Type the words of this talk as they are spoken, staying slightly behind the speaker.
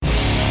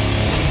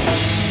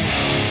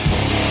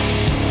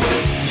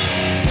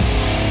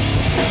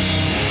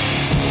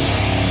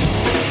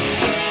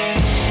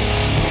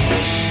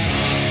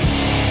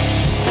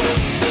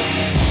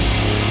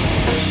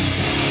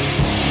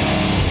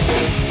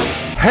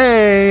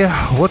Hey,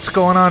 what's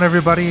going on,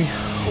 everybody?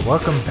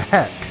 Welcome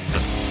back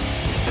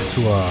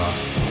to a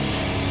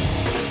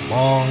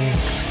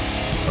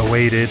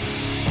long-awaited,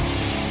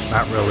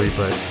 not really,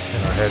 but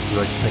in our heads we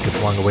like to think it's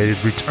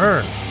long-awaited,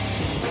 return to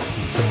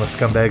the Cinema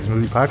Scumbags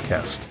Movie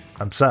Podcast.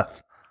 I'm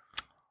Seth.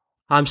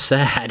 I'm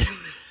sad.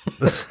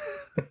 What's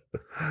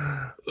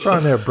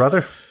wrong there,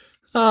 brother?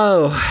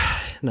 Oh,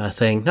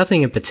 nothing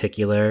in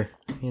particular.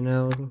 You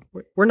know,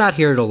 we're not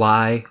here to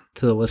lie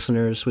to the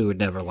listeners. We would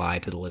never lie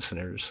to the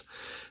listeners.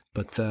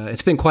 But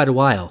it's been quite a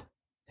while,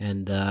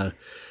 and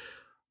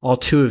all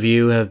two of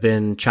you have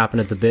been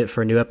chopping at the bit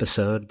for a new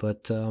episode.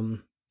 But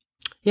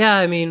yeah,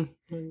 I mean,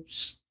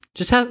 just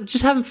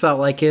haven't felt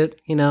like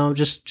it. You know,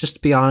 just to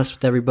be honest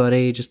with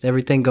everybody, just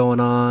everything going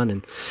on,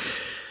 and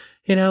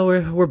you know,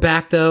 we're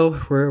back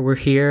though. We're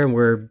here, and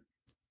we're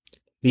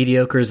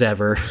mediocre as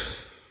ever.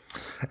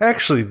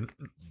 Actually,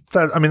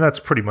 that's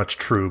pretty much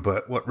true.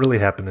 But what really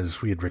happened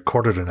is we had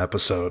recorded an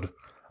episode.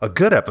 A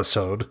good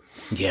episode.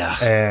 Yeah.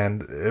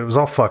 And it was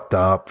all fucked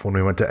up when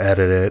we went to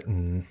edit it,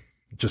 and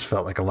it just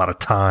felt like a lot of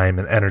time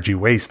and energy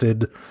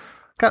wasted.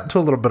 Got into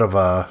a little bit of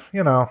a,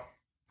 kind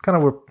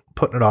of we're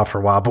putting it off for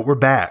a while, but we're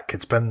back.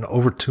 It's been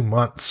over 2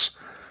 months.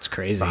 It's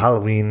crazy. The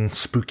Halloween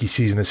spooky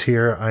season is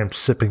here. I'm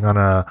sipping on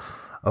a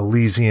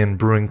Elysian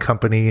Brewing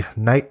Company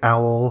Night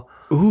Owl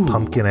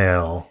Pumpkin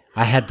Ale.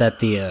 I had that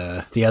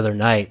the other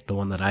night, the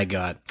one that I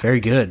got. Very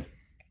good.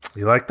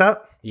 You like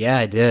that? Yeah,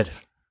 I did.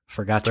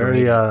 Forgot to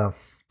read it.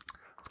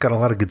 It's got a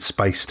lot of good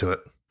spice to it.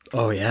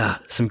 Oh, yeah.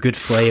 Some good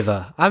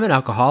flavor. I'm an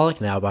alcoholic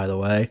now, by the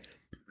way.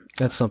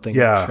 That's something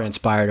that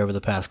transpired over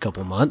the past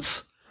couple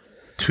months.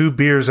 2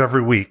 beers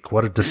every week.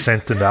 What a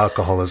descent into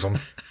alcoholism.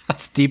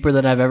 That's deeper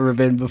than I've ever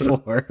been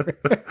before.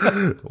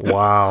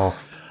 Wow.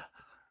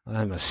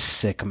 I'm a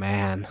sick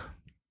man.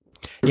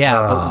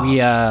 Yeah,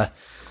 but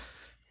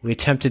we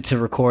attempted to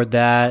record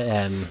that,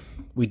 and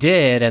we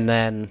did, and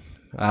then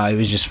it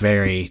was just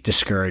very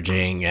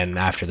discouraging, and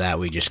after that,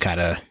 we just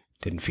kind of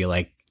didn't feel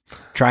like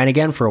trying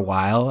again for a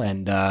while,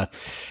 and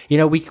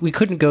we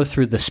couldn't go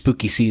through the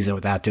spooky season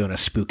without doing a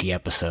spooky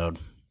episode.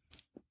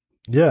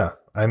 Yeah,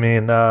 I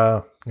mean,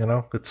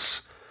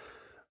 it's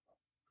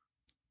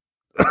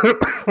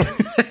a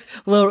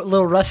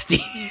little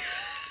rusty.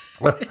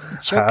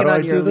 Choking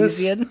on your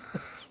Elysian.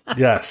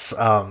 Yes,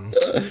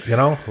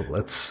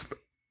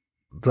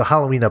 the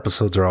Halloween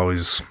episodes are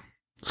always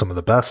some of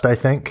the best. I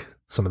think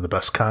some of the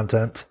best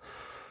content.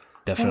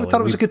 Definitely, I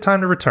thought it was a good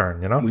time to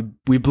return.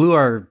 We blew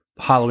our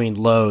Halloween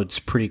loads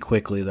pretty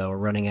quickly, though. We're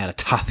running out of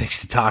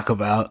topics to talk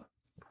about.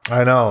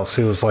 I know.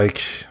 So it was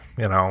like,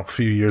 a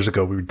few years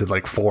ago, we did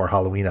like 4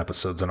 Halloween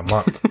episodes in a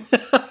month.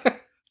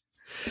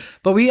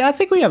 But I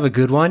think we have a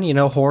good one,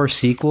 horror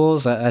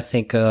sequels. I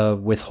think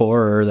with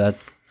horror that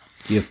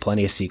you have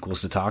plenty of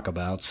sequels to talk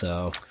about.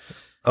 So,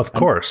 of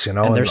course, and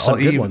there's some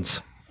good ones.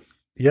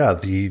 Yeah,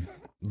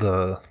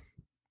 the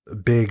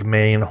big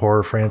main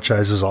horror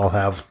franchises all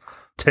have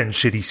 10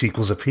 shitty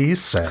sequels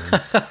apiece,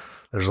 and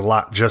there's a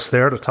lot just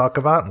there to talk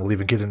about, and we'll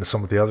even get into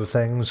some of the other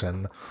things.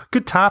 And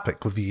good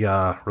topic with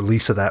the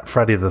release of that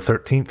Friday the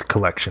 13th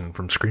collection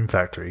from Scream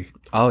Factory.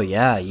 Oh,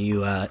 yeah.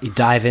 You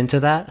dive into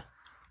that?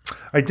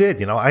 I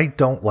did. I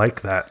don't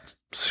like that.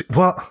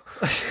 Well,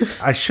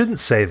 I shouldn't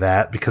say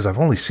that because I've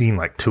only seen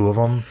like 2 of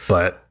them,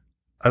 but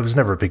I was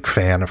never a big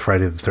fan of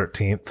Friday the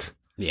 13th.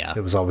 Yeah.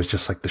 It was always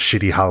just like the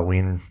shitty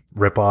Halloween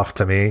ripoff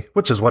to me,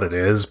 which is what it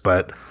is,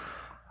 but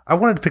I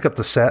wanted to pick up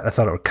the set. I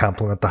thought it would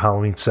complement the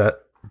Halloween set,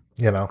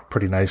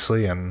 pretty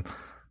nicely, and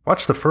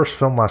watched the first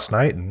film last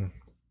night, and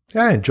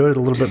yeah, I enjoyed it a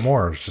little bit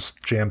more. It was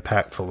just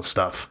jam-packed full of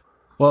stuff.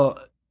 Well,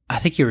 I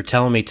think you were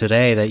telling me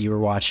today that you were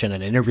watching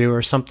an interview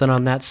or something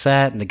on that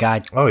set, and the guy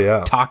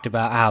talked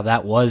about how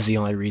that was the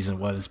only reason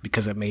was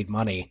because it made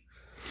money.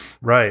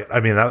 Right. I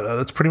mean,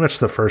 that's pretty much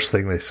the first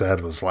thing they said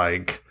was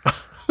like,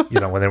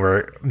 when they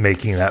were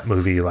making that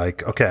movie,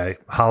 like, okay,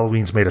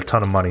 Halloween's made a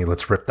ton of money,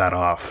 let's rip that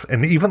off.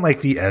 And even like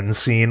the end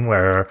scene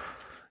where,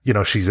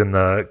 she's in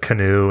the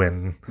canoe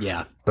and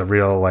the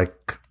real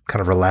like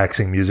kind of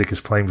relaxing music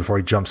is playing before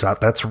he jumps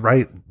out. That's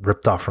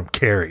ripped off from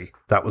Carrie.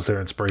 That was their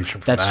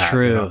inspiration for that. That's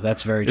true.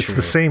 That's very true. It's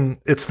the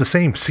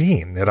same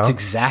scene, It's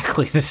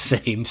exactly the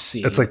same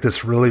scene. It's like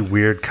this really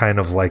weird kind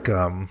of like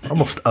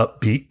almost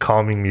upbeat,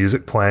 calming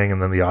music playing,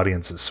 and then the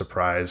audience is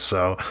surprised.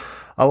 So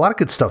a lot of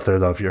good stuff there,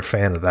 though, if you're a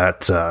fan of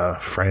that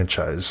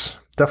franchise.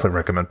 Definitely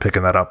recommend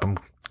picking that up. I'm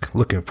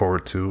looking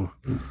forward to,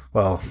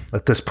 well,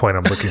 at this point,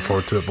 I'm looking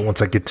forward to it. But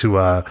once I get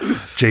to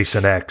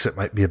Jason X, it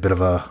might be a bit of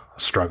a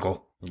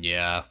struggle.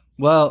 Yeah.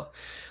 Well,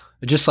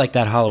 just like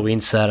that Halloween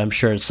set, I'm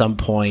sure at some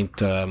point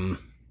the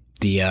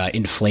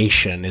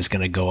inflation is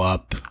going to go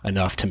up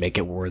enough to make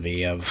it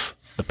worthy of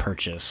the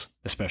purchase,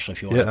 especially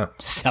if you want to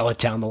sell it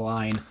down the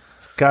line.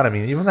 God, I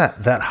mean, even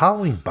that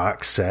Halloween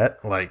box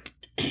set, like,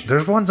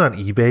 there's ones on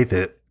eBay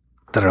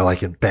that are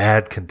like in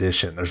bad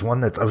condition. There's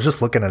one I was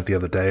just looking at it the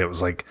other day. It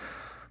was like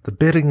the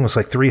bidding was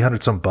like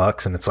 $300 some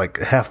bucks, and it's like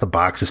half the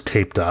box is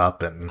taped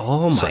up. And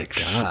oh my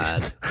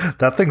God,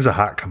 that thing's a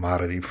hot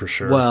commodity for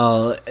sure.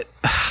 Well,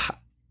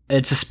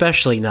 it's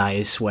especially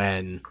nice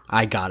when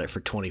I got it for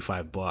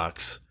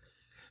 $25,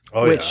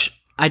 Oh, which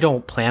I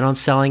don't plan on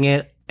selling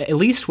it. At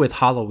least with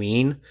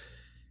Halloween,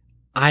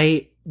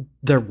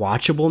 they're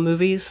watchable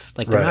movies.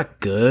 Like, they're Right. not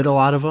good, a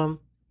lot of them,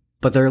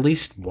 but they're at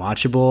least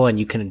watchable and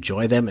you can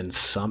enjoy them in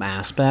some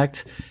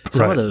aspect.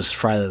 Some Right. of those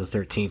Friday the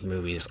 13th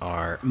movies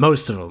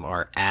most of them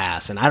are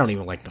ass, and I don't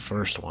even like the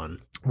first one.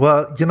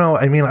 Well,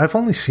 I mean, I've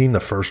only seen the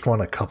first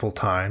one a couple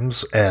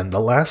times, and the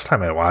last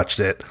time I watched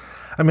it,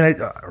 I mean,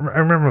 I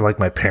remember like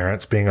my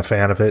parents being a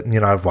fan of it,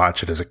 and I've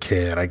watched it as a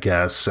kid, I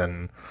guess,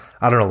 and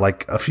I don't know,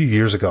 like a few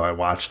years ago I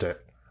watched it,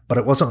 but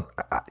it wasn't,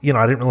 I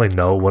didn't really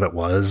know what it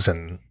was,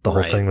 and the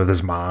whole Right. thing with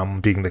his mom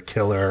being the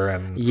killer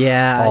and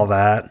Yeah, all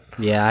that.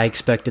 yeah, I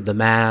expected the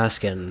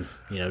mask and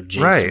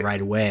Jason Right. right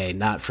away,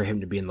 not for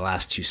him to be in the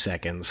last 2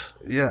 seconds.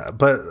 Yeah,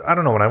 but I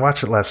don't know. When I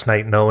watched it last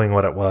night, knowing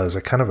what it was, I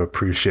kind of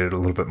appreciated it a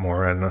little bit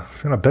more. And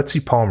Betsy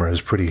Palmer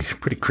is pretty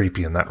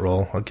creepy in that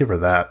role. I'll give her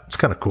that. It's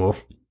kind of cool.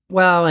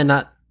 Well,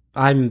 and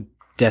I'm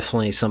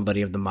definitely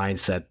somebody of the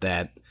mindset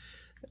that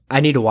I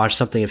need to watch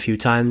something a few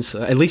times,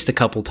 at least a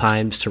couple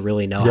times, to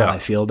really know Yeah. how I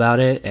feel about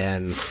it.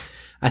 And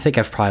I think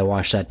I've probably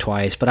watched that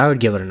twice, but I would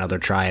give it another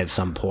try at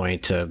some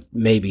point to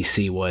maybe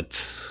see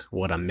what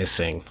I'm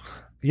missing.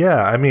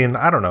 Yeah, I mean,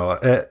 I don't know.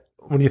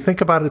 When you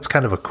think about it, it's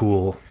kind of a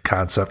cool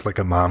concept, like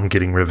a mom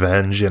getting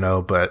revenge,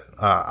 but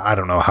I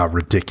don't know how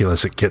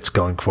ridiculous it gets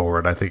going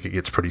forward. I think it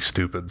gets pretty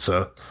stupid.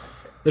 So,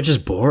 They're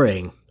just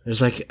boring.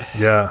 There's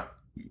yeah.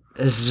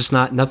 there's just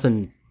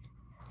nothing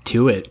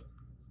to it.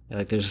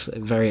 Like, there's a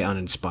very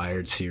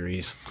uninspired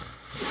series.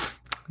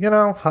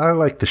 I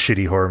like the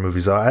shitty horror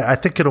movies. I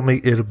think it'll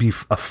be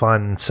a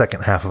fun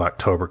second half of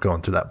October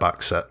going through that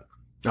box set.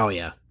 Oh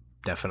yeah,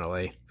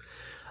 definitely.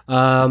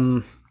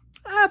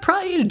 I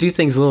probably gonna do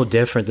things a little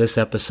different this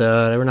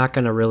episode. We're not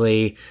gonna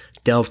really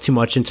delve too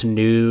much into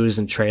news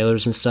and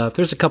trailers and stuff.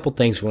 There's a couple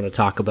things we want to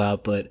talk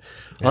about, but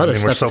a lot of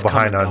we're stuff so is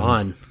coming behind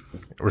on.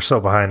 We're so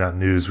behind on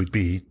news.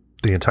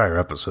 The entire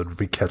episode would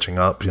be catching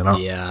up.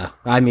 Yeah,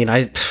 I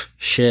mean,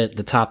 shit.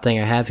 The top thing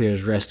I have here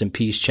is rest in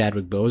peace,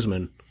 Chadwick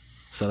Boseman.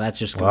 So that's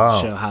just going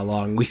Wow. to show how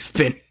long we've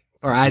been,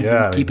 or I've Yeah, I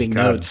been mean, keeping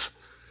God. notes.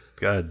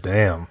 God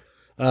damn.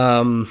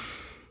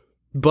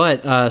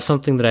 But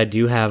something that I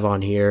do have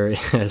on here,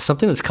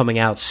 something that's coming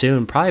out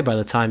soon, probably by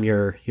the time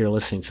you're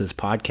listening to this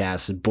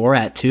podcast, is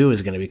Borat 2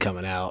 is going to be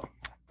coming out.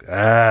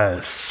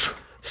 Yes.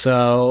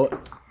 So,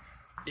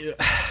 you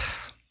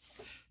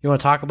want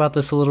to talk about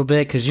this a little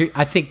bit? Because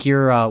I think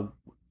you're a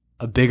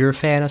bigger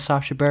fan of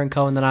Sacha Baron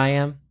Cohen than I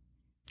am,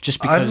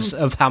 just because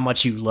of how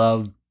much you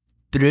love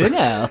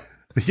Bruno.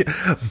 Yeah,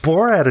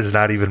 Borat is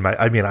not even my.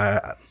 I mean,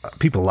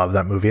 people love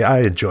that movie. I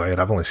enjoy it.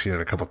 I've only seen it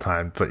a couple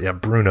times, but yeah,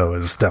 Bruno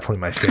is definitely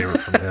my favorite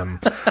from him.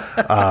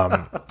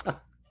 I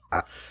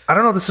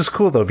don't know. This is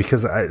cool though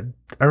because I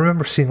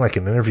remember seeing like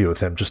an interview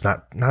with him, just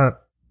not.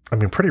 I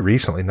mean, pretty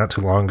recently, not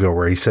too long ago,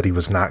 where he said he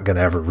was not going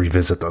to ever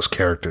revisit those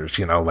characters.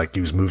 Like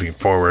he was moving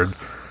forward,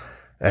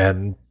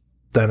 and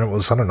then it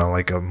was, I don't know,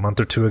 like a month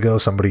or two ago,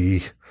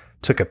 somebody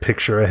took a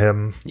picture of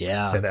him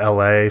Yeah. in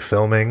LA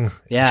filming,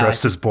 Yeah,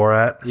 dressed as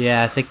Borat.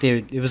 Yeah, I think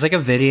it was like a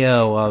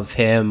video of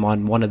him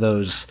on one of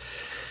those,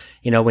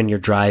 when you're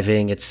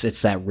driving, it's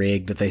that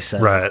rig that they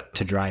set Right. up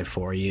to drive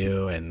for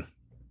you, and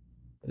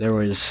there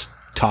was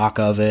talk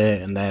of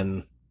it, and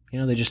then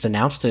they just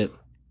announced it.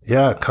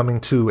 Yeah, coming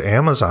to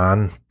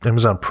Amazon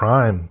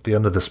Prime the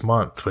end of this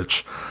month,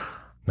 which,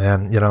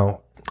 man,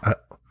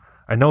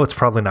 I know it's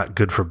probably not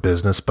good for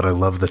business, but I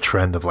love the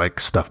trend of like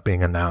stuff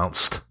being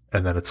announced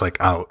and then it's like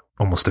out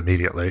almost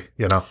immediately,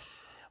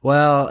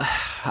 Well,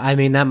 I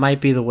mean, that might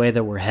be the way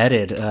that we're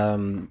headed,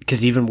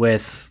 because even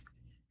with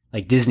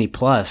like Disney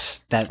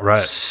Plus, that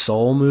Right.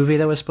 Soul movie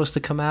that was supposed to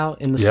come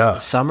out in the Yeah.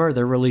 summer,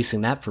 they're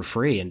releasing that for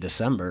free in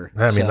December.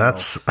 I mean, So-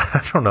 that's,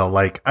 I don't know,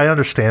 like, I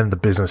understand the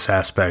business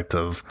aspect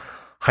of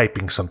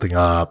hyping something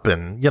up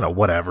and,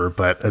 whatever,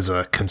 but as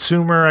a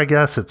consumer, I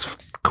guess it's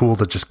cool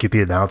to just get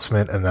the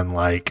announcement and then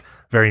like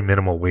very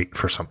minimal wait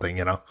for something,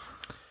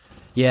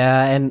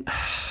 Yeah, and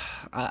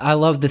I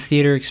love the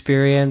theater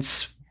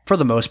experience for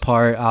the most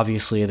part.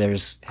 Obviously, it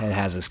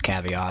has its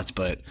caveats,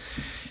 but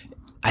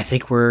I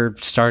think we're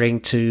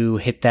starting to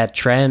hit that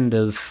trend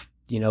of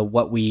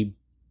what we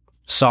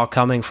saw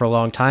coming for a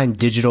long time: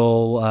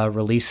 digital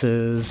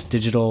releases,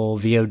 digital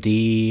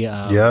VOD,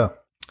 Yeah.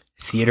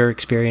 theater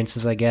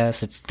experiences. I guess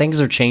things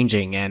are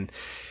changing, and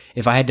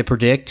if I had to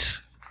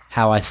predict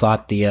how I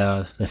thought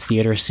the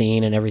theater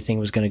scene and everything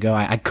was going to go,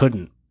 I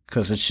couldn't,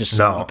 because it's just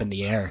so No. up in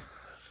the air.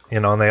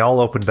 And they all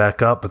open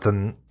back up, but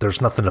then there's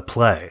nothing to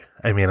play.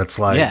 I mean, it's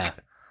like, Yeah.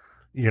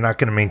 you're not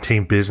going to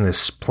maintain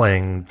business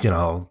playing,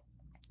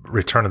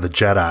 Return of the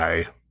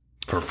Jedi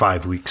for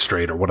 5 weeks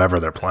straight or whatever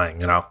they're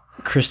playing,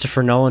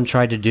 Christopher Nolan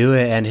tried to do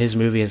it, and his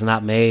movie has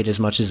not made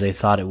as much as they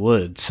thought it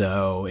would.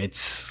 So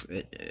it's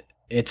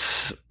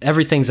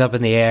everything's up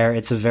in the air.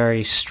 It's a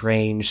very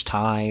strange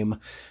time,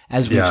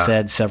 as we've Yeah.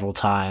 said several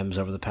times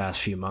over the past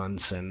few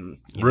months, and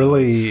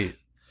Really,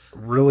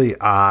 really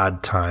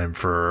odd time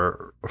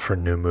for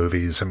new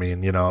movies. I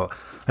mean,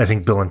 I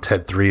think Bill and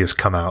Ted 3 has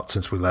come out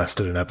since we last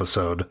did an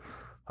episode.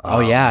 Oh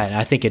yeah, and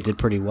I think it did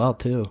pretty well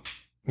too.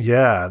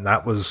 Yeah, and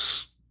that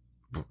was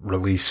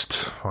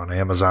released on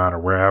Amazon or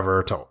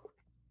wherever to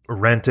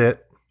rent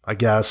it, I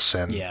guess.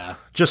 And Yeah.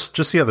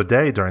 just the other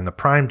day during the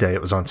Prime Day,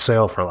 it was on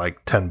sale for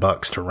like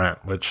 $10 to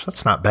rent, which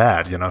that's not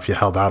bad, you know, if you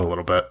held out a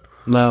little bit.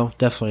 No,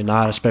 definitely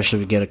not, especially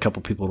if you get a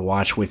couple people to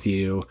watch with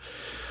you.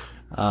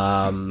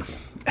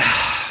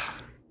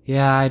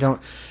 Yeah, I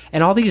don't.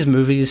 And all these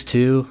movies,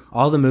 too,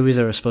 all the movies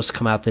that were supposed to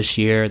come out this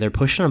year, they're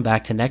pushing them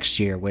back to next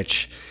year,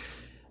 which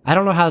I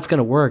don't know how it's going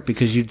to work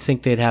because you'd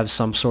think they'd have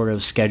some sort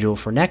of schedule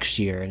for next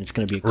year, and it's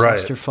going to be a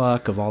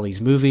clusterfuck of all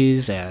these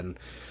movies, and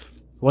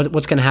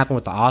what's going to happen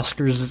with the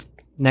Oscars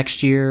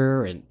next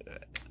year, and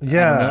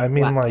yeah, I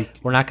mean, like,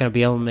 we're not going to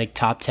be able to make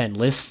top 10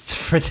 lists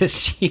for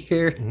this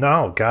year.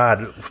 No,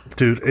 God,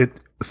 dude,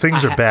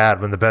 things are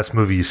bad when the best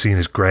movie you've seen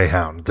is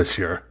Greyhound this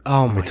year.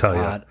 Oh my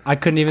God, I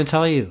couldn't even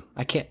tell you.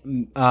 I can't.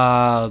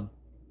 I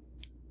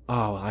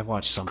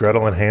watched something.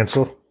 Gretel and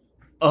Hansel.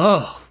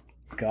 Oh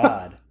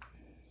God,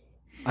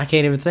 I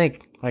can't even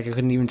think. Like, I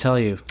couldn't even tell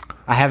you.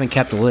 I haven't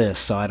kept a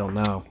list, so I don't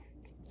know.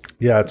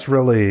 Yeah, it's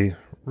really,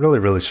 really,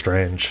 really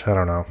strange. I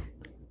don't know.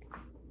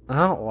 I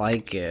don't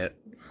like it.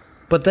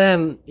 But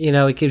then, you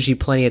know, it gives you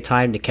plenty of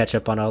time to catch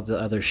up on all the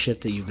other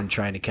shit that you've been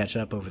trying to catch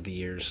up over the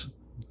years.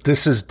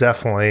 This is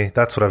definitely,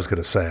 that's what I was going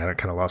to say. I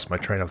kind of lost my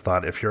train of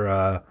thought. If you're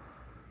a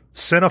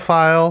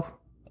cinephile,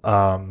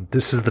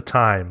 this is the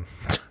time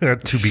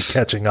to be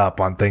catching up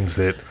on things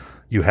that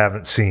you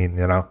haven't seen,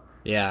 you know?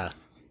 Yeah.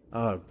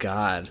 Oh,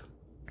 God.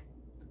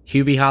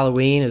 Hubie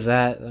Halloween, is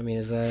that?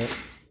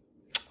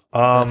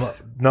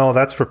 No,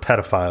 that's for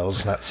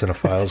pedophiles, not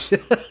cinephiles.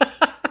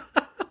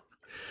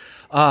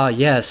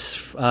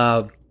 Yes.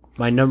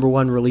 My number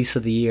one release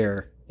of the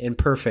year,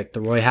 Imperfect,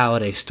 the Roy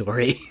Halladay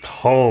story.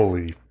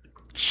 Holy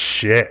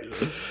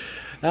shit.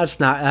 That's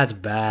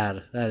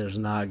bad. That is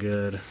not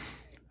good.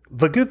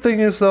 The good thing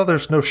is, though,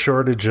 there's no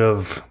shortage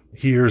of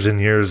years and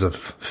years of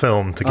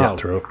film to get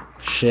through.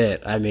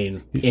 Shit. I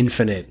mean,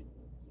 infinite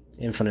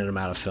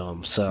amount of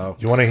film. So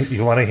you want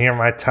to hear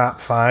my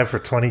top 5 for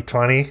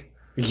 2020?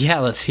 Yeah,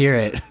 let's hear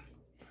it.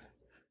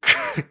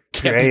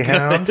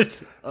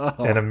 Greyhound,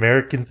 An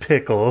American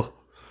Pickle,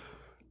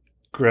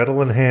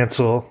 Gretel and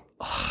Hansel,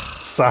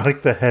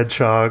 Sonic the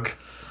Hedgehog,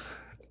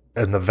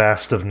 and The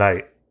Vast of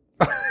Night.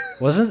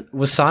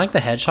 Was Sonic the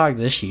Hedgehog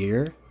this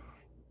year?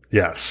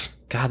 Yes.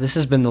 God, this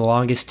has been the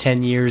longest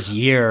 10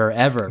 year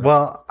ever.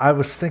 Well, I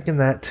was thinking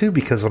that too,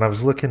 because when I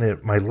was looking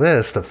at my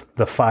list of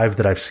the 5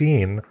 that I've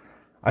seen,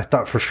 I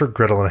thought for sure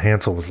Gretel and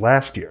Hansel was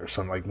last year.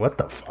 So I'm like, what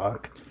the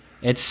fuck?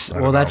 That's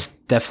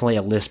definitely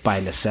a list by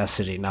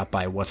necessity, not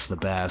by what's the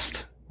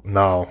best.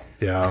 No,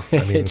 yeah.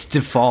 I mean, it's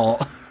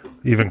default.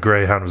 Even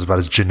Greyhound was about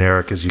as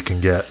generic as you can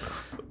get.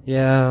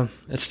 Yeah,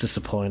 it's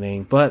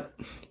disappointing. But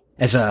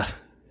as a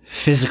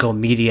physical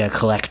media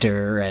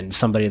collector and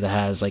somebody that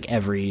has like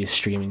every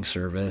streaming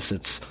service,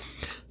 it's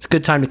a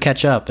good time to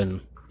catch up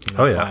and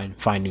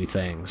find new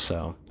things.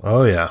 So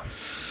yeah.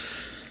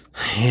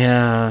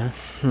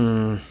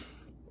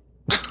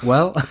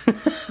 Well,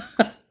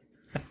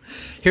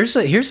 here's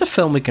a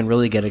film we can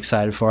really get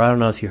excited for. I don't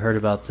know if you heard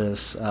about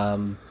this.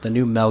 The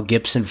new Mel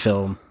Gibson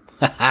film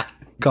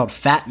called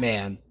Fat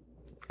Man.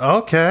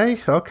 Okay.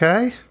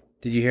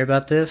 Did you hear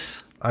about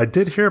this? I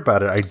did hear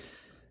about it.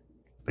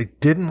 I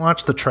didn't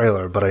watch the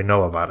trailer, but I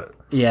know about it.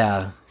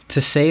 Yeah. To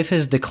save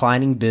his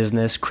declining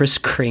business, Kris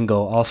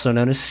Kringle, also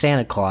known as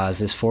Santa Claus,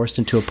 is forced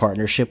into a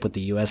partnership with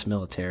the U.S.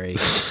 military.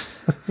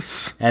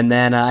 And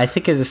then I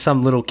think it's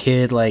some little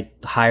kid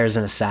like hires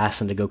an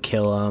assassin to go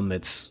kill him.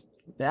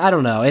 I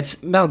don't know.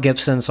 It's Mel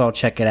Gibson, so I'll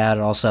check it out.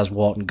 It also has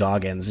Walton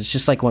Goggins. It's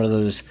just like one of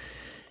those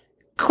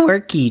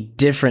quirky,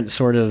 different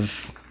sort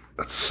of.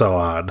 That's so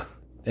odd.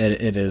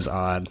 It is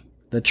odd.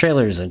 The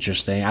trailer is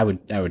interesting. I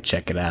would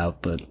check it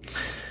out, but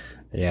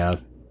yeah,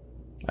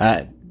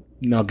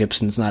 Mel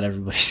Gibson's not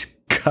everybody's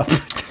cup.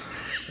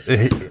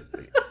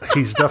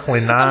 He's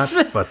definitely not.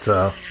 But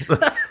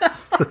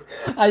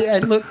I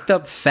looked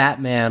up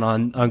Fat Man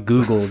on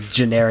Google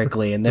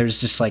generically, and there's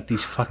just like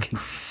these fucking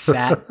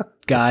fat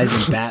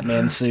guys in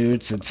Batman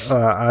suits. It's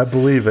I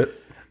believe it.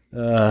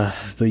 The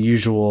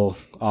usual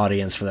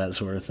audience for that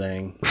sort of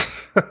thing.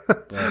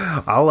 But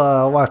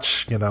I'll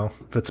watch. You know,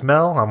 if it's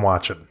Mel, I'm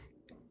watching.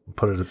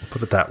 Put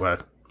it that way.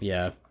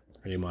 Yeah,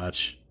 pretty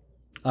much.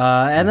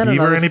 And then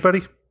Beaver,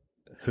 anybody?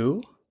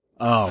 Who?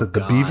 Oh, is it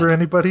the Beaver?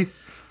 Anybody?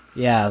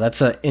 Yeah, that's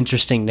an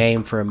interesting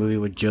name for a movie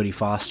with Jodie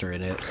Foster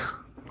in it.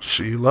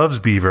 She loves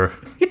Beaver.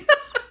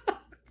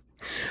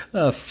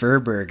 Fur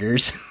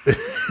burgers.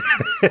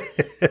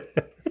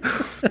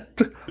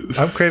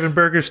 I'm craving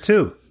burgers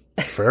too.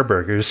 Fur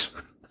burgers.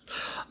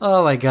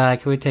 Oh my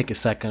God, can we take a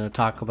second to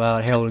talk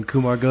about Harold and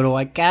Kumar Go to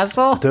White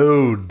Castle?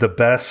 Dude, the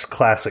best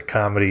classic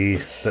comedy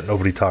that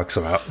nobody talks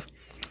about.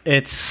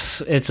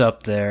 It's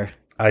up there.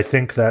 I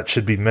think that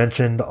should be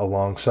mentioned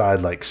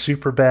alongside like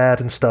Superbad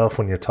and stuff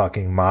when you're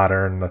talking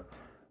modern,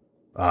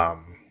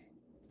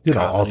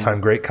 all-time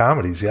great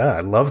comedies. Yeah,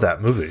 I love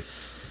that movie.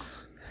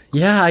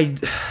 Yeah, I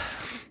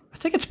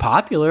think it's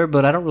popular,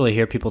 but I don't really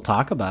hear people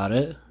talk about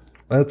it.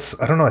 I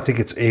don't know. I think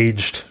it's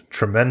aged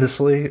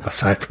tremendously,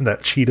 aside from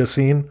that cheetah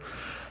scene.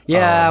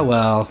 Yeah,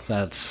 well,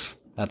 that's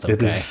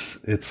okay.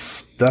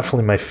 It's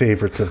definitely my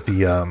favorite of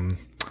the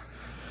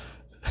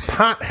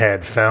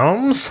Pothead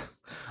films.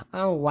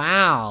 Oh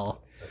wow!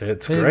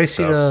 It's Have great. you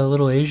seen a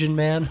little Asian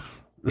man?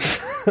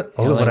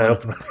 Only when I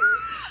open,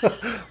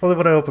 only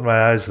when I open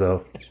my eyes,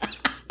 though.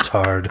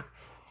 Tard.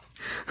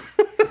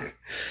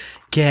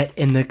 Get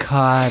in the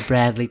car,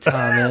 Bradley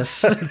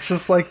Thomas. It's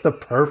just like the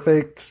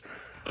perfect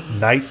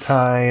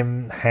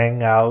nighttime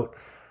hangout.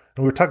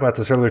 And we were talking about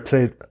this earlier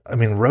today. I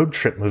mean, road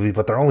trip movie,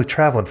 but they're only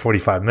traveling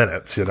 45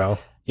 minutes, you know?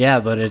 Yeah,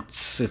 but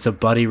it's a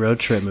buddy road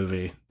trip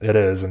movie. It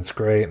is, and it's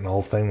great. And the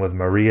whole thing with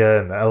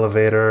Maria and the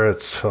elevator.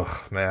 It's,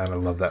 oh, man, I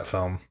love that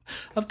film.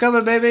 I'm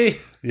coming, baby.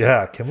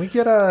 Yeah, can we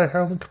get a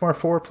Harold and Kumar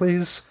 4,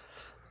 please?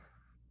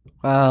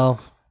 Well,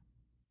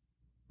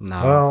 no.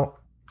 Well,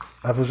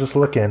 I was just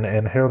looking,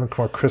 and Harold and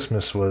Kumar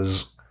Christmas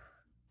was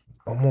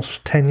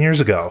almost 10 years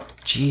ago.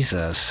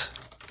 Jesus.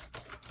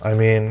 I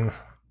mean,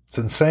 it's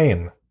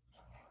insane.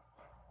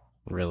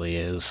 It really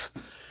is.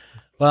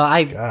 Well,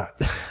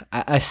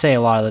 I say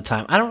a lot of the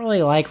time, I don't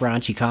really like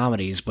raunchy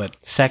comedies, but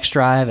Sex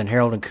Drive and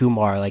Harold and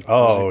Kumar, like,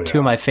 those are two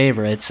of my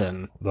favorites,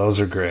 and those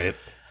are great.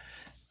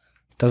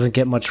 Doesn't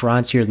get much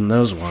raunchier than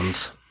those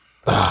ones.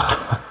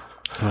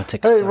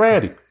 Hey,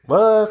 Randy,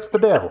 what's the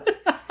devil?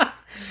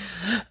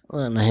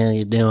 What in the hell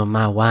you doing,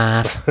 my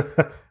wife?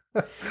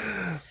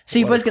 So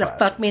you boys gonna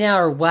fuck me now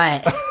or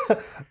what?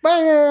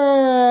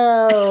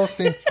 Well,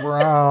 since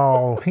we're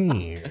all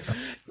here.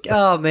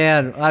 Oh,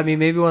 man. I mean,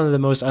 maybe one of the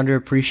most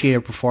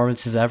underappreciated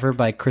performances ever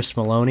by Chris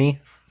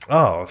Maloney.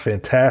 Oh,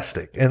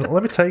 fantastic. And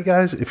let me tell you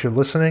guys, if you're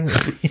listening,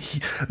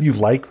 you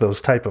like those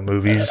type of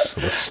movies,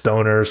 the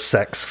stoner,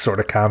 sex sort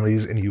of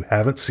comedies, and you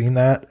haven't seen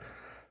that,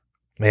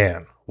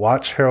 man,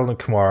 watch Harold and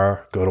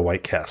Kumar Go to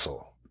White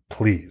Castle.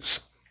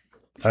 Please.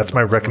 That's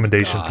my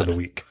recommendation for the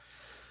week.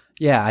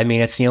 Yeah, I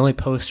mean, it's the only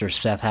poster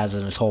Seth has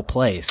in his whole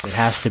place. It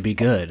has to be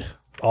good.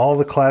 All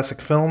the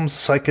classic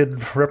films I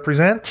could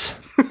represent.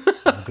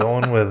 I'm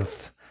going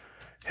with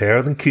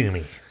Harold and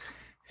Kumar.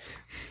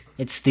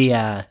 It's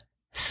the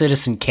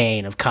Citizen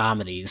Kane of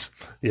comedies.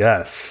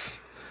 Yes.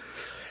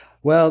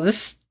 Well,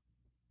 this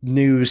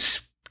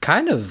news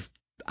kind of...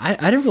 I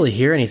didn't really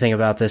hear anything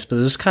about this, but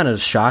it was kind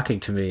of shocking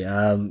to me.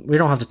 We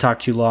don't have to talk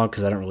too long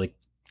because I don't really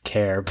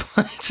care.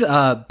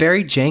 But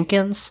Barry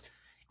Jenkins,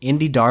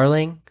 indie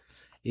darling,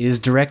 is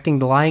directing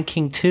The Lion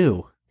King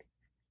 2.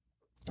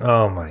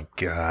 Oh, my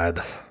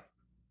God.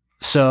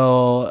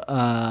 So,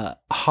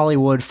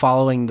 Hollywood,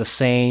 following the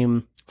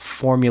same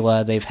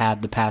formula they've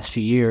had the past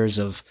few years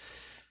of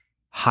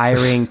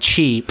hiring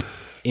cheap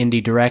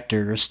indie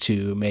directors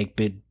to make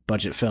big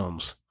budget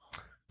films.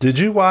 Did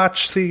you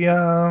watch the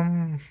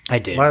I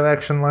did. live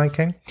action Lion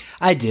King?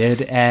 I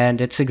did,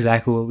 and it's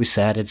exactly what we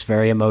said. It's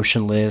very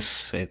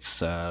emotionless.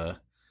 It's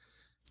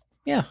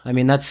yeah, I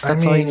mean that's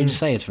all you need to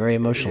say. It's very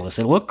emotionless.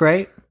 It looked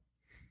great.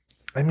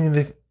 I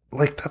mean,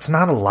 that's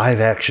not a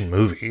live action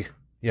movie.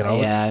 You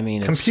know, yeah, I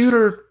mean,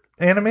 computer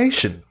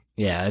animation.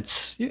 Yeah,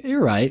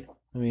 you're right.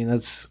 I mean,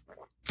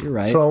 you're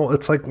right. So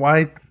it's like,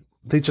 why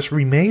they just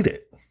remade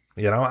it?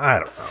 You know, I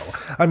don't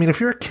know. I mean,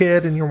 if you're a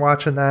kid and you're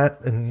watching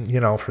that, and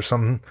you know, for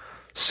some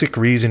sick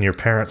reason your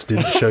parents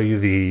didn't show you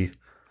the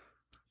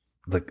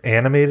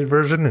animated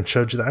version and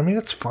showed you that, I mean,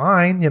 it's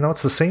fine. You know,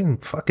 it's the same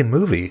fucking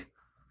movie.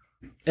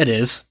 It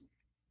is.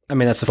 I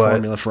mean, that's the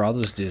formula for all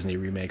those Disney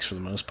remakes for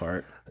the most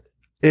part.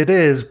 It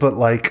is, but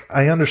like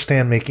I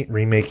understand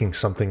remaking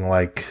something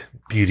like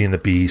Beauty and the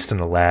Beast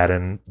and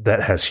Aladdin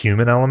that has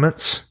human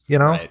elements, you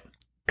know,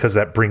 because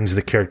that brings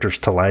the characters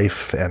to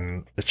life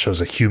and it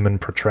shows a human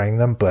portraying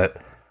them.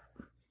 But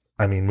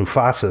I mean,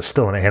 Mufasa is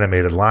still an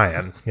animated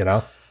lion, you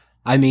know.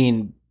 I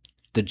mean,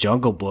 The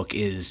Jungle Book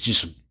is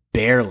just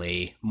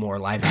barely more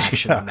live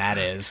action than that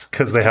is,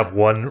 because they have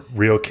one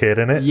real kid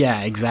in it.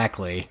 Yeah,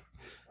 exactly.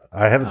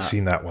 I haven't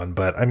seen that one,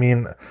 but I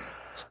mean,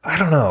 I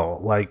don't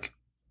know, like.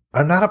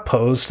 I'm not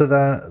opposed to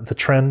the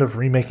trend of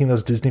remaking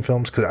those Disney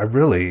films because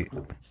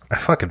I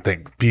fucking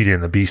think Beauty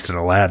and the Beast and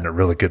Aladdin are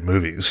really good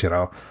movies, you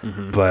know?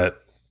 Mm-hmm.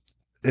 But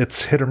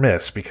it's hit or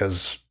miss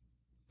because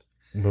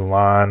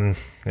Mulan,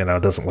 you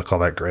know, doesn't look all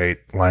that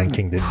great. Lion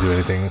King didn't do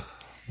anything.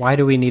 Why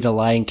do we need a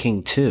Lion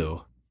King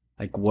 2?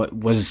 Like, what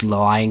was The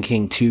Lion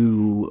King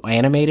 2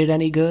 animated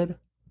any good?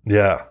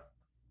 Yeah.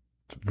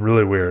 It's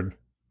really weird.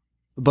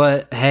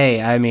 But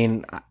hey, I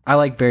mean, I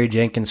like Barry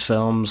Jenkins'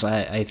 films.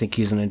 I think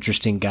he's an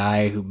interesting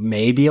guy who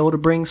may be able to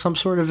bring some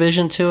sort of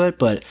vision to it.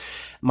 But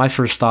my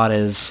first thought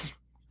is,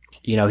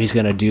 you know, he's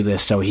going to do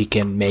this so he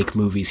can make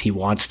movies he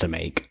wants to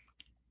make.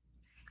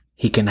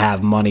 He can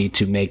have money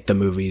to make the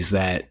movies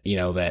that, you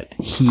know, that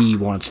he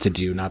wants to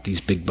do, not these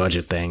big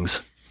budget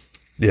things.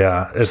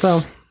 Yeah,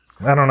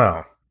 I don't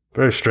know.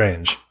 Very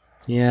strange.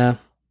 Yeah.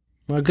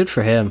 Well, good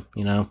for him,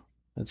 you know.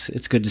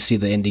 It's good to see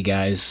the indie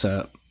guys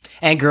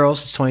and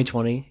girls, it's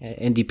 2020.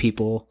 Indie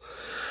people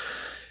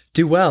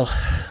do well.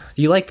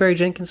 Do you like Barry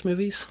Jenkins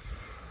movies?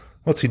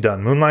 What's he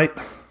done? Moonlight?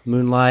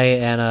 Moonlight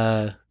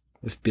and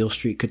If Beale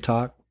Street Could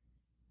Talk.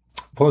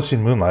 I've only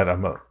seen Moonlight.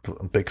 I'm a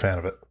big fan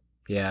of it.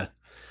 Yeah.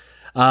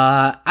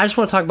 I just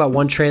want to talk about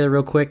one trailer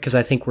real quick because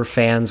I think we're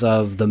fans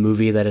of the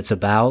movie that it's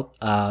about.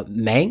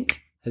 Mank.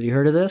 Have you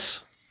heard of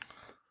this?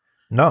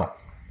 No.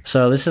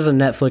 So this is a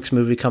Netflix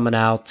movie coming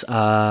out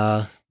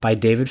by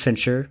David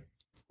Fincher,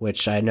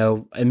 which I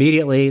know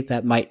immediately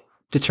that might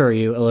deter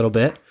you a little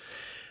bit,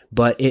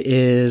 but it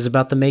is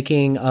about the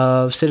making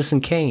of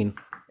Citizen Kane,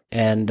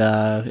 and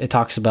it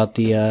talks about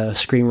the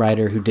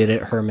screenwriter who did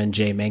it, Herman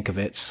J.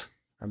 Mankiewicz.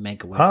 Or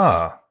Mankiewicz.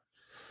 Ah,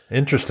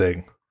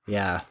 interesting.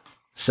 Yeah.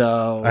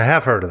 So I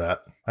have heard of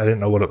that. I didn't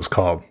know what it was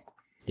called.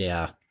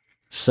 Yeah.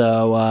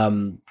 So,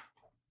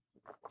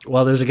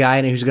 well, there's a guy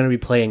in it who's going to be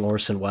playing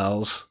Orson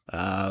Welles.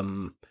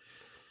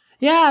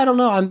 Yeah, I don't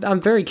know. I'm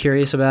very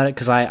curious about it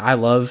because I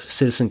love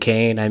Citizen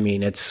Kane. I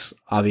mean, it's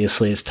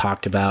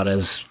talked about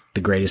as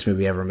the greatest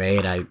movie ever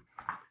made.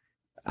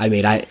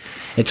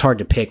 It's hard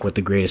to pick what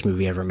the greatest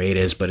movie ever made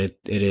is, but it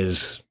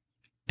is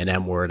an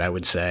M word, I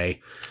would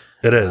say.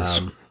 It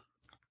is.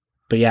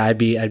 But yeah, I'd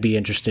be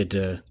interested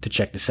to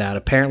check this out.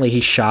 Apparently,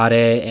 he shot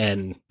it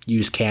and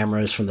used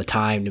cameras from the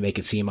time to make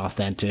it seem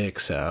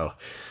authentic. So,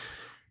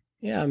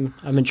 yeah,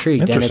 I'm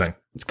intrigued. Interesting. And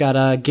it's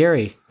got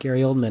Gary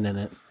Oldman in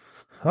it.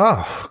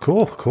 Oh,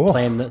 cool.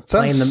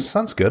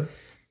 Sounds good.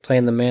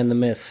 Playing the man, the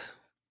myth,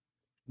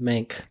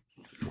 Mank.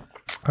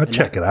 I'd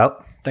check it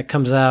out. That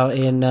comes out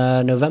in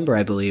November,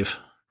 I believe.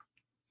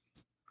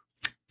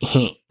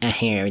 I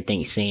hear everything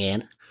you're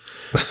saying.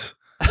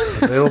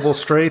 Available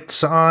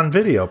straight on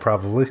video,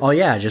 probably. Oh,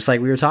 yeah, just like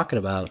we were talking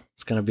about.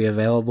 It's going to be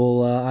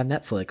available on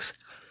Netflix.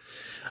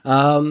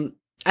 And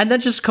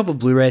then just a couple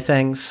Blu-ray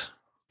things,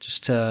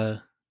 just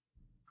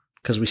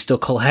because we still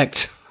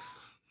collect.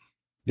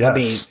 Yes. I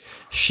mean,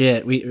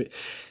 shit, we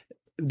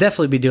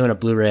definitely be doing a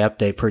Blu-ray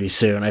update pretty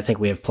soon. I think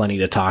we have plenty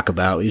to talk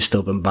about. We've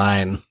still been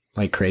buying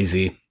like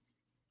crazy.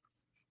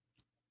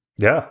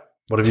 Yeah.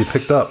 What have you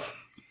picked up?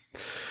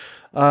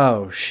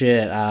 Oh,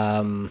 shit.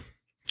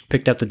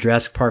 Picked up the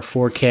Jurassic Park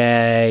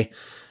 4K.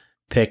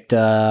 Picked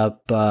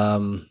up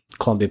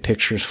Columbia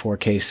Pictures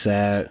 4K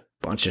set.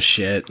 Bunch of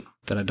shit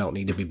that I don't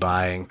need to be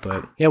buying.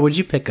 But yeah, what'd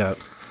you pick up?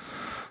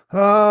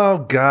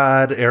 Oh,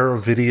 God. Arrow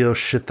Video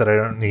shit that I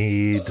don't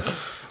need.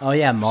 Oh,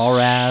 yeah.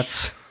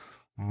 Mallrats.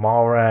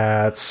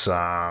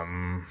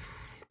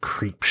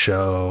 Creep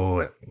Show,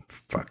 and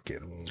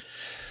fucking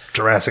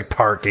Jurassic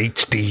Park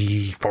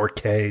HD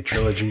 4K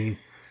trilogy.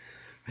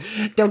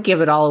 Don't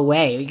give it all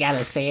away. We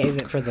gotta save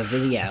it for the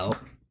video.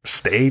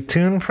 Stay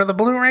tuned for the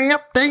Blu-ray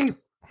update.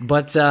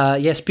 But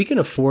yeah, speaking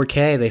of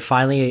 4K, they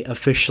finally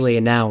officially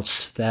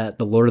announced that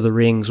The Lord of the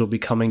Rings will be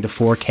coming to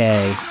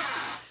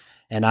 4K,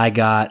 and I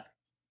got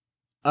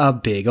a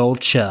big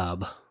old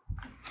chub.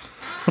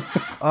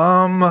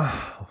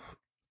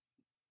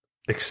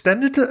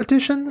 Extended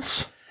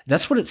editions?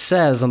 That's what it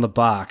says on the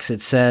box.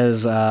 It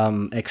says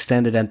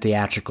extended and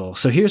theatrical.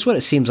 So here's what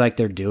it seems like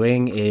they're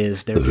doing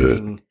is they're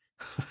doing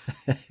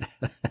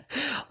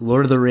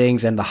Lord of the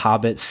Rings and The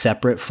Hobbit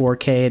separate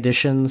 4K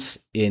editions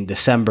in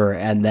December,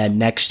 and then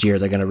next year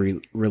they're going to be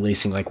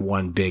releasing like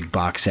one big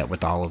box set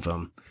with all of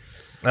them.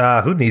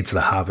 Who needs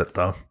The Hobbit,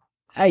 though?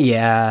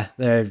 Yeah,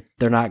 they're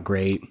not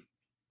great.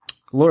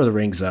 Lord of the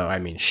Rings, though, I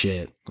mean,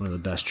 shit. One of the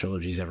best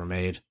trilogies ever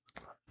made.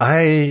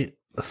 I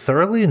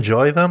thoroughly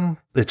enjoy them.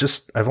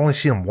 I've only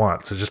seen them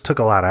once. It just took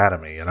a lot out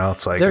of me, you know?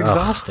 It's like, they're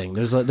exhausting.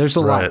 There's a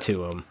Right. lot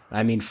to them.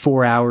 I mean,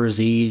 4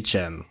 hours each,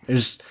 and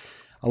there's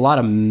a lot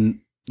of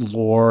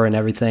lore and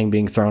everything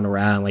being thrown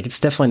around. Like, it's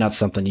definitely not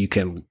something you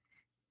can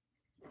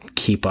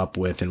keep up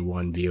with in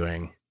one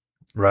viewing.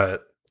 Right.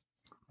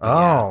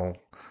 Oh,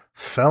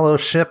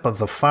 Fellowship of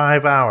the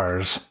 5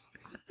 Hours.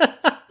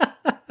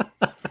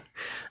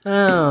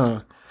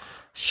 Oh,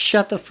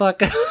 shut the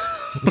fuck up.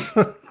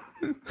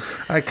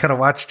 I could have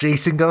watched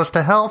Jason Goes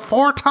to Hell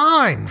 4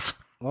 times.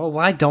 Well,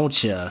 why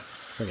don't you?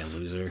 Friggin'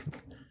 loser.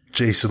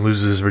 Jason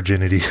loses his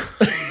virginity.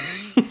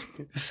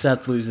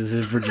 Seth loses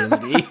his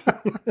virginity.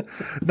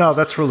 No,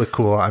 that's really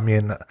cool. I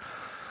mean,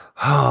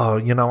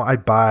 I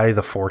buy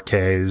the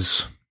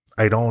 4Ks.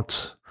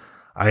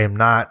 I am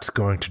not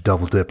going to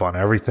double dip on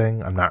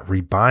everything. I'm not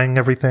rebuying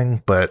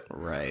everything, but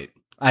Right.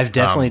 I've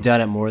definitely done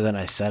it more than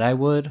I said I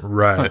would.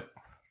 right.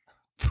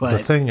 But The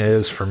thing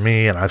is, for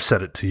me, and I've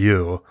said it to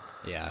you,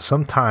 yeah.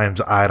 sometimes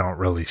I don't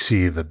really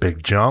see the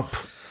big jump.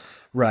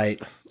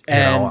 Right.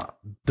 And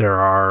There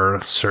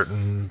are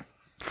certain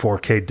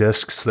 4K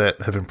discs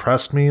that have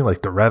impressed me,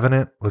 like The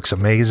Revenant looks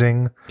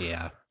amazing.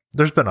 yeah.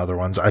 There's been other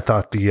ones. I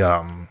thought the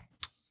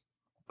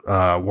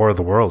War of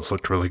the Worlds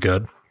looked really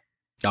good.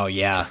 Oh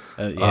yeah.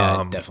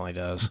 Yeah, it definitely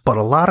does. But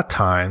a lot of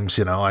times,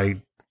 I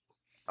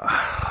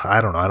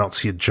don't know. I don't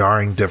see a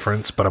jarring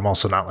difference, but I'm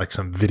also not like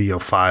some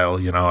videophile.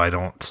 I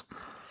don't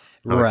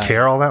really Right.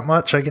 care all that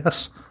much, I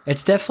guess.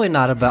 It's definitely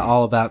not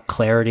all about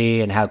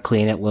clarity and how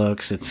clean it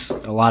looks. It's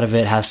a lot of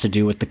it has to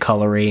do with the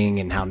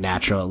coloring and how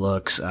natural it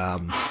looks.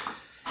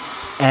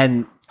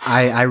 And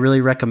I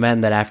really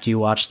recommend that after you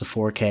watch the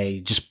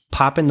 4K, just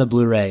pop in the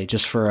Blu-ray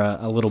just for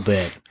a little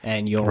bit,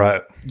 and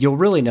you'll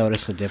really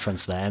notice the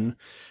difference then.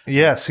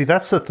 Yeah, see,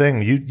 that's the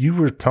thing. You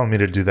were telling me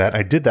to do that.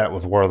 I did that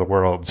with War of the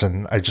Worlds,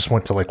 and I just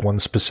went to like one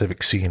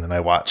specific scene and I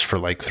watched for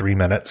like 3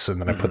 minutes, and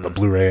then I put the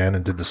Blu-ray in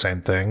and did the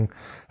same thing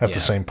at the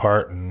same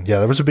part. And yeah,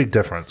 there was a big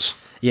difference.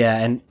 Yeah,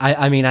 and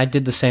I mean, I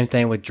did the same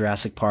thing with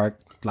Jurassic Park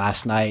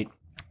last night.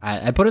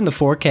 I put in the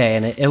 4K,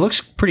 and it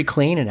looks pretty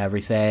clean and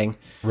everything.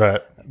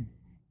 Right.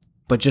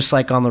 But just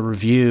like on the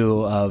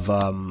review of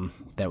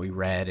that we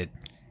read,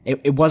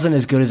 it wasn't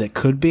as good as it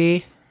could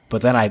be.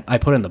 But then I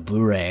put in the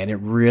Blu-ray, and it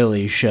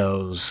really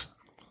shows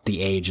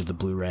the age of the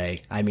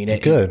Blu-ray. I mean,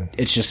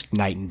 it's just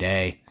night and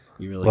day.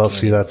 You really well,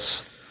 see,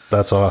 that's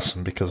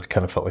awesome, because I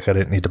kind of felt like I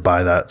didn't need to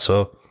buy that.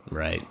 So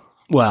right.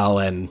 Well,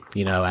 and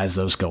as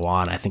those go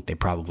on, I think they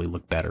probably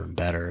look better and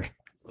better.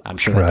 I'm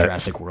sure that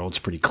Jurassic World's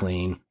pretty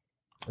clean.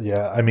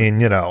 Yeah, I mean,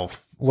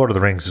 Lord of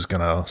the Rings is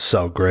gonna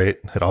sell great.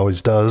 It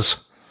always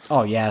does.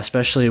 Oh yeah,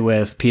 especially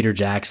with Peter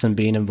Jackson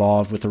being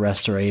involved with the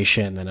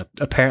restoration, and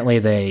apparently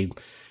they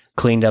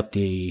cleaned up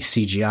the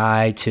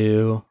CGI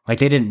too. Like,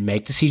 they didn't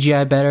make the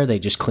CGI better; they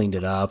just cleaned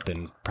it up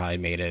and probably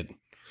made it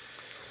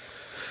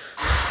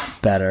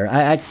better.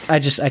 I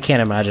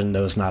can't imagine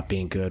those not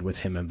being good with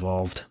him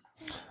involved.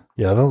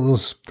 Yeah,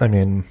 those. I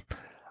mean,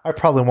 I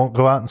probably won't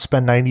go out and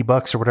spend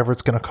 $90 or whatever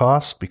it's going to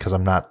cost, because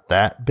I'm not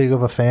that big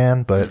of a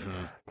fan. But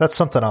that's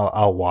something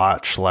I'll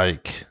watch.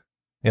 Like,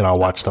 I'll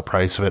watch the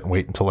price of it and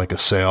wait until like a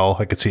sale.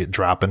 I could see it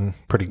dropping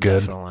pretty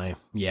good. Definitely,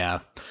 yeah.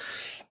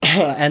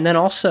 And then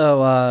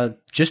also,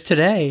 just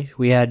today,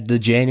 we had the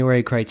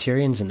January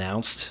Criterions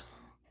announced.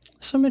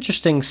 Some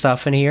interesting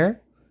stuff in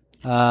here.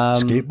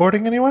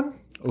 Skateboarding, anyone?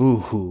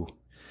 Ooh.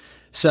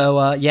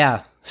 So,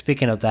 yeah,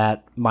 speaking of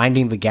that,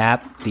 Minding the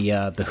Gap, the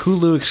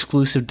Hulu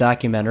exclusive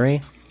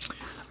documentary.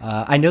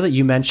 I know that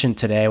you mentioned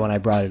today when I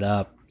brought it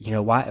up,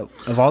 why,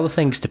 of all the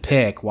things to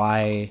pick,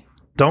 why...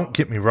 Don't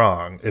get me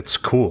wrong, it's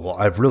cool.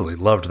 I've really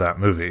loved that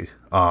movie.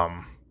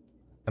 And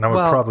I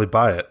would probably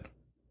buy it.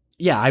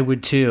 Yeah, I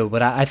would too,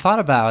 but I thought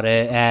about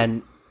it,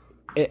 and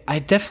it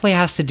definitely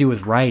has to do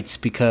with rights,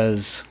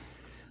 because,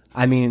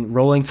 I mean,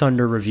 Rolling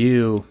Thunder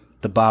Review,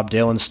 the Bob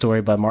Dylan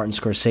story by Martin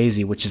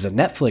Scorsese, which is a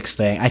Netflix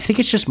thing, I think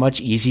it's just much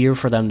easier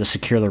for them to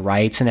secure the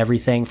rights and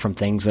everything from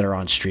things that are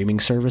on streaming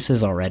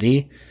services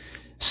already.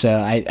 So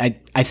I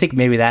think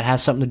maybe that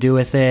has something to do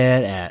with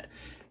it,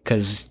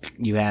 because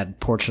you had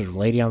Portrait of a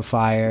Lady on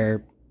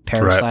Fire,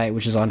 Parasite,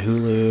 which is on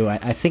Hulu.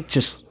 I think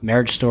just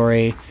Marriage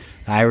Story,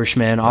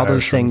 Irishman, all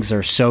those things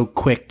are so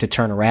quick to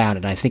turn around,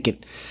 and I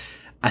think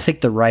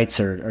the rights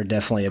are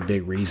definitely a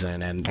big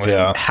reason, and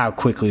how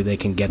quickly they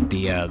can get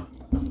the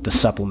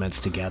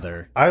supplements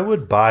together. I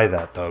would buy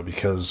that though,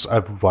 because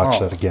I've watched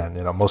that again.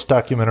 Most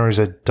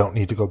documentaries I don't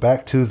need to go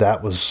back to.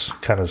 That was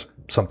kind of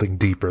something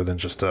deeper than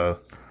just a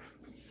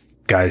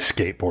guy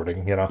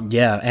skateboarding,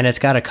 Yeah, and it's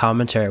got a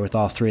commentary with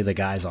all three of the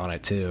guys on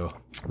it too.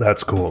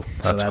 That's cool.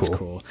 That's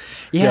cool.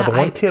 Yeah, the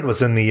one kid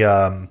was in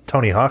the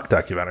Tony Hawk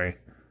documentary.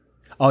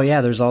 Oh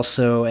yeah, there's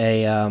also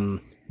a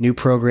new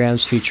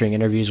programs featuring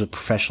interviews with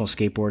professional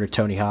skateboarder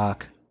Tony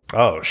Hawk.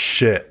 Oh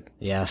shit.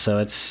 Yeah, so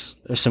there's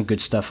some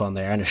good stuff on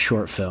there, and a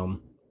short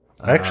film.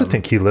 I actually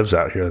think he lives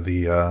out here,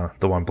 the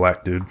one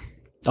black dude.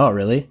 Oh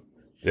really?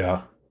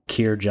 Yeah.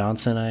 Keir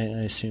Johnson,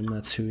 I assume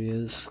that's who he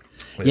is.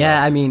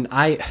 Yeah, I mean,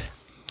 I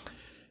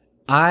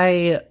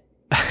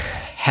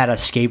had a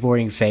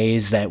skateboarding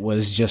phase that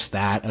was just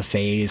that, a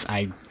phase.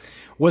 I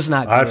was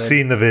not good. I've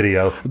seen the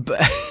video.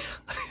 But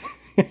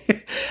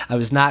I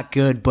was not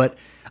good, but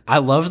I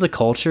love the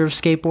culture of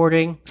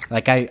skateboarding.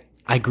 Like, I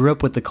grew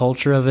up with the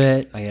culture of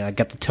it. I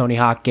got the Tony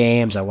Hawk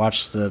games. I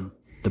watched the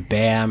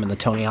BAM and the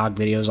Tony Hawk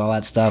videos, all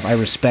that stuff. I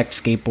respect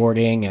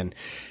skateboarding and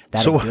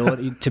that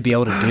ability to be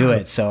able to do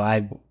it. So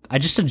I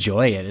just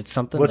enjoy it. It's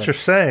something. What you're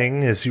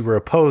saying is you were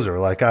a poser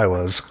like I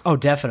was. Oh,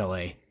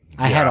 definitely.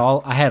 I had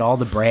all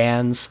the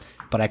brands,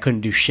 but I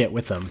couldn't do shit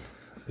with them.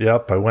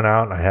 Yep, I went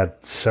out and I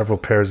had several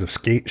pairs of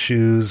skate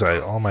shoes.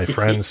 All my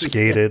friends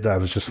skated. I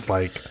was just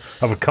like,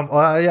 I would come.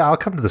 I'll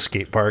come to the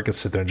skate park and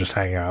sit there and just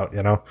hang out.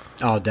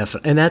 Oh,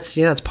 definitely, and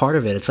that's part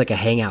of it. It's like a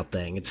hangout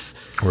thing. It's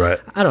right.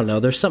 I don't know.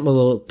 There's something a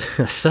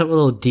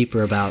little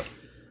deeper about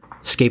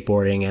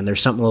skateboarding, and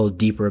there's something a little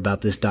deeper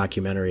about this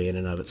documentary in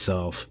and of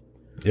itself.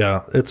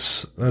 Yeah,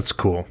 that's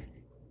cool.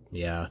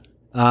 Yeah.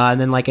 And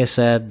then, like I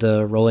said,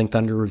 the Rolling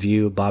Thunder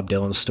Review, Bob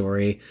Dylan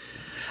story.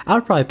 I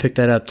would probably pick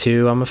that up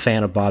too. I'm a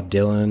fan of Bob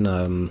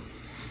Dylan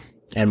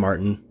and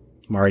Martin.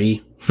 Oh,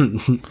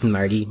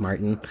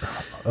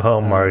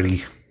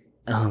 Marty.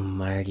 Oh,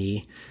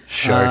 Marty.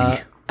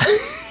 Shardy.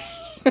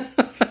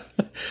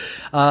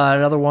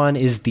 Another one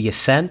is The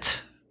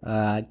Ascent.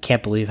 I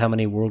can't believe how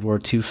many World War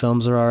II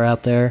films there are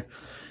out there.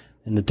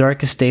 In the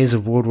darkest days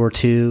of World War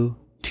II,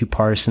 two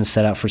partisans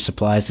set out for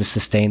supplies to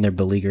sustain their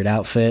beleaguered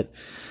outfit.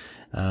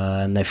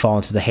 And they fall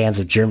into the hands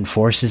of German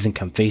forces and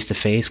come face to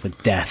face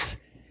with death.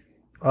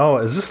 Oh,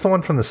 is this the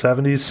one from the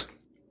 70s?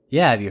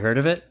 Yeah, have you heard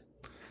of it?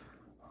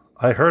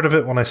 I heard of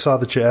it when I saw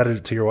that you added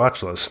it to your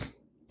watch list.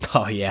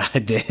 Oh, yeah, I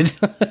did.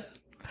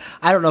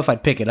 I don't know if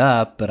I'd pick it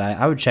up, but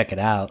I would check it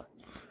out.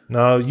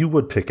 No, you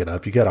would pick it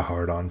up. You got a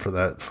hard on for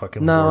that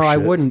fucking No, war I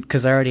shit. wouldn't,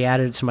 because I already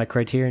added it to my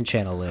Criterion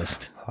Channel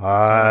list.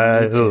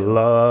 I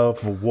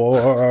love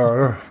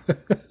war.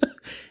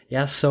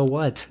 Yeah, so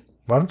what?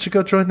 Why don't you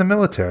go join the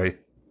military?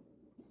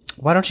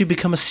 Why don't you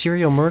become a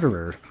serial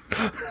murderer?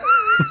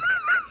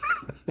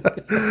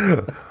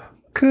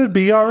 Could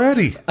be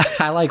already.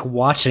 I like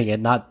watching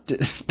it, not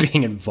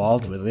being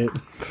involved with it.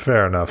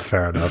 Fair enough.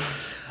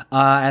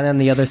 And then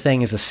the other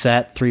thing is a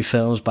set, 3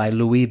 films by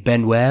Louis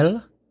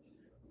Benuel.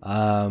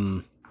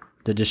 The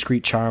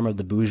Discreet Charm of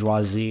the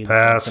Bourgeoisie,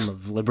 Pass. The Phantom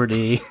of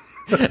Liberty,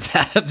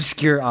 That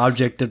Obscure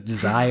Object of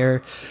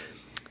Desire.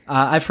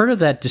 I've heard of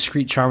that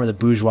Discreet Charm of the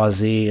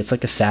Bourgeoisie. It's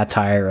like a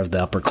satire of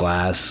the upper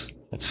class.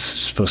 It's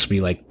supposed to be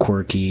like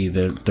quirky.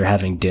 They're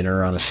having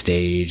dinner on a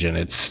stage, and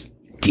it's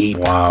deep.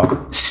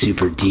 Wow.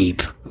 Super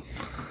deep.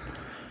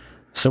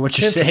 So what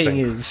you're saying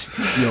Interesting.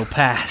 is you'll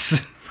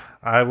pass.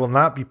 I will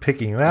not be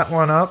picking that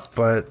one up,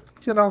 but,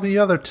 the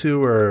other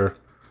two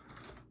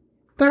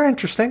they're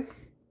interesting.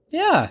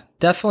 Yeah,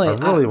 definitely. I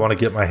really want to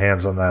get my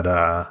hands on that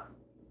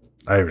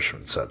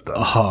Irishman set, though.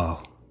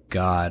 Oh,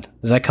 God.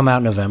 Does that come out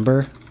in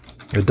November?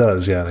 It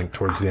does, yeah, I think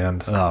towards the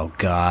end. Oh,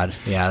 God.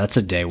 Yeah, that's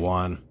a day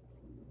one.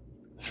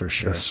 For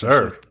sure. Yes,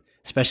 sir.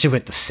 Especially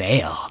with the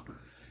sale.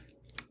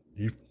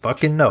 You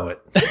fucking know it.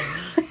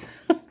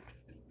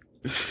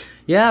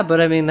 Yeah, but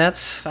I mean,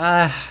 that's...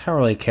 I don't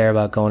really care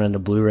about going into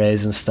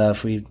Blu-rays and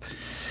stuff. We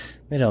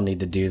don't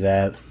need to do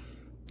that.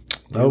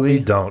 No, we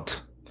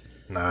don't.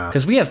 Nah.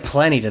 Because we have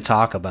plenty to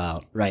talk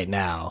about right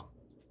now.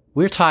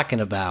 We're talking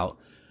about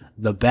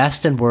the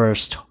best and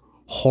worst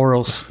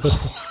horror...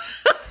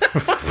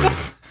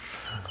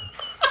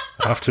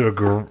 Off to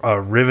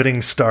a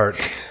riveting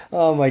start.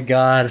 Oh, my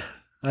God.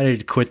 I need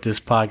to quit this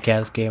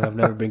podcast game. I've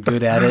never been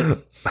good at it.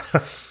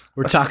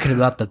 We're talking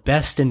about the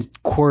best and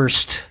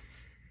worst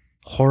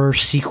horror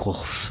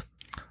sequels.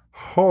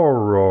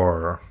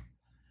 Horror.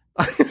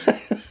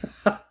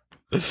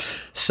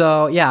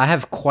 So, yeah, I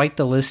have quite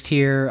the list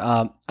here.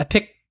 I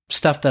picked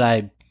stuff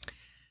that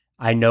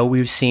I know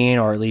we've seen,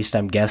 or at least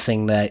I'm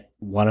guessing that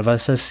one of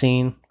us has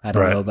seen. I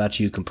don't know about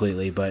you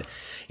completely, but,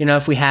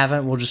 if we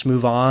haven't, we'll just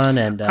move on.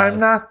 And I'm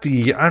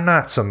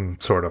not some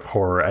sort of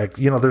horror.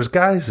 There's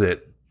guys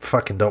that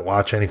fucking don't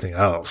watch anything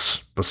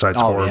else besides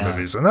horror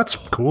movies, and that's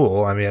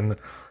cool. I mean,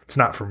 it's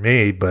not for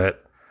me,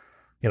 but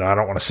I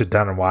don't want to sit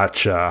down and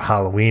watch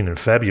Halloween in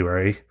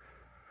February.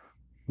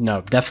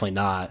 No, definitely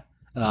not.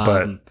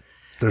 But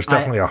there's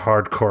definitely a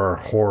hardcore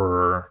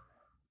horror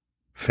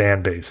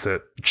fan base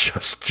that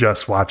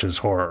just watches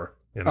horror.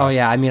 Oh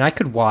yeah, I mean, I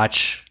could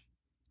watch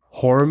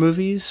horror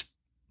movies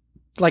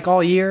like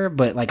all year,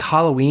 but like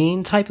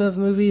Halloween type of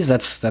movies,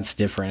 that's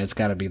different. It's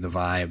got to be the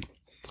vibe.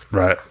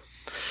 Right.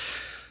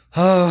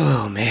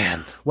 Oh,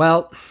 man.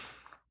 Well,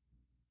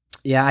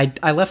 yeah,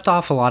 I left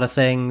off a lot of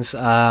things.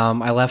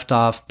 I left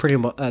off pretty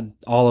much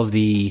all of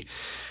the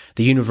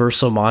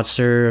Universal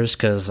monsters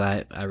because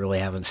I really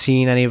haven't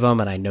seen any of them,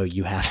 and I know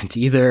you haven't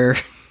either.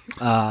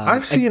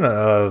 I've seen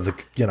a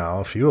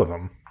few of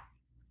them.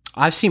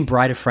 I've seen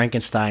Bride of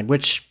Frankenstein,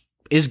 which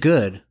is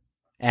good,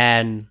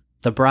 and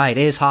The Bride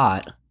is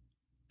hot.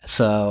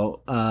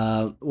 So,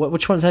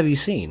 which ones have you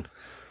seen?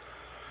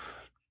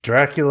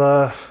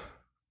 Dracula.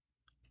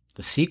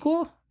 The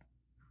sequel?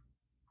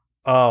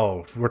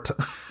 Oh,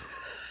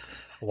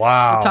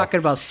 wow. We're talking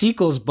about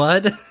sequels,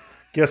 bud.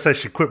 Guess I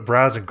should quit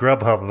browsing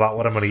Grubhub about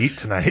what I'm going to eat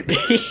tonight.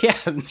 Yeah,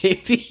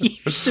 maybe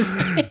you should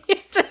pay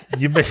it.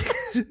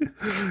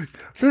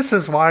 This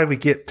is why we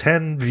get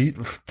 10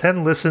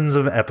 listens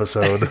of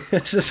episode.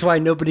 This is why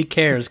nobody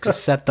cares,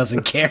 because Seth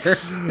doesn't care.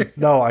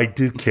 No, I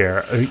do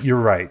care. You're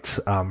right.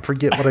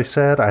 Forget what I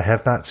said. I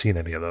have not seen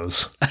any of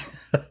those.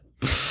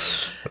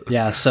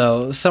 Yeah,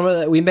 so some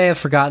of we may have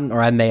forgotten,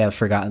 or I may have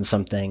forgotten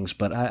some things,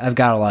 but I've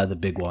got a lot of the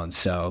big ones.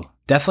 So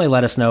definitely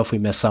let us know if we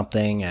missed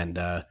something, and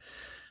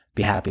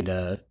be happy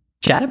to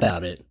chat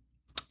about it.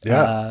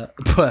 Yeah.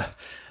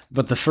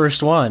 But the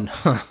first one,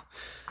 a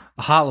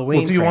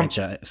Halloween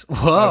franchise.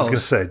 Whoa. I was going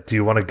to say, do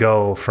you want to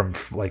go from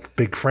like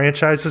big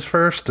franchises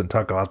first and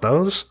talk about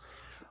those?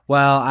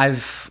 Well,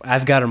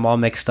 I've got them all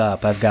mixed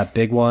up. I've got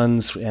big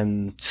ones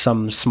and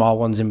some small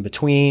ones in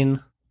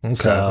between.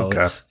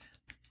 Okay.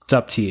 It's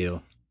up to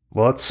you.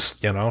 Let's,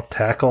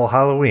 tackle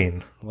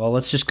Halloween. Well,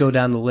 let's just go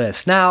down the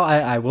list. Now,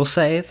 I will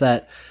say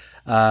that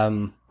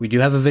we do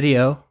have a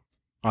video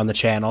on the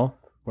channel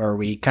where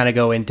we kind of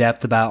go in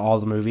depth about all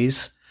the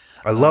movies.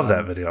 I love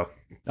that video.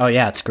 Oh,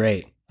 yeah, it's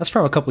great. That's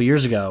from a couple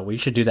years ago. We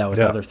should do that with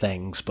other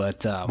things.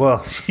 But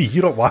well,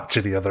 you don't watch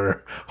any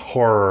other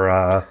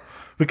horror.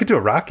 We could do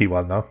a Rocky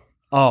one, though.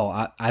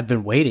 Oh, I've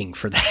been waiting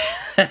for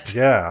that.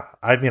 Yeah.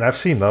 I mean, I've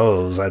seen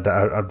those. I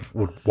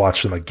would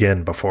watch them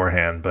again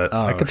beforehand, but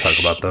I could talk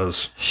about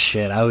those.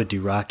 Shit, I would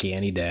do Rocky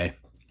any day.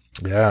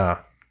 Yeah.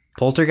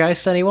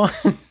 Poltergeist, anyone?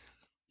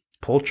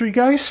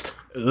 Poltergeist?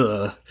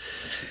 Ugh.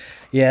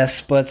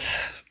 Yes,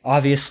 but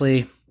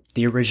obviously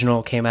the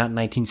original came out in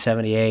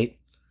 1978.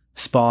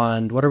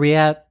 Spawned, what are we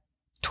at?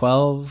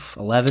 12,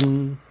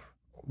 11?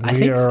 I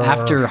think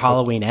after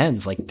Halloween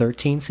ends, like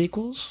 13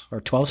 sequels or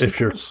 12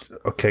 sequels.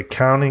 If you're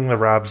counting the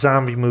Rob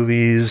Zombie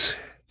movies,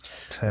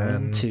 10,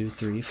 1, 2,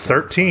 3, 4,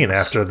 13 5,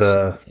 after 6,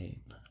 the 7, 8.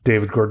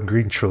 David Gordon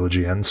Green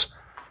trilogy ends.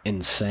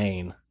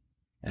 Insane,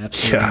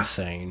 absolutely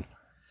insane.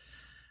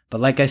 But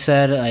like I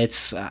said,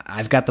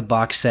 I've got the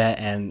box set,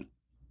 and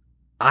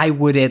I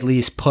would at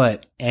least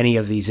put any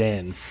of these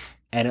in,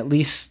 and at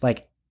least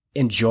like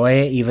enjoy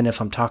it, even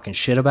if I'm talking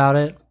shit about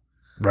it.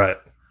 Right.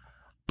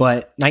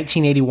 But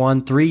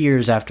 1981, 3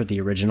 years after the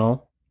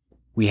original,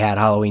 we had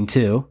Halloween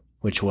 2,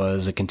 which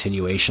was a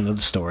continuation of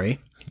the story.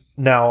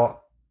 Now,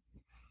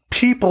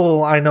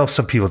 I know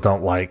some people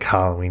don't like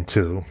Halloween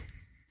 2,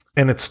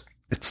 and it's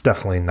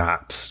definitely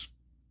not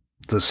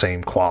the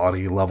same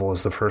quality level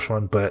as the first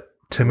one, but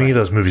to me,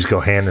 those movies go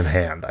hand in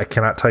hand. I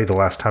cannot tell you the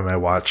last time I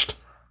watched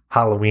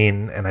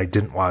Halloween and I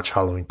didn't watch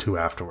Halloween 2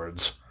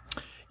 afterwards.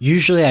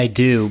 Usually I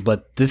do,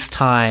 but this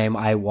time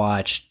I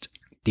watched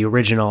the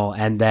original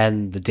and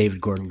then the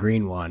David Gordon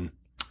Green one.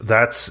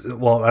 That's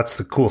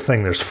the cool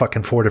thing. There's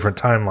fucking 4 different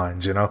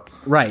timelines, you know?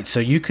 Right.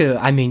 So you could,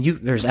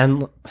 there's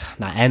not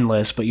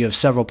endless, but you have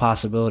several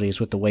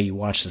possibilities with the way you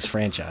watch this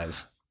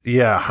franchise.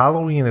 Yeah.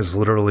 Halloween is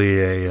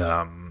literally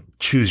a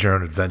choose your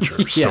own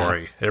adventure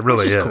story. It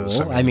really is.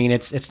 Cool.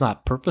 It's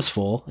not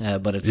purposeful,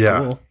 but it's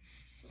cool.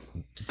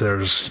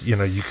 There's,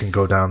 you can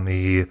go down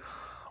the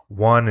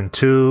 1 and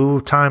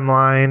 2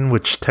 timeline,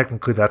 which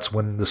technically that's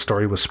when the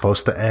story was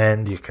supposed to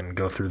end. You can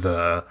go through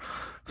the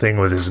thing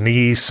with his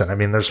niece,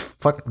 and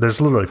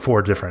there's literally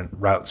 4 different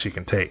routes you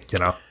can take,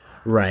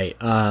 Right.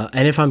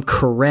 And if I'm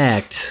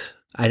correct,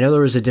 I know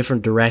there was a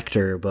different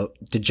director, but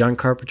did John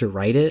Carpenter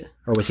write it,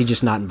 or was he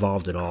just not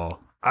involved at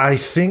all? I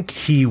think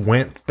he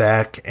went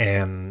back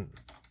and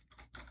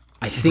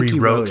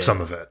rewrote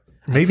some of it.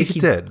 Maybe he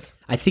did.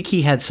 I think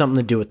he had something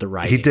to do with the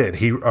writing. He did.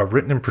 He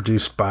written and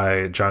produced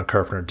by John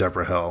Carpenter and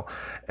Deborah Hill.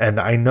 And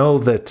I know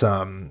that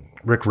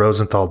Rick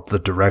Rosenthal, the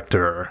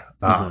director,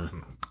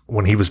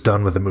 when he was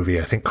done with the movie,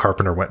 I think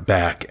Carpenter went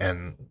back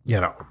and,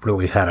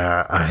 really had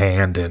a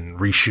hand in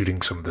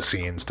reshooting some of the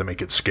scenes to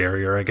make it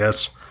scarier, I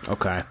guess.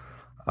 Okay.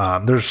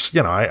 There's,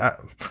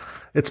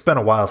 it's been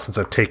a while since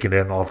I've taken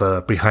in all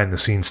the behind the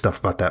scenes stuff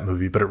about that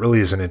movie, but it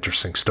really is an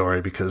interesting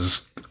story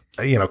because,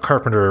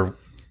 Carpenter,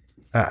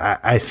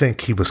 I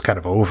think he was kind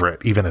of over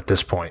it, even at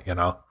this point,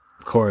 Of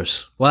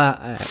course. Well,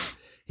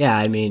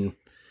 I don't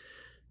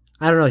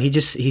know.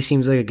 He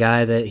seems like a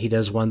guy that he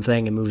does one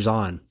thing and moves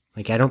on.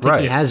 Like, I don't think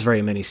he has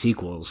very many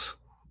sequels.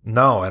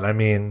 No,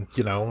 and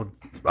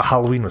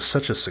Halloween was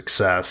such a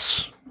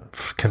success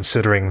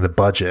considering the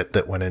budget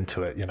that went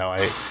into it.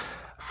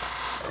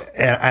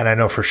 And I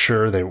know for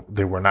sure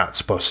they were not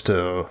supposed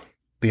to.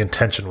 The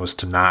intention was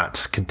to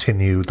not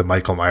continue the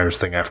Michael Myers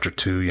thing after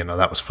 2.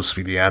 That was supposed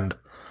to be the end.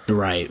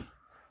 Right.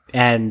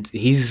 And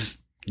he's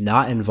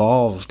not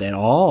involved at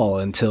all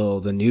until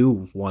the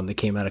new one that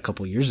came out a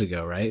couple years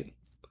ago, right?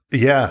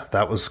 Yeah,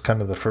 that was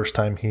kind of the first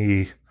time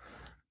he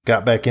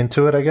got back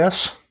into it, I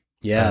guess.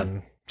 Yeah.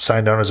 And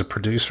signed on as a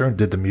producer and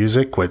did the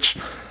music, which,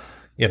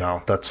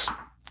 that's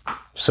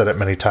said it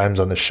many times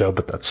on this show,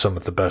 but that's some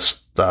of the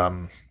best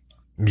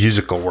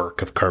musical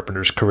work of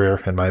Carpenter's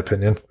career, in my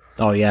opinion.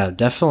 Oh, yeah,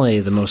 definitely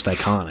the most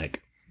iconic.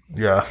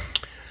 Yeah.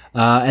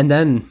 And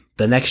then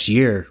the next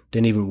year,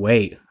 didn't even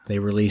wait. They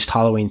released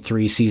Halloween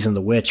 3 Season of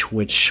the Witch,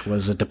 which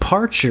was a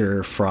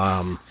departure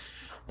from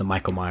the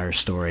Michael Myers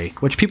story,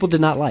 which people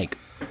did not like.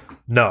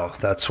 No,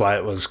 that's why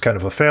it was kind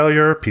of a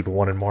failure. People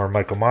wanted more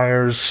Michael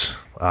Myers.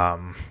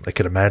 I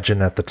could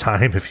imagine at the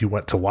time if you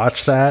went to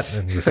watch that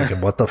and you're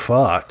thinking, what the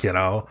fuck,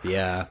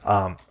 Yeah.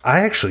 I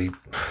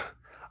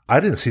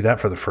didn't see that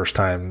for the first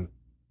time.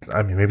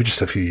 Maybe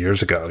just a few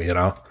years ago,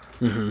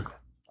 Mm-hmm.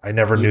 I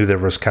never knew there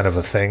was kind of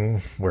a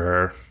thing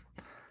where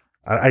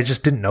I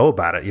just didn't know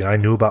about it. I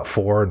knew about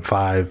 4 and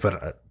 5,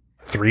 but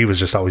 3 was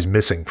just always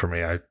missing for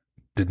me. I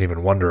didn't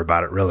even wonder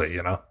about it really,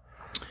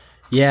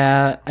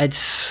 Yeah, I've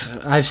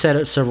said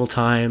it several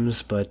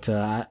times, but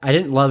I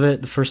didn't love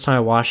it the first time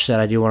I watched it.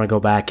 I do want to go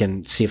back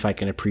and see if I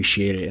can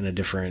appreciate it in a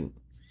different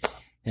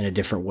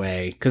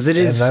way, because it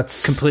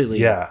is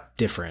completely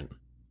different.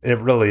 It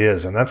really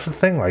is, and that's the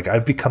thing. Like,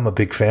 I've become a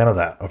big fan of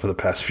that over the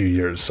past few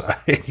years.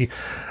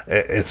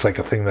 It's like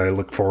a thing that I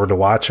look forward to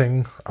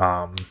watching.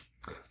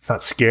 It's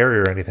not scary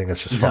or anything.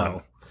 It's just fun.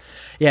 No.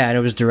 Yeah, and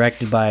it was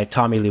directed by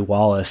Tommy Lee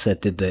Wallace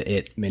that did the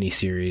It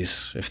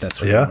miniseries, if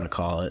that's what you want to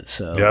call it.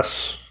 So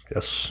yes.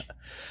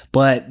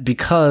 But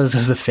because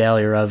of the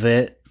failure of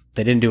it,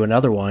 they didn't do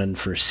another one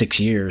for 6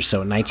 years.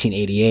 So in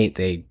 1988,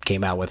 they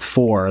came out with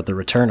 4, The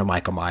Return of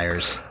Michael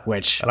Myers,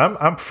 which... And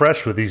I'm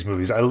fresh with these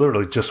movies. I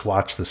literally just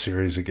watched the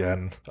series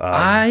again.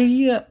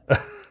 I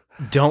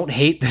don't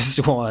hate this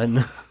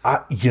one.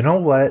 You know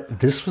what?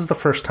 This was the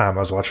first time I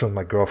was watching with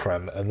my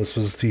girlfriend, and this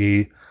was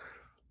the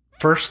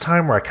first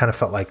time where I kind of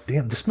felt like,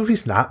 damn, this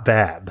movie's not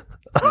bad.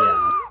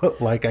 Yeah.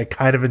 Like, I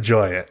kind of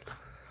enjoy it.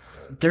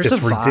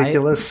 It's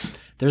ridiculous.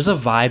 There's a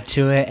vibe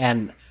to it,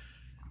 and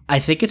I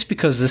think it's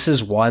because this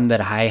is one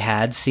that I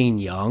had seen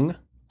young,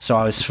 so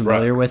I was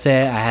familiar with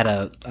it. I had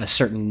a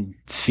certain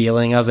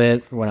feeling of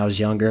it when I was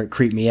younger. It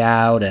creeped me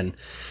out, and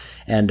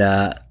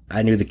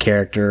I knew the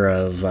character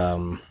of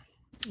of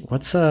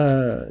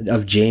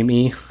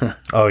Jamie.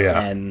 Oh yeah,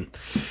 and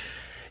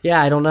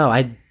yeah, I don't know.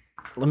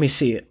 Let me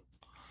see.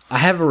 I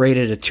have it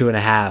rated a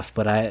 2.5,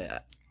 but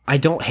I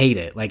don't hate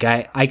it. Like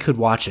I could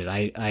watch it.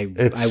 I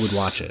would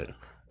watch it.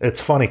 It's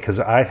funny because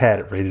I had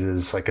it rated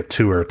as like a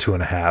 2 or a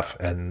 2.5,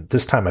 and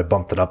this time I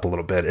bumped it up a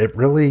little bit. It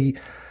really,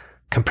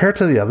 compared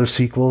to the other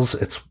sequels,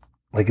 it's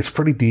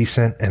pretty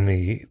decent.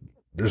 And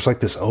there's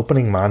like this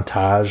opening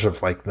montage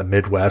of like the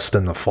Midwest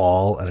in the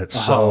fall, and it's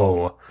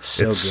so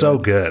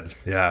good.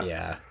 Yeah,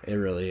 yeah, it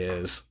really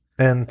is.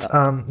 And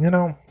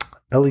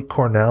Ellie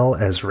Cornell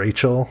as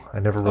Rachel, I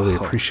never really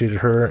appreciated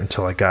her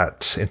until I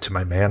got into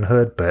my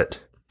manhood.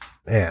 But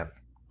man,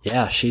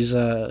 yeah, she's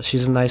a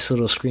nice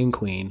little scream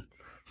queen.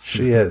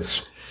 She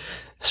is.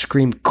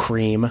 Scream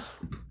cream.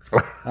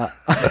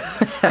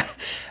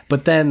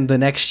 But then the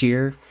next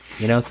year,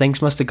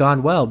 things must have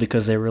gone well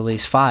because they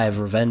released 5,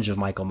 Revenge of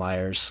Michael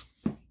Myers.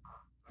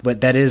 But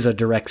that is a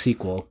direct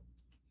sequel.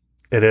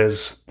 It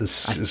is.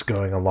 This is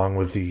going along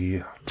with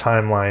the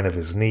timeline of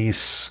his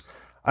niece.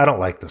 I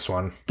don't like this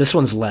one. This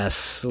one's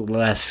less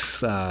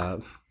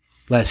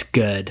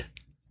good.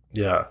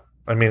 Yeah.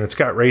 I mean, it's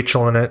got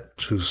Rachel in it.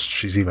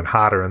 She's even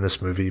hotter in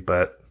this movie,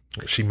 but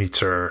she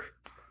meets her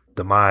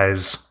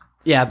demise.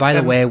 Yeah, by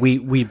the way,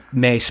 we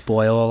may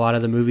spoil a lot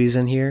of the movies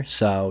in here,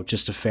 so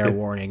just a fair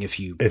warning if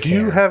you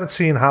you haven't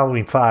seen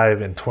Halloween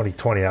 5 in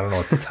 2020, I don't know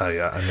what to tell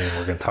you. I mean,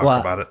 we're going to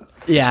talk about it.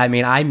 Yeah,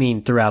 I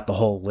mean throughout the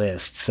whole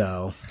list,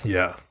 so.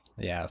 Yeah.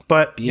 Yeah.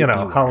 But,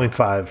 Halloween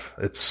 5,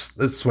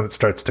 it's when it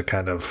starts to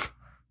kind of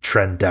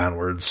trend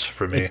downwards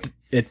for me.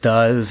 It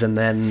does, and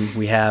then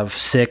we have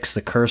 6,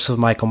 The Curse of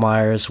Michael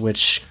Myers,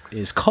 which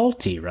is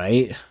culty,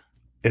 right?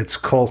 It's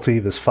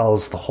culty. This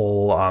follows the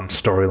whole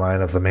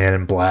storyline of the Man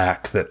in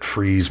Black that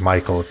frees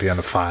Michael at the end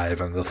of 5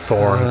 and the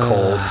Thorn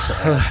cult.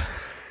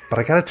 But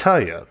I got to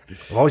tell you,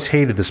 I've always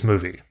hated this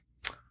movie.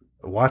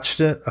 I watched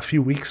it a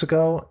few weeks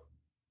ago,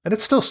 and it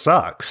still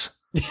sucks.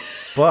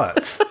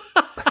 But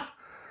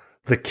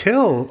the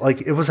kill,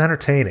 it was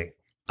entertaining.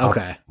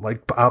 Okay.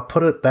 I'll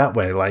put it that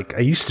way. I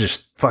used to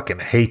just fucking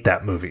hate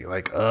that movie.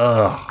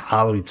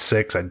 Halloween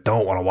 6, I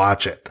don't want to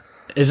watch it.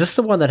 Is this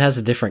the one that has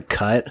a different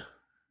cut?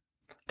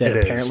 That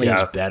apparently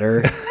is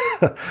better.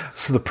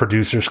 So the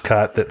producer's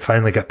cut that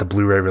finally got the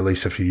Blu-ray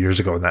release a few years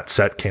ago, and that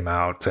set came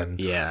out. And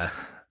yeah,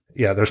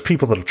 there's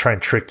people that'll try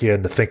and trick you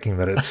into thinking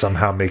that it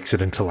somehow makes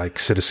it into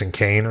Citizen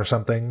Kane or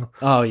something.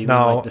 Oh, you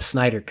mean the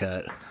Snyder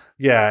cut?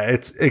 Yeah,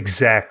 it's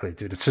exactly,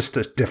 dude. It's just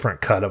a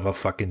different cut of a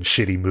fucking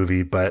shitty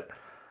movie, but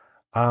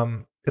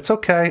it's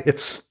okay.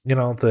 It's,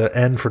 the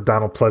end for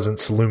Donald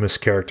Pleasant's Loomis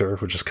character,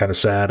 which is kind of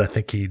sad. I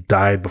think he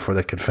died before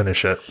they could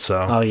finish it.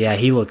 So. Oh yeah,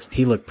 he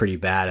looked pretty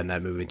bad in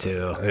that movie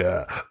too.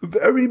 Yeah,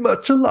 very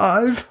much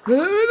alive.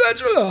 Very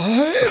much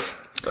alive.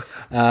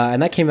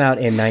 And that came out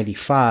in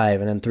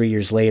 95, and then 3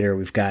 years later,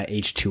 we've got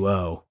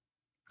H2O.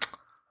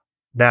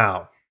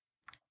 Now,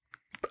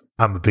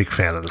 I'm a big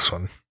fan of this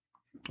one.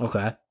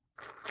 Okay.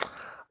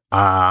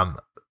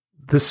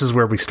 This is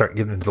where we start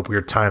getting into the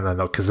weird timeline,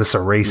 though, because this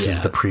erases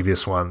the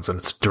previous ones, and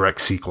it's a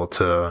direct sequel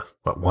to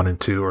 1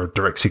 and 2, or a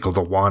direct sequel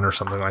to 1, or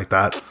something like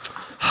that.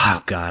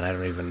 Oh God, I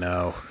don't even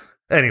know.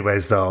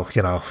 Anyways, though,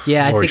 yeah, Laurie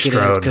I think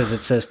Strode, it is because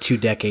it says 2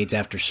 decades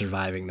after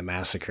surviving the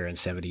massacre in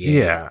 78.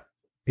 Yeah.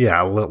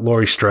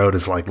 Laurie Strode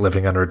is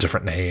living under a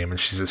different name, and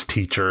she's this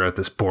teacher at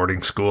this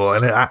boarding school,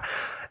 and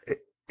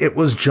it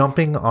was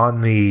jumping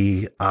on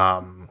the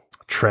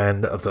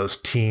trend of those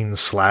teen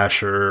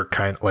slasher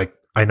kind of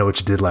I Know What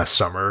You Did Last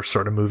Summer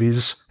sort of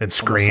movies and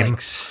Scream.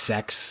 Almost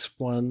sex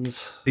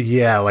ones.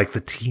 Yeah, the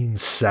teen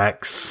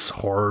sex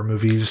horror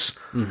movies.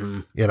 Mm-hmm.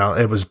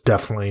 It was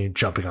definitely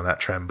jumping on that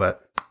trend,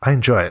 but I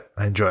enjoy it.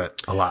 I enjoy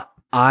it a lot.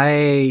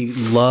 I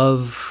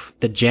love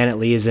that Janet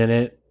Leigh is in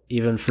it,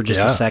 even for just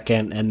a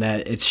second, and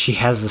that she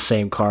has the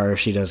same car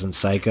she does in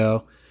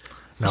Psycho.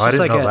 No, I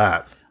didn't know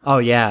that. Oh,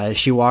 yeah.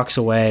 She walks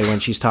away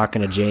when she's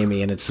talking to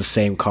Jamie, and it's the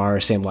same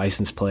car, same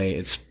license plate.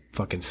 It's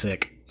fucking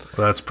sick.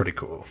 Well, that's pretty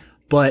cool.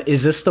 But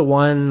is this the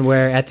one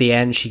where at the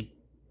end she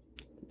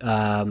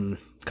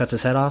cuts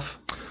his head off?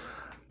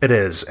 It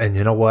is. And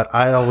you know what?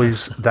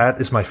 That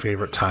is my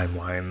favorite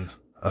timeline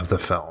of the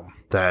film,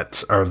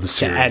 or of the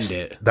series. To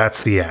end it.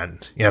 That's the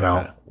end.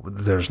 Okay.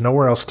 There's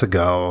nowhere else to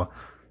go.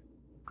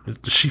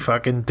 She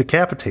fucking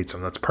decapitates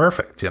him. That's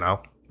perfect,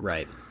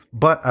 Right.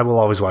 But I will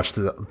always watch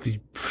the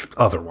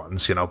other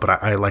ones,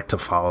 but I like to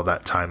follow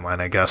that timeline,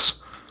 I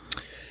guess.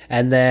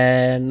 And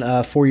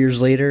then 4 years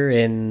later,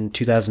 in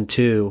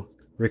 2002,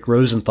 Rick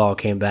Rosenthal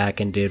came back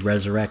and did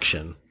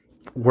Resurrection.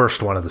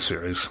 Worst one of the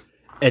series.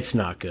 It's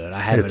not good. I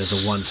have it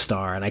as a 1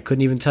 star, and I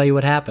couldn't even tell you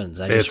what happens.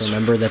 I just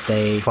remember that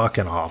they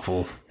fucking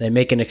awful. They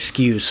make an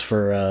excuse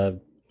for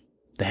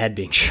the head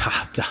being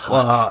chopped off.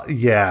 Well,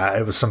 yeah,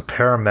 it was some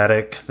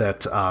paramedic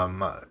that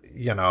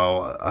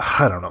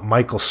I don't know.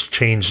 Michael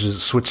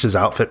switched his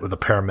outfit with a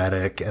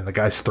paramedic, and the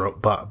guy's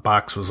throat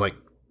box was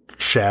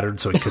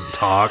shattered, so he couldn't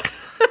talk.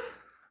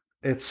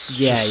 It's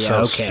just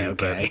so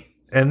stupid. Okay.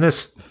 And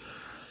this,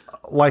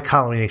 like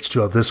Halloween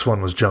H2O, this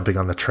one was jumping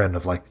on the trend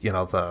of like,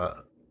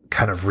 the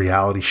kind of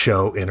reality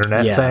show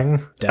internet thing.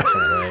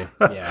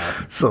 Definitely.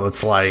 Yeah. So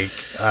it's like,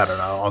 I don't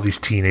know, all these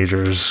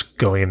teenagers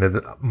going into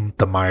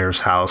the Myers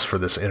house for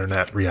this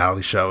internet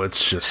reality show.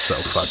 It's just so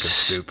fucking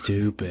stupid.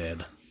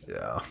 Stupid.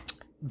 Yeah.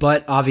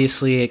 But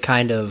obviously it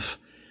kind of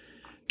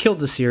killed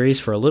the series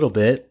for a little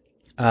bit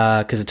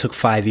because it took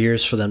 5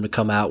 years for them to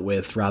come out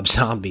with Rob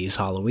Zombie's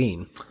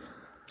Halloween.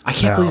 I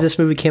can't believe this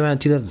movie came out in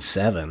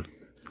 2007.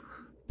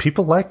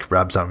 People like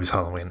Rob Zombie's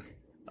Halloween.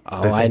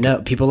 Oh, I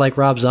know. People like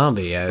Rob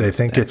Zombie. They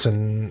think it's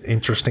an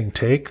interesting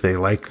take. They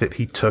like that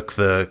he took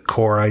the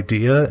core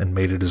idea and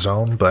made it his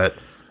own, but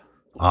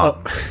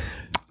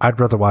I'd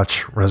rather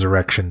watch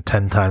Resurrection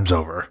 10 times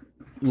over.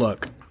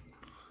 Look,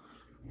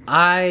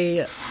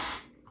 I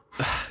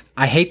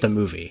hate the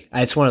movie.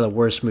 It's one of the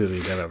worst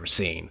movies I've ever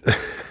seen.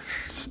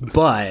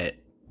 But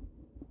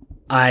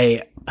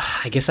I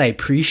guess I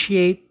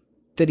appreciate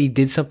that he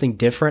did something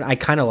different. I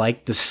kind of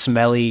like the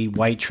smelly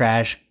white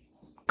trash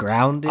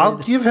grounded I'll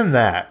give him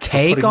that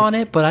take on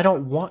it, but I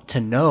don't want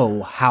to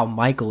know how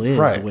Michael is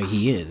the way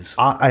he is.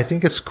 I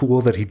think it's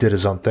cool that he did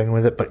his own thing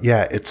with it, but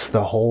yeah, it's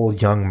the whole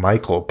young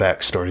Michael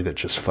backstory that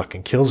just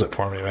fucking kills it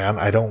for me, man.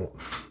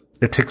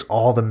 It takes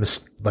all the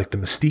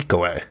mystique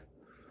away.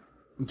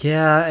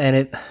 Yeah,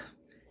 and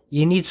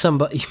you need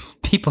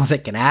people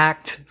that can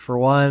act, for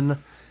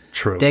one.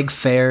 True. Deg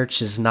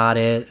Faerch is not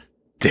it.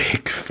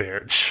 Deg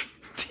Faerch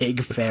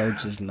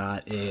is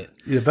not it.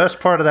 The best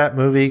part of that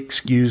movie,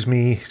 excuse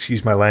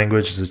my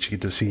language, is that you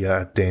get to see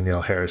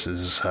Danielle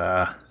Harris's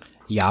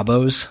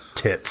Yabos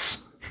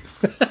tits.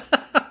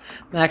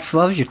 Max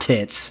loves your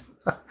tits.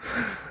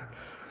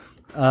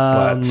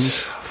 But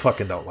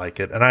fucking don't like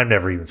it. And I've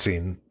never even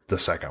seen the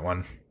second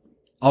one.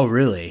 Oh,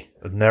 really?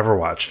 I've never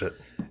watched it.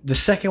 The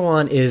second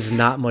one is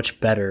not much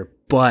better,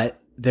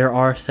 but there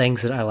are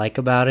things that I like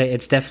about it.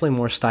 It's definitely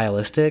more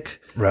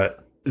stylistic. Right.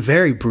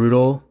 Very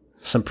brutal.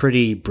 Some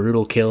pretty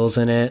brutal kills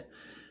in it.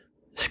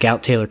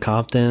 Scout Taylor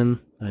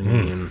Compton. I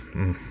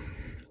mean,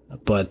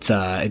 but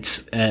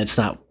it's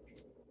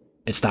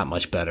not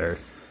much better.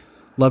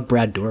 Love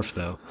Brad Dourif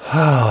though.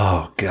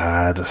 Oh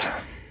God.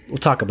 We'll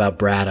talk about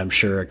Brad, I'm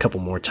sure, a couple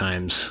more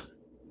times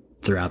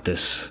throughout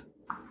this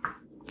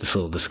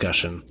little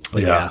discussion.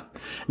 But yeah,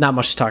 not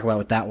much to talk about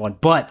with that one.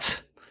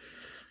 But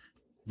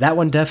that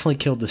one definitely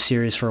killed the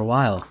series for a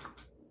while.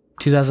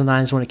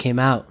 2009 is when it came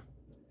out.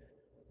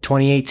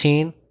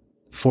 2018.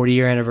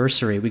 40-year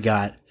anniversary, we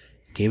got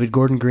David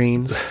Gordon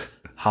Green's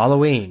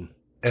Halloween.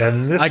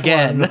 And this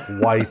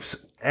one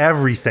wipes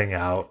everything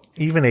out.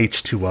 Even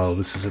H2O.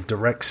 This is a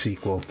direct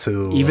sequel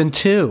to... Even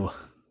 2.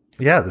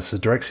 Yeah, this is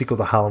a direct sequel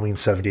to Halloween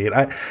 78.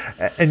 I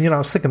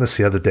was thinking this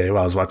the other day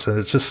while I was watching it.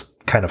 It's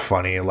just kind of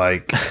funny.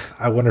 Like,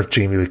 I wonder if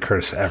Jamie Lee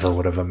Curtis ever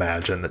would have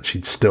imagined that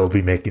she'd still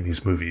be making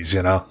these movies,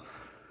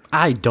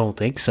 I don't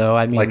think so.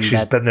 I mean, like,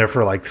 she's been there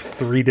for like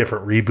 3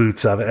 different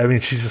reboots of it. I mean,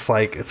 she's just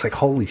like, it's like,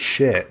 holy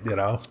shit,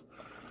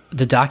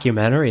 The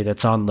documentary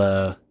that's on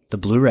the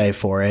Blu-ray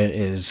for it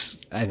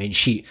is, I mean,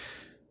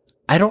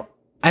 I don't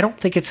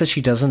think it's that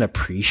she doesn't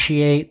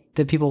appreciate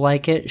that people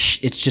like it.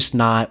 It's just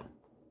not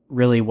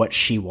really what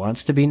she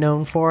wants to be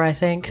known for, I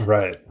think.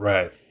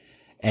 Right.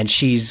 And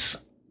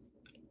she's,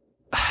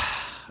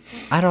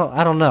 I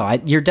don't know.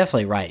 You're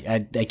definitely right.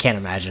 I can't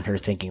imagine her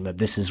thinking that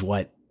this is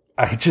what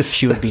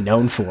she would be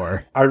known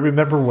for. I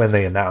remember when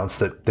they announced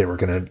that they were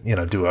going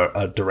to, do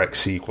a direct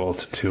sequel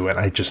to 2, and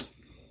I just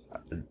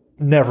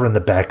never in the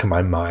back of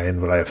my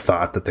mind would I have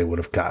thought that they would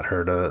have got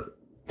her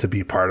to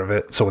be part of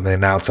it. So when they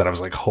announced that, I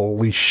was like,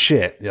 holy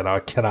shit, I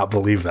cannot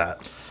believe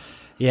that.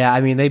 Yeah,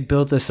 I mean, they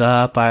built this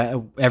up.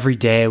 Every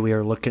day we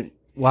were looking,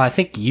 well, I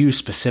think you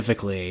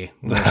specifically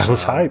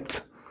was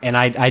hyped. And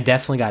I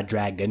definitely got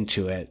dragged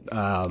into it.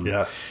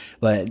 Yeah.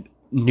 But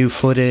new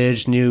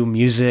footage, new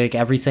music,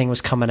 everything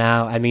was coming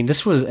out. I mean,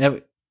 this was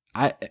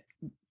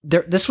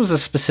this was a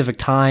specific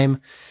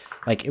time.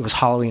 Like, it was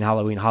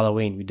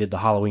Halloween. We did the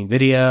Halloween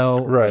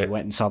video. Right. We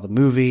went and saw the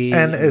movie.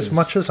 And as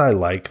much as I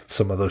like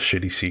some of those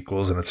shitty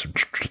sequels, and it's a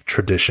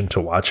tradition to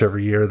watch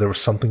every year, there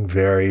was something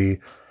very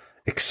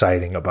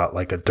exciting about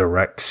like a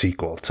direct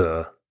sequel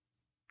to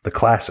the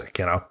classic,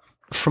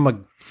 From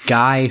a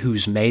guy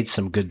who's made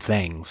some good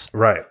things.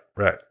 Right.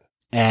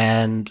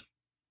 And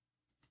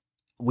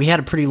we had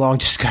a pretty long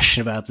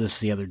discussion about this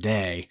the other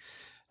day.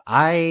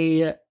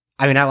 I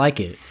mean, I like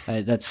it.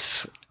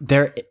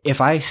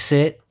 If I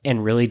sit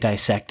and really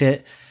dissect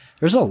it,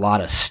 there's a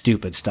lot of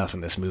stupid stuff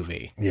in this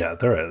movie. Yeah,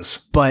 there is.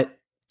 But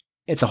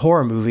it's a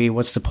horror movie.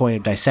 What's the point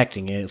of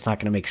dissecting it? It's not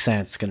going to make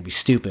sense. It's going to be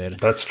stupid.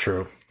 That's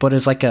true. But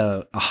it's like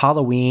a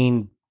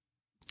Halloween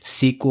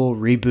sequel,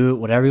 reboot,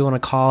 whatever you want to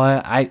call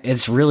it.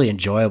 It's really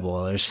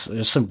enjoyable.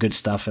 There's some good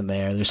stuff in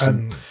there.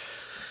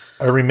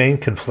 I remain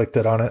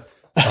conflicted on it.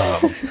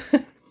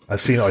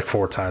 I've seen it like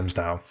 4 times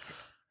now.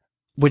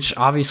 Which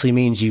obviously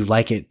means you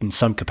like it in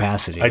some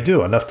capacity. I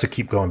do, enough to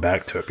keep going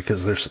back to it,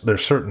 because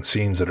there's certain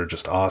scenes that are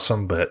just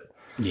awesome, but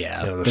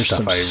yeah, there's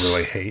stuff I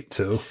really hate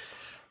too.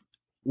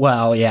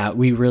 Well, yeah,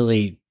 we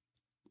really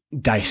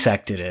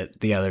dissected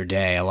it the other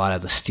day. A lot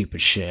of the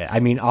stupid shit. I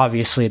mean,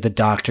 obviously, the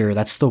doctor,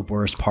 that's the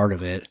worst part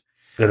of it.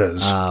 It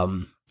is.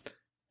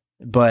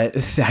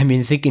 But I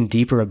mean, thinking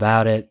deeper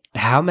about it,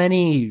 how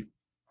many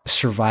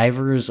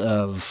survivors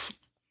of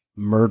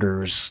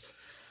murders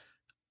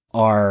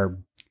are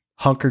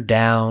hunkered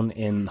down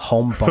in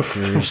home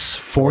bunkers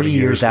 40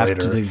 years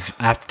after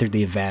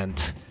the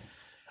event?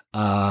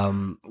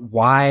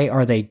 Why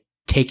are they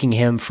taking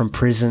him from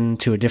prison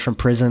to a different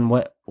prison?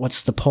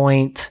 What's the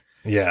point?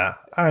 Yeah,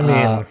 I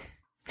mean,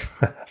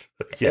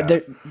 yeah.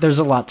 There's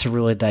a lot to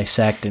really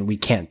dissect, and we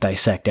can't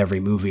dissect every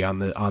movie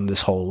on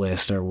this whole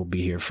list, or we'll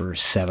be here for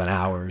 7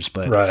 hours.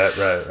 But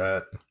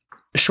right.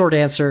 Short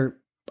answer: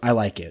 I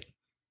like it,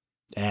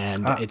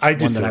 and it's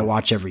one that I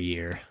watch every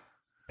year.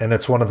 And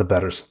it's one of the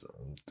better.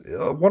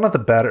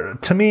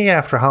 To me,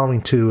 after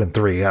Halloween 2 and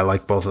 3, I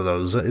like both of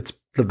those. It's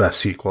the best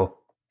sequel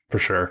for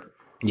sure.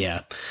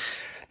 Yeah,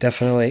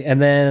 definitely.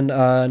 And then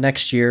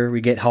next year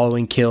we get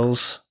Halloween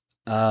Kills.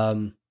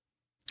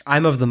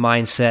 I'm of the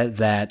mindset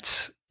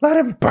that let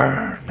him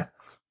burn.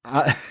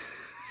 I'm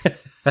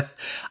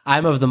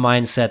of the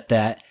mindset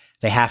that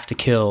they have to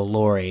kill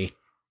Laurie.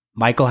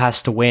 Michael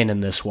has to win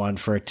in this one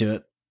for it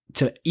to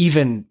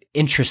even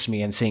interest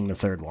me in seeing the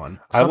third one.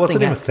 I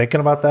wasn't even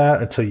thinking about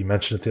that until you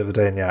mentioned it the other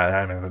day. And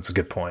yeah, I mean, that's a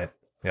good point.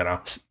 You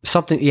know,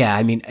 yeah,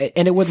 I mean,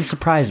 and it wouldn't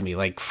surprise me.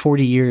 Like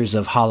 40 years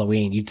of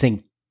Halloween, you'd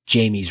think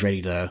Jamie's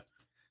ready to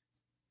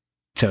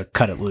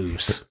cut it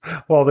loose.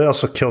 Well, they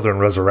also killed her in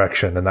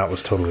Resurrection, and that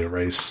was totally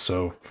erased.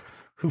 So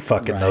who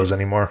fucking knows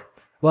anymore?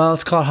 Well,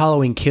 it's called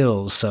Halloween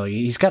Kills, so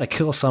he's got to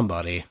kill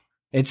somebody.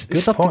 It's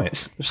good point.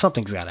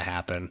 Something's got to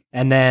happen.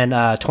 And then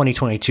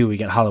 2022, we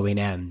get Halloween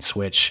Ends,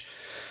 which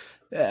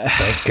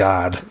thank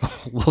God.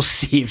 We'll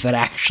see if it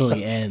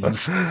actually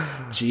ends.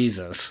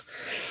 Jesus.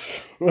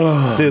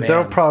 Oh, dude,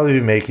 they'll probably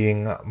be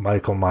making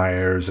Michael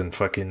Myers and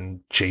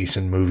fucking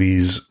Jason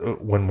movies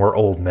when we're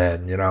old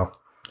men, you know?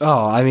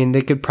 Oh, I mean,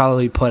 they could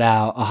probably put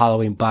out a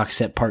Halloween box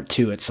set part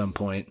 2 at some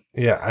point.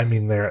 Yeah, I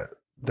mean, they're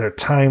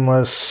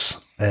timeless,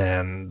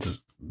 and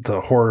the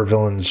horror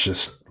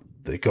villains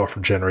they go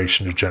from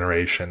generation to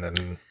generation,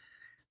 and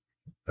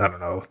I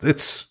don't know.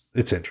 It's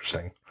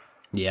interesting.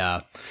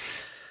 Yeah.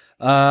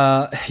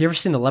 You ever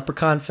seen the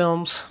Leprechaun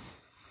films?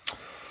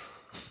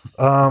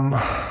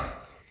 I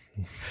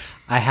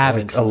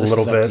haven't. Like a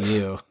little bit. To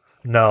you.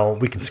 No,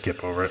 we can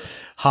skip over it.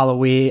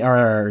 Halloween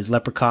or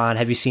Leprechaun.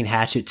 Have you seen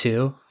Hatchet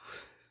 2?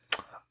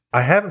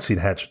 I haven't seen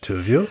Hatchet 2.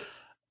 Have you?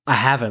 I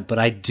haven't, but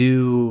I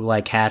do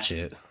like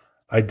Hatchet.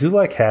 I do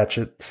like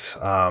Hatchet. There's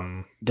kind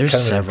of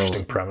several an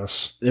interesting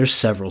premise. There's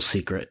several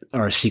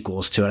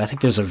sequels to it. I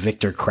think there's a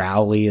Victor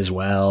Crowley as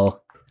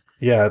well.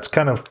 Yeah, it's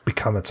kind of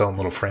become its own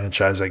little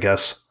franchise, I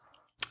guess.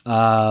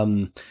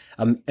 An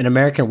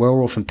American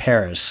Werewolf in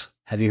Paris.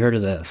 Have you heard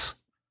of this?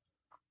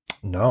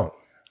 No.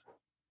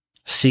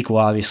 Sequel,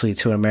 obviously,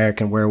 to An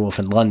American Werewolf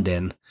in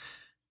London.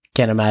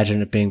 Can't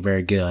imagine it being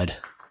very good.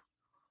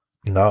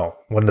 No.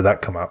 When did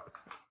that come out?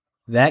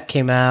 That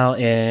came out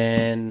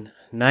in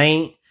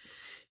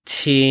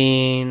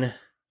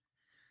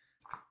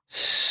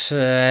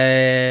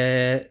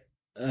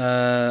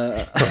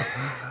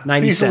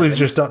 1997. These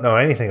losers don't know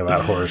anything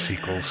about horror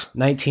sequels.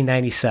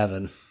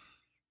 1997.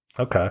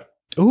 Okay.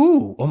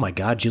 Ooh, oh my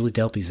God, Julie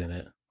Delpy's in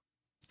it.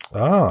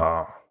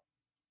 Oh.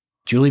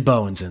 Julie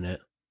Bowen's in it.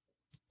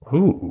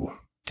 Ooh.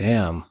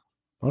 Damn.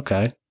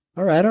 Okay.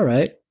 All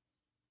right.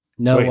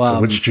 No. Wait,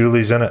 so which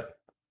Julie's in it?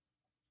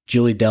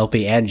 Julie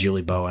Delpy and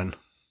Julie Bowen.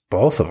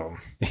 Both of them.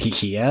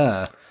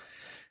 Yeah.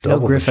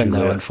 Double no Griffin,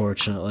 though,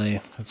 unfortunately.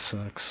 That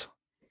sucks.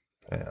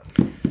 Yeah.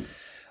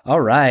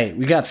 All right.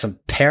 We got some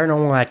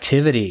Paranormal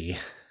Activity.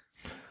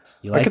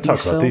 You like I could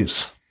talk about films?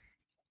 these.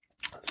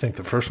 I think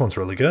the first one's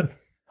really good.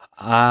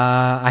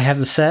 I have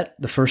the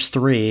first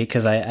 3,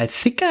 because I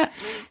think I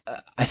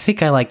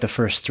like the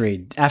first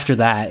 3. After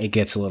that, it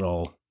gets a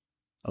little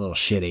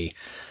shitty.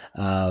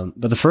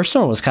 But the first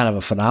one was kind of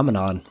a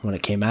phenomenon when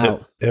it came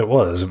out. It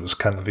was. It was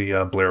kind of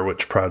the Blair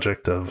Witch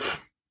Project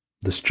of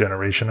this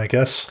generation, I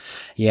guess.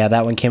 Yeah,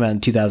 that one came out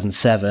in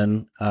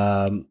 2007.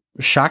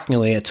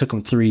 Shockingly, it took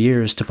them 3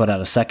 years to put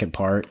out a second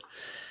part.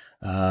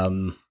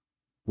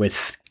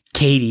 With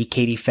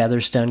Katie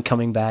Featherston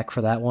coming back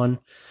for that one.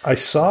 I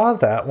saw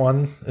that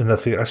one in the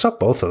theater. I saw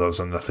both of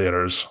those in the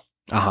theaters.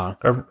 Uh-huh.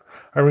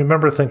 I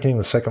remember thinking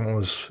the second one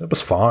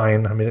was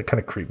fine. I mean, it kind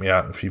of creeped me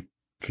out in a few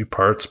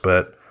parts,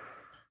 but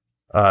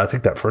I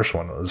think that first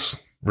one was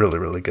really,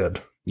 really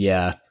good.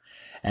 Yeah.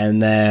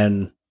 And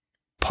then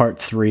part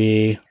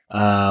 3,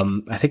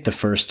 I think the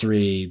first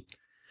 3,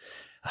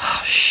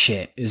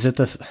 shit. Is it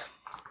the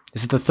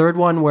third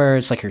one where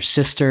it's like her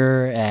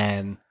sister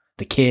and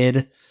the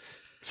kid?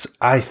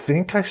 I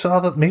think I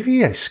saw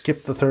maybe I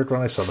skipped the third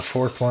one. I saw the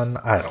fourth one.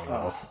 I don't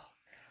know.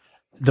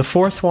 The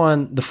fourth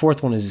one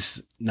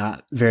is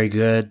not very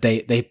good.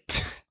 They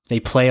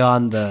play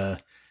on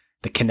the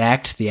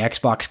Kinect, the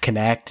Xbox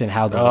Kinect, and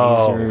how the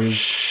lasers. Oh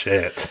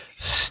shit!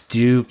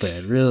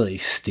 Stupid, really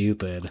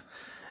stupid.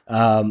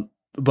 But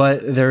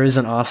there is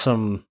an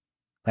awesome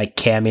like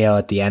cameo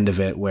at the end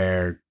of it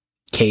where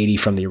Katie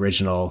from the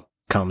original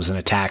comes and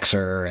attacks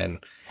her, and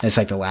it's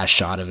like the last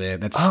shot of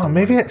it. That's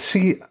maybe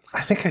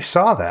I think I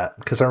saw that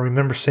because I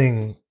remember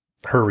seeing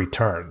her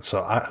return.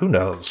 So who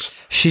knows?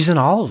 She's in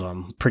all of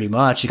them pretty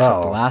much,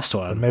 except the last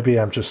one. Maybe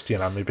I'm just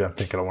maybe I'm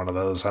thinking of one of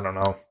those. I don't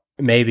know.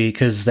 Maybe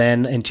because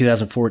then in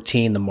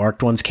 2014 the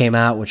marked ones came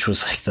out, which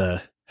was like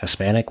the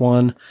Hispanic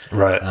one,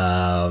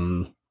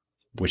 right?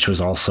 Which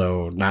was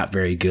also not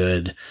very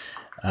good.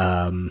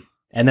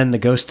 And then the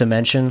Ghost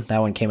Dimension, that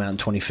one came out in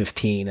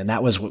 2015, and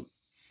that was,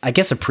 I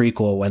guess, a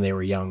prequel when they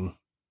were young.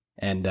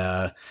 And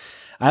I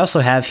also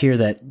have here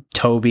that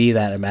Toby,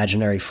 that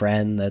imaginary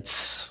friend,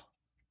 that's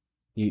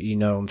you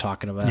know what I'm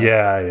talking about.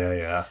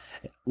 Yeah.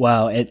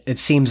 Well, it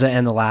seems that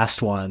in the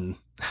last one,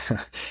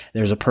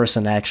 there's a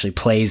person that actually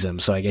plays him,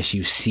 so I guess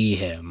you see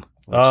him.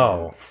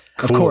 Oh,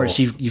 cool. Of course,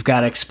 you've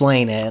got to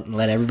explain it and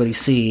let everybody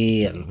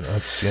see. And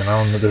that's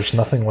there's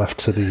nothing left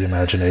to the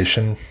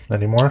imagination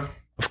anymore.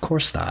 Of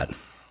course not.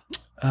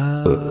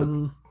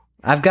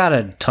 I've got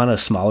a ton of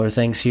smaller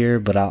things here,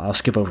 but I'll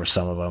skip over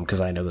some of them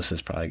because I know this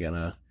is probably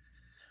gonna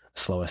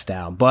slow us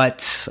down.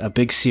 But a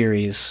big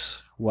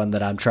series, one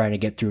that I'm trying to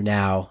get through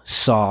now,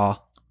 Saw.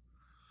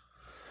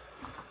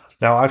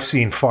 Now, I've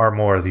seen far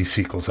more of these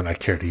sequels than I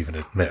care to even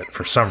admit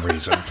for some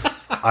reason.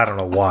 I don't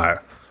know why.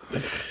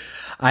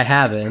 I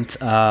haven't,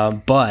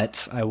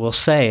 but I will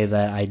say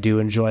that I do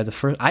enjoy the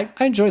first. I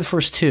enjoy the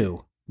first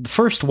two. The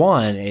first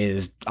one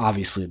is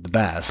obviously the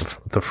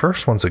best. The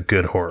first one's a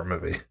good horror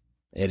movie.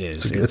 It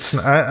is. It's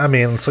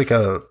like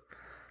a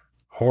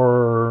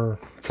horror.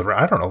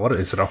 I don't know what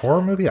is it. A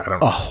horror movie? I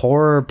don't know. A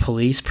horror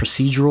police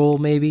procedural,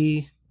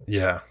 maybe.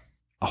 Yeah.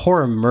 A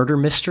horror murder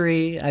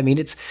mystery. I mean,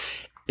 it's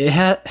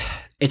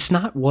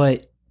not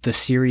what the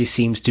series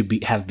seems to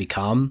have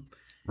become.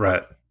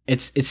 Right.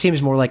 It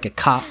seems more like a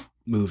cop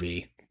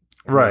movie.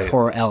 Right. With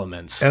horror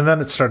elements. And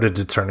then it started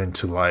to turn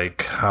into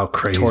like how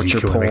crazy torture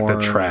can we make the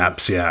porn.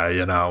 traps?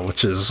 Yeah,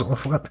 which is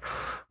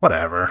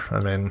whatever. I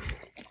mean,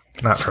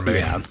 not for me.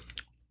 Yeah.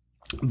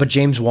 But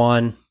James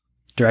Wan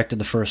directed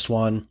the first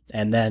one,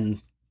 and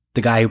then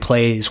the guy who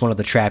plays one of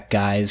the trap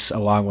guys,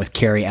 along with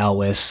Cary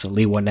Elwes,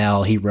 Lee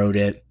Whannell, he wrote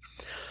it.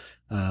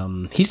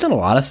 He's done a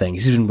lot of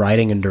things. He's been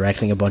writing and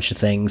directing a bunch of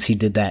things. He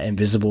did that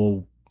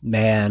Invisible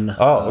Man.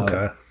 Oh,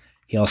 okay.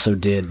 He also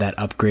did that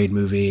Upgrade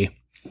movie.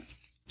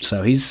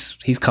 So he's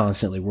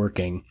constantly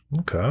working.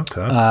 Okay.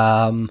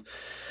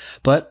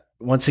 But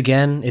once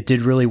again, it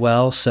did really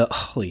well. So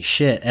holy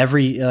shit!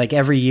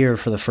 Every year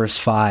for the first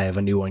 5,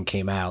 a new one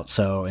came out.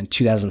 So in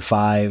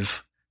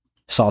 2005,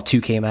 Saw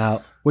 2 came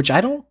out, which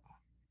I don't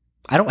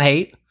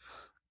hate.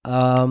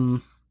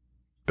 Beverly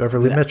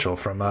Mitchell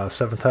from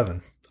Seventh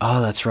Heaven.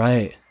 Oh, that's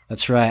right.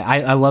 That's right.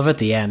 I love at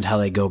the end how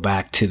they go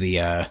back to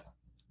the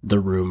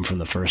room from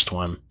the first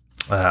one.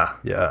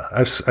 Yeah.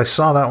 I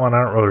saw that one.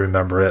 I don't really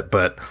remember it,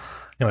 but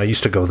I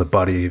used to go with a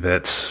buddy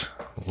that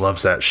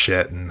loves that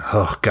shit, and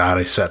oh god,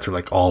 I sat through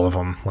like all of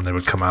them when they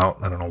would come out.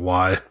 I don't know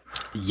why.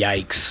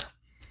 Yikes.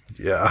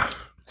 Yeah.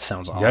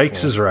 Sounds awful.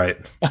 Yikes is right.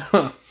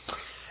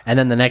 And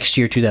then the next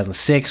year,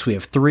 2006, we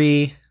have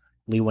 3.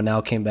 Lee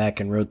Whannell came back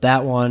and wrote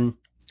that one.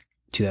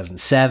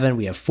 2007,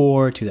 we have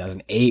 4.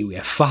 2008, we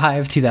have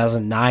 5.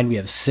 2009, we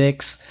have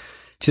 6.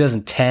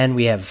 2010,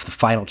 we have the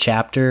final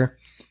chapter.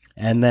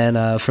 And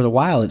then for the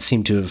while, it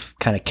seemed to have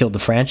kind of killed the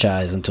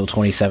franchise until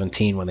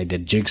 2017 when they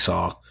did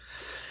Jigsaw.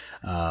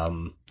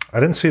 I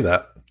didn't see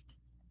that.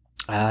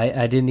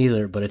 I didn't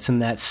either, but it's in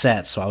that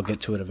set, so I'll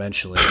get to it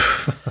eventually.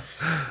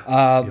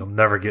 You'll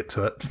never get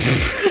to it.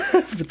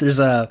 But there's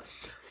a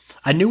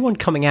new one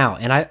coming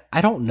out, and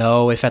I don't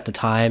know if at the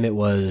time it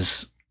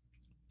was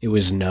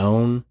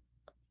known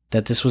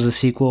that this was a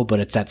sequel,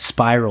 but it's that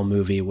Spiral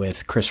movie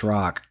with Chris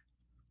Rock.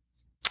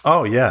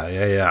 Oh, yeah.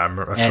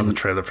 I saw the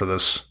trailer for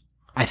this.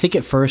 I think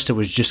at first it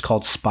was just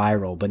called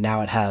Spiral, but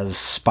now it has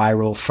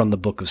Spiral from the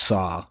Book of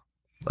Saw.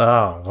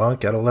 Oh, well,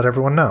 gotta let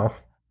everyone know.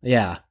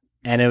 Yeah.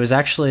 And it was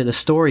actually the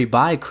story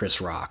by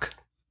Chris Rock.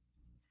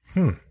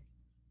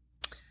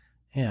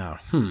 Yeah.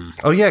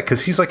 Oh, yeah,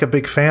 because he's like a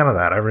big fan of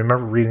that. I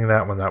remember reading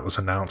that when that was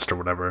announced or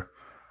whatever.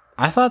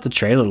 I thought the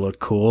trailer looked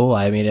cool.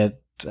 I mean, I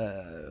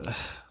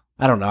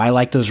don't know. I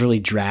like those really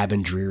drab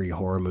and dreary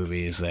horror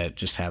movies that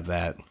just have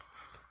that.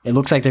 It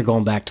looks like they're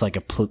going back to like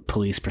a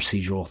police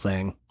procedural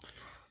thing.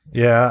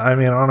 Yeah, I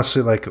mean,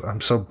 honestly, like, I'm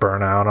so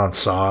burnt out on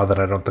Saw that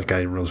I don't think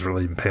I was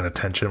really even paying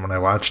attention when I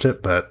watched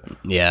it, but...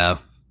 Yeah.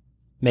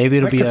 Maybe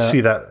it'll be I could see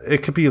that.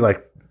 It could be,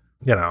 like,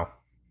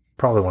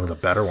 probably one of the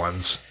better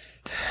ones.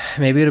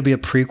 Maybe it'll be a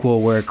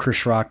prequel where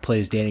Chris Rock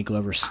plays Danny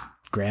Glover's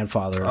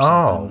grandfather or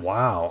something. Oh,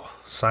 wow.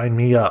 Sign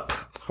me up.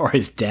 Or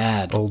his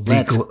dad. Old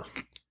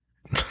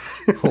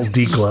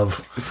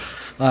D-Glove.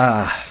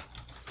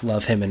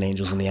 Love him in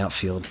Angels in the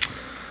Outfield.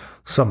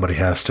 Somebody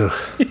has to.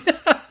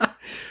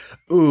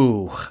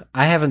 Ooh,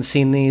 I haven't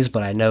seen these,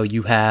 but I know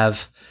you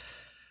have.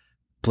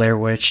 Blair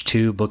Witch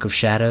 2, Book of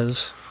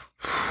Shadows,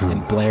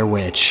 and Blair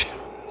Witch.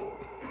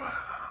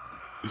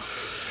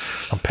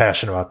 I'm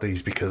passionate about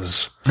these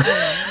because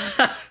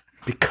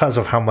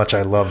of how much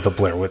I love the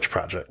Blair Witch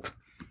Project.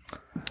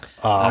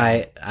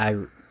 I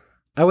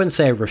I wouldn't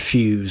say I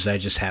refuse. I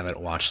just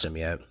haven't watched them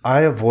yet.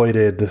 I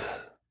avoided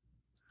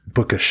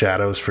Book of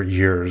Shadows for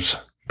years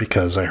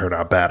because I heard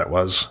how bad it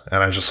was.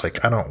 And I was just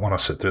like, I don't want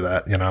to sit through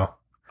that, you know?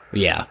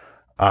 Yeah.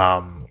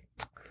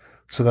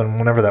 So then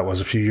whenever that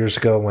was, a few years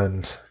ago,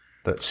 when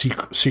that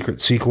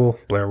secret sequel,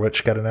 Blair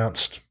Witch, got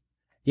announced.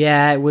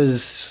 Yeah,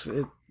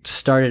 it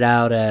started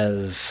out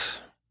as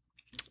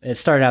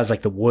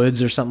like The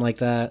Woods or something like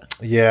that.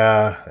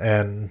 Yeah,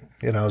 and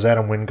it was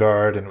Adam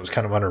Wingard, and it was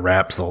kind of under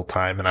wraps the whole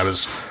time, and I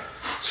was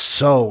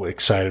so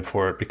excited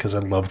for it because I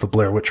love the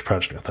Blair Witch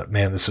Project. I thought,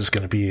 man, this is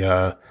going to be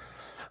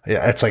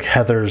it's like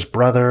Heather's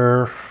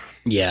brother,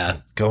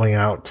 going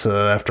out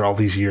after all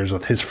these years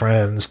with his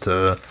friends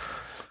to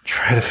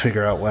try to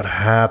figure out what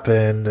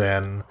happened.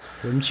 And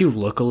wouldn't you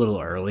look a little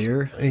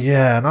earlier?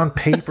 Yeah, and on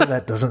paper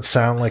that doesn't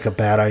sound like a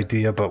bad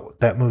idea, but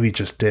that movie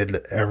just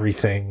did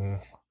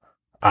everything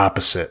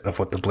opposite of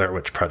what the Blair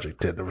Witch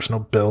Project did. There was no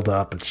build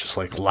up. It's just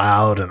like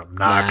loud and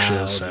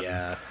obnoxious.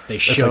 And they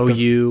show like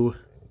you.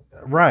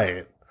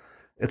 Right.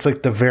 It's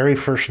like the very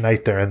first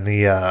night they're in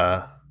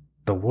the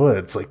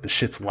woods, like the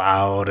shit's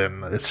loud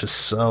and it's just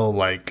so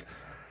like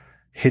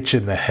hitch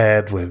in the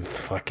head with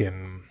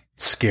fucking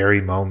scary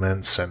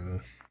moments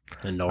and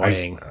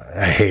annoying.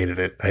 I hated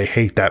it. I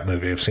hate that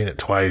movie. I've seen it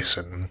twice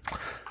and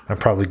I'm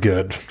probably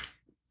good.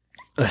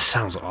 That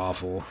sounds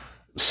awful.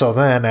 So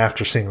then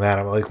after seeing that,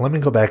 I'm like, let me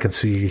go back and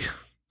see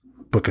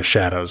Book of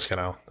Shadows,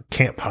 It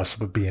can't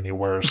possibly be any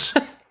worse.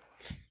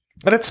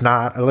 But it's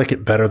not. I like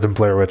it better than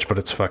Blair Witch, but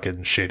it's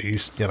fucking shitty.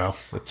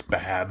 It's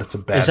bad. It's a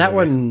bad movie.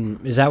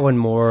 Is that one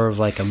more of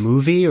like a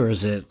movie or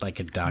is it like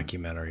a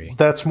documentary?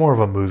 That's more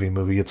of a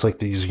movie. It's like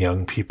these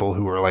young people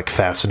who are like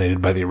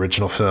fascinated by the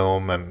original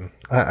film and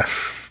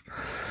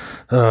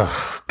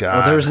oh god.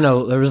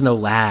 Well, there was no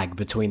lag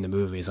between the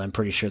movies. I'm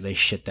pretty sure they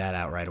shit that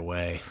out right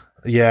away.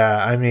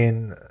 Yeah, I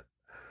mean,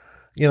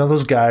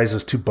 those guys,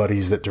 those two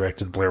buddies that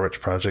directed the Blair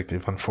Witch Project,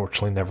 they've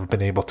unfortunately never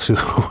been able to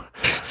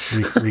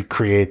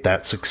recreate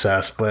that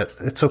success, but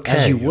it's okay.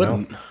 As you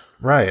wouldn't.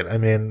 Right. I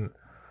mean,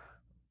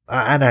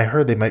 and I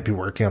heard they might be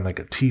working on like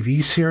a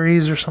TV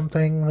series or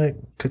something that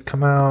could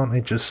come out. And they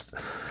just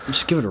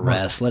give it a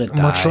rest. Let it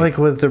die. Much like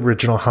with the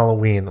original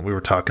Halloween that we were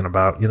talking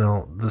about,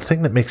 the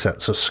thing that makes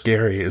that so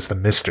scary is the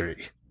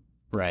mystery.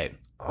 Right.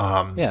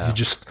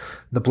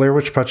 The Blair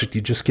Witch Project,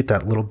 you just get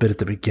that little bit at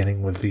the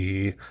beginning with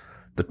the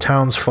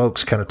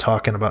townsfolk kind of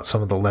talking about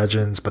some of the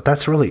legends, but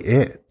that's really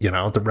it.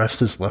 The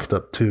rest is left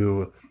up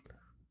to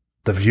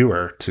the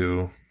viewer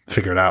to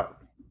figure it out.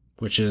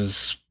 Which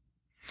is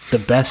the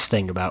best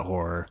thing about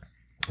horror.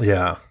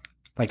 Yeah.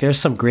 Like there's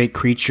some great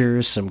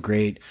creatures, some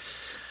great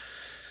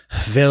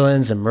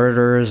villains and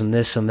murderers and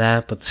this and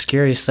that, but the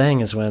scariest thing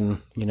is when,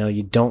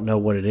 you don't know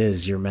what it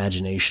is, your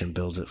imagination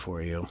builds it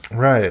for you.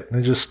 Right.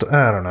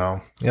 I don't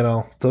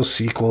know. Those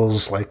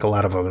sequels, like a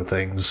lot of other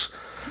things,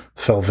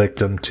 fell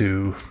victim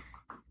to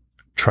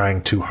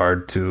trying too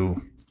hard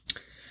to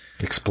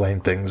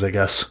explain things, I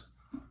guess.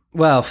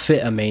 Well,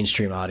 fit a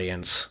mainstream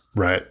audience.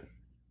 Right.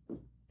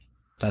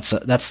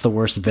 That's the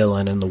worst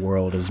villain in the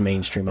world is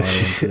mainstream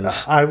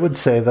audiences. I would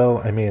say, though,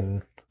 I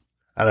mean,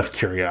 out of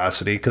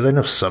curiosity, because I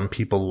know some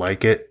people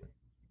like it,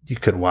 you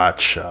could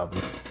watch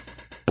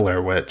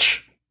Blair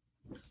Witch.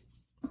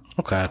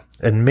 Okay.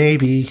 And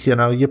maybe,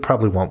 you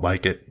probably won't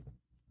like it,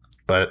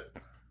 but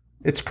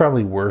it's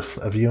probably worth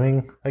a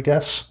viewing, I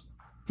guess.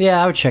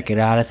 Yeah, I would check it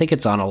out. I think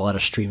it's on a lot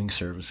of streaming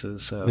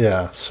services. So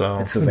yeah, so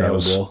it's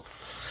available.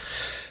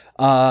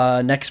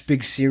 Next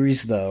big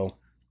series, though,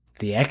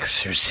 The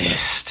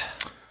Exorcist.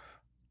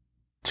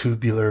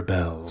 Tubular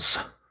Bells.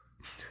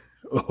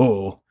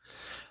 Oh,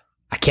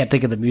 I can't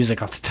think of the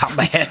music off the top of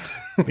my head.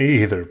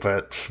 Me either,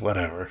 but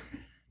whatever.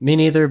 Me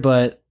neither,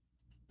 but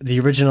the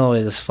original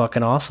is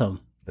fucking awesome.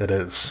 It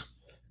is.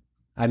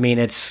 I mean,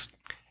 it's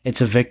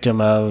a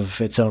victim of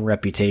its own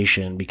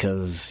reputation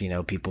because,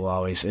 people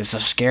always, it's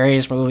the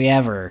scariest movie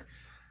ever.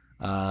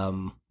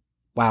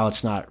 While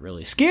it's not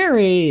really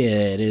scary,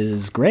 it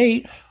is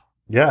great.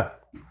 Yeah.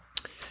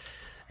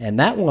 And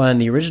that one,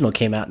 the original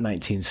came out in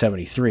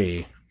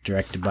 1973,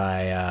 directed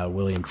by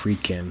William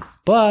Friedkin.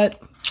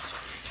 But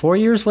 4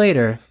 years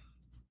later,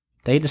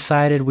 they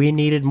decided we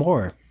needed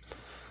more.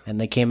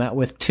 And they came out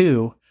with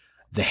two,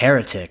 The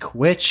Heretic,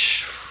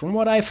 which, from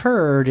what I've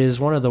heard, is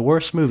one of the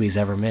worst movies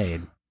ever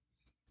made.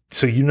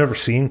 So you've never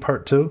seen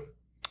part two?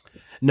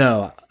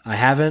 No, I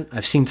haven't.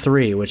 I've seen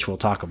three, which we'll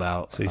talk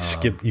about. So you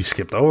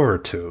skipped over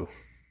two.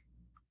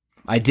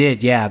 I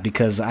did, yeah,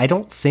 because I've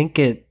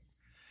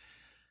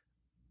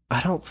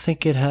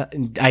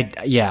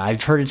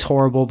heard it's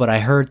horrible, but I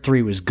heard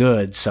 3 was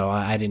good, so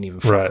I didn't even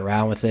fuck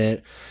around with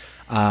it.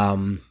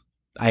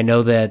 I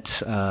know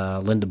that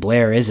Linda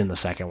Blair is in the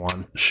second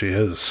one. She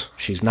is.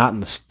 She's not in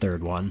the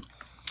third one.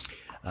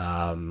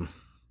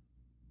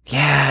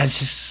 It's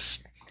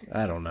just,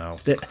 I don't know.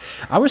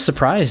 I was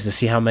surprised to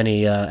see how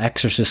many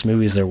Exorcist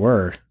movies there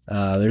were.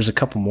 There's a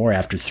couple more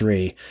after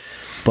 3,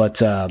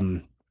 but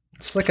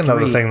it's like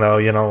another thing, though.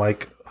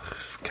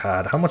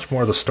 God, how much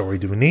more of the story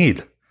do we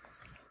need?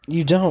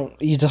 You don't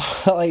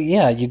like,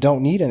 yeah, you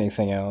don't need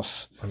anything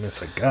else. I mean, it's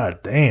like, god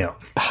damn.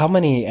 How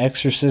many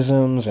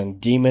exorcisms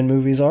and demon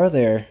movies are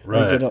there?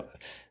 Right. Like,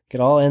 it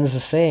all ends the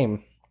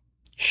same.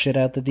 Shit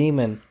out the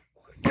demon.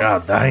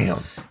 God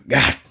damn.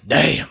 God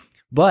damn.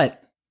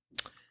 But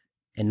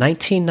in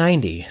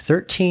 1990,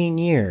 13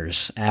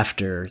 years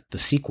after the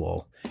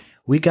sequel,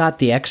 we got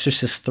The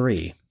Exorcist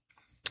 3,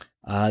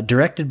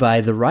 directed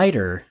by the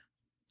writer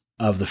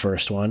of the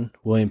first one,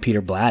 William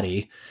Peter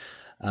Blatty.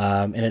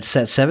 And it's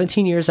set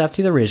 17 years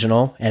after the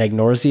original and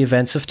ignores the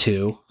events of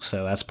 2,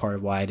 so that's part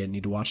of why I didn't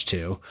need to watch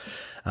 2.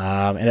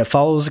 And it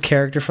follows a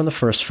character from the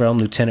first film,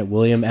 Lieutenant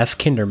William F.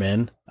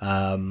 Kinderman.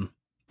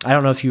 I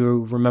don't know if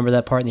you remember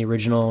that part in the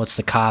original. It's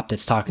the cop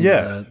that's talking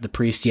to the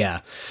priest,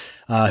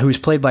 who was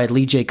played by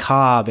Lee J.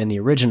 Cobb in the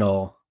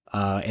original.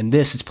 In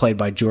this, it's played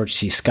by George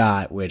C.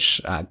 Scott, which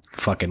I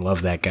fucking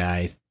love that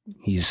guy.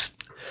 He's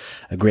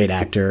a great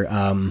actor.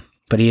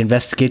 But he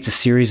investigates a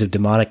series of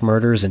demonic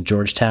murders in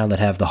Georgetown that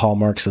have the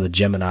hallmarks of the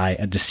Gemini,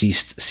 a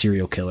deceased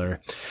serial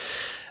killer.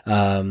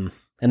 And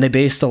they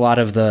based a lot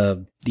of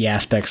the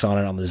aspects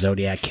on the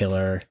Zodiac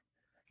Killer.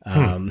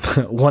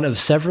 One of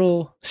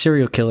several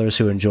serial killers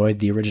who enjoyed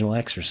the original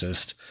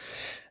Exorcist,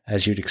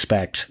 as you'd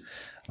expect.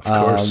 Of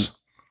course.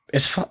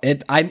 It's fun.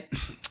 I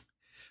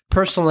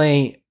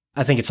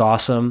think it's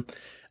awesome,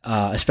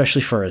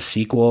 especially for a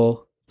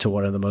sequel to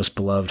one of the most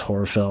beloved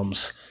horror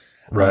films.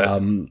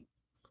 Right.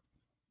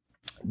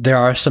 There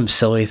are some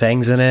silly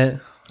things in it,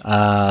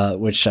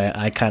 which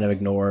I kind of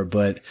ignore,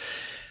 but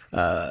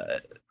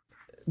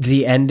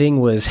the ending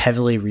was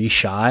heavily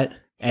reshot,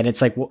 and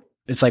it's like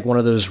one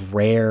of those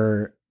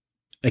rare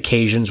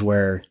occasions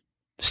where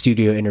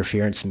studio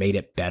interference made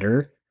it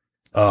better.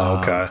 Oh,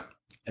 okay.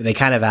 They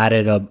kind of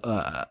added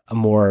a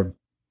more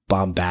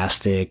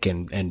bombastic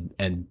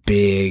and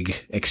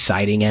big,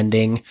 exciting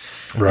ending,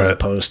 Right. as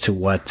opposed to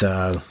what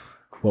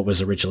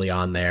was originally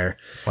on there.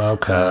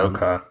 Okay.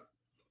 Okay.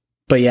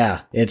 But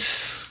yeah,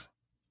 it's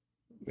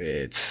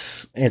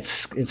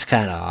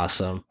kind of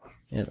awesome.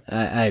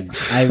 I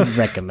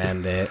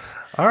recommend it.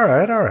 All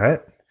right.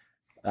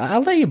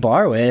 I'll let you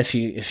borrow it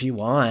if you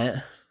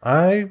want.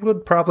 I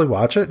would probably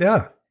watch it.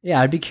 Yeah. Yeah,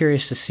 I'd be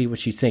curious to see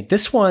what you think.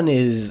 This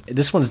one's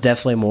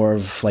definitely more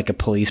of like a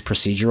police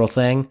procedural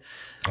thing.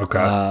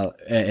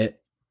 Okay.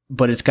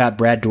 But it's got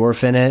Brad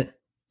Dourif in it,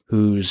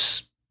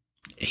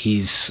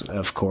 he's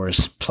of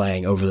course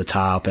playing over the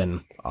top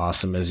and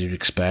awesome as you'd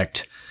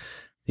expect.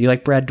 You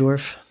like Brad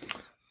Dourif?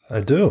 I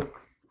do.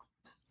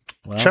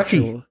 Well,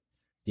 Chucky.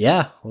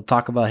 Yeah, we'll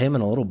talk about him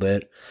in a little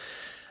bit.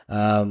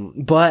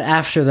 But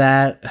after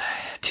that,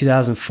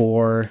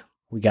 2004,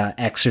 we got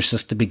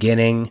Exorcist: The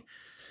Beginning.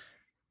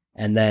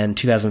 And then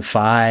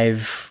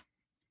 2005,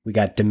 we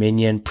got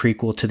Dominion,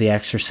 prequel to The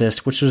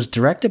Exorcist, which was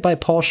directed by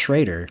Paul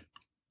Schrader.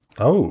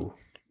 Oh.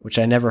 Which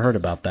I never heard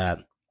about that.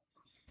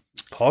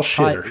 Paul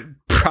Schrader.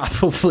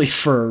 Probably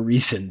for a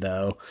reason,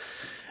 though.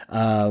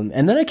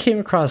 And then I came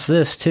across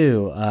this,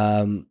 too.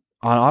 On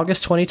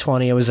August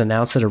 2020, it was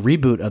announced that a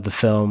reboot of the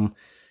film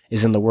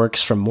is in the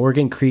works from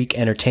Morgan Creek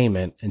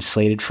Entertainment and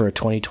slated for a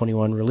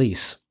 2021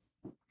 release.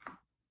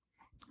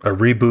 A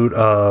reboot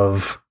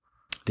of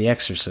The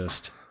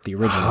Exorcist, the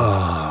original.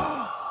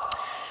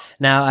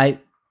 Now, I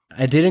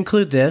did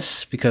include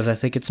this because I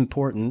think it's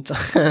important.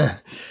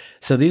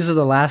 So these are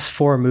the last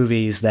 4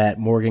 movies that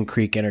Morgan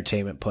Creek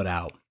Entertainment put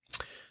out.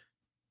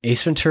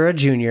 Ace Ventura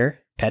Jr.,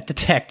 Pet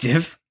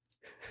Detective.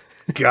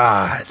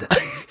 God.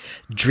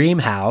 Dream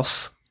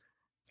House.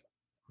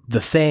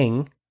 The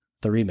Thing,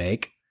 the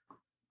remake.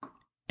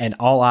 And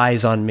All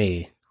Eyes on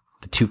Me,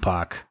 the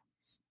Tupac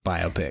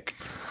biopic.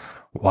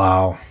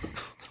 Wow.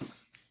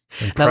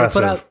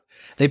 Impressive. Now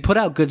they put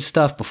out good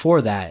stuff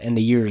before that in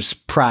the years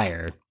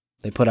prior.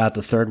 They put out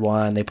the third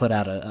one. They put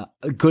out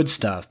a good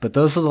stuff, but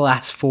those are the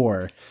last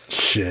 4.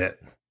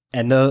 Shit.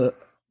 And the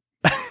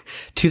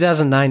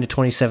 2009 to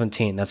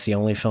 2017, that's the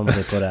only films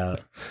they put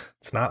out.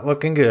 It's not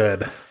looking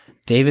good.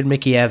 David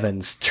Mickey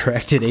Evans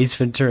directed Ace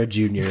Ventura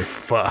Jr.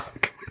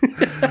 Fuck.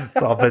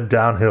 It's all been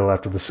downhill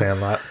after The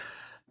Sandlot.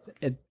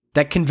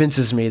 That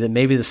convinces me that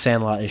maybe The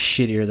Sandlot is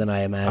shittier than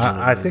I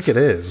imagined. I think it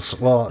is.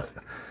 Well,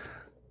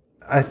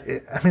 I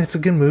mean, it's a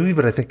good movie,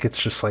 but I think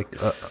it's just like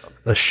a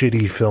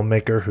shitty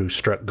filmmaker who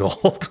struck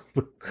gold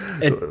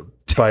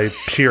by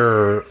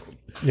pure,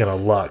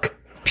 luck.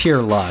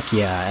 Pure luck,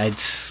 yeah.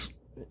 It's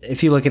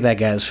if you look at that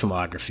guy's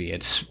filmography,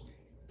 it's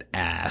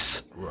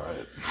ass.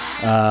 Right.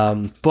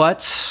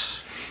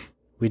 But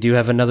we do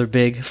have another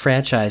big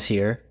franchise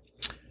here,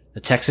 the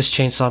Texas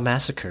Chainsaw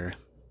Massacre.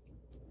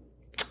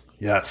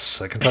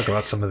 Yes, I can talk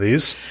about some of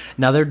these.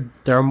 Now, there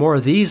are more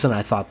of these than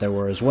I thought there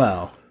were as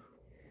well.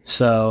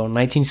 So,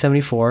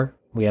 1974,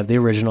 we have the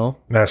original.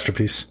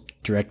 Masterpiece.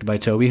 Directed by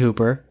Tobe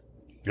Hooper.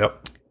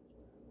 Yep.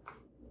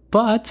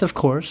 But, of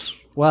course,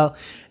 well,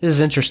 this is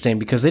interesting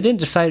because they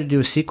didn't decide to do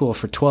a sequel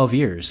for 12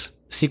 years.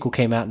 The sequel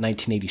came out in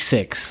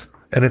 1986.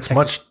 And it's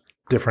much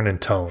different in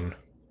tone.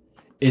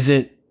 Is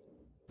it?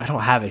 I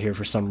don't have it here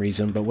for some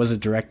reason, but was it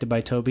directed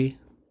by Tobe?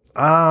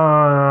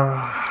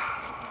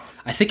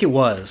 I think it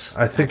was.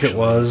 I think it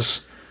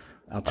was.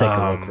 I'll take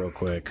a look real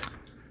quick.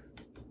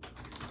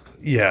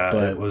 Yeah,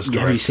 But it was.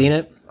 have you seen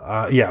it?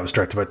 Yeah, it was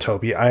directed by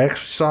Toby. I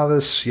actually saw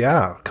this,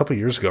 a couple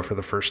years ago for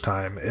the first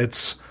time.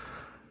 It's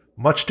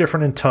much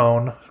different in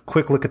tone.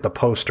 Quick look at the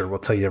poster will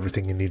tell you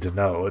everything you need to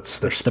know. It's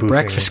The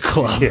Breakfast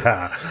Club.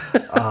 Yeah.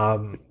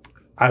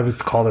 I would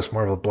call this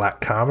more of a black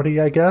comedy,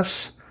 I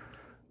guess.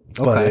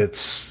 But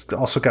it's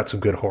also got some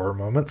good horror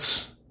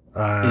moments.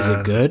 Is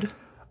it good?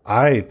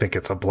 I think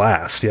it's a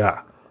blast,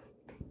 yeah.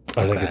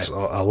 I think it's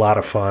a lot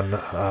of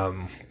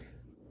fun.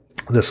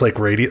 This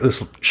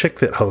chick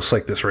that hosts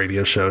like this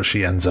radio show,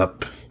 she ends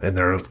up in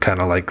their kind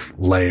of like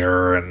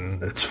lair,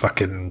 and it's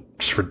fucking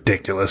just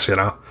ridiculous, you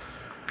know.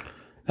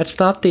 That's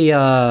not the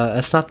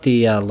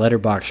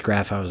letterbox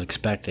graph I was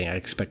expecting. I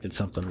expected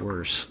something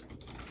worse.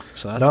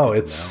 So that's No, good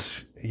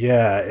it's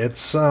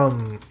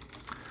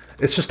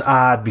it's just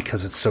odd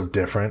because it's so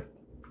different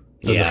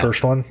than the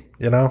first one,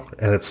 you know.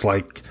 And it's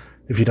like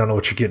if you don't know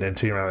what you're getting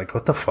into, you're like,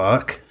 what the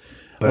fuck?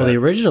 But well, the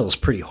original is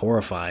pretty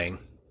horrifying.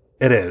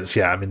 It is,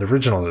 yeah. I mean, the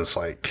original is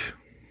like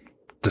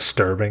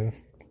disturbing.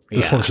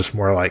 This one's just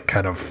more like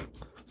kind of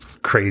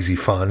crazy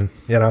fun,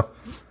 you know?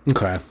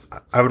 Okay.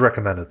 I would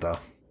recommend it, though.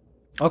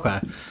 Okay.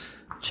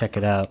 Check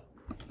it out.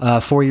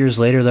 4 years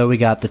later, though, we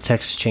got the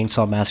Texas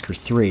Chainsaw Massacre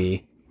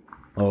 3.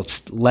 Well,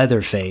 it's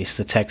Leatherface,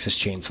 the Texas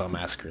Chainsaw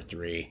Massacre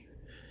 3.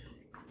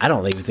 I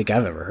don't even think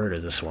I've ever heard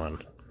of this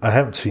one. I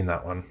haven't seen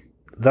that one.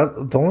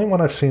 The only one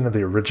I've seen of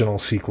the original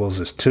sequels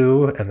is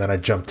 2, and then I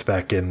jumped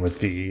back in with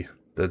the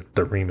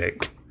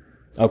remake.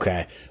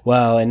 Okay.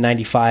 Well, in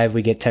 95,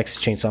 we get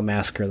Texas Chainsaw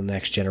Massacre: The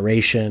Next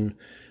Generation.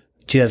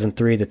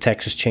 2003, the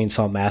Texas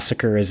Chainsaw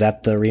Massacre. Is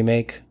that the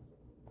remake?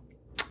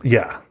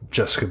 Yeah,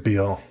 Jessica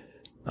Biel.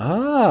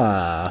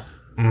 Ah.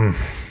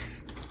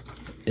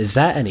 Is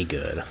that any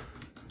good?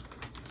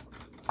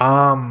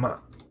 I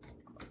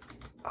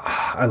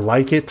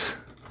like it.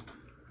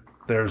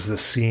 There's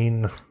this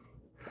scene.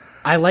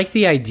 I like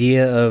the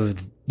idea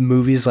of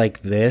movies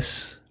like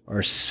this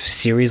or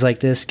series like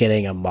this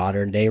getting a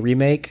modern day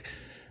remake.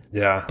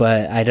 Yeah.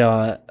 But I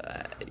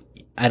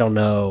don't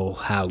know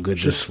how good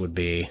this would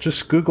be.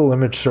 Just Google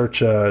image search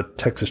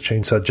Texas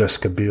Chainsaw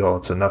Jessica Biel.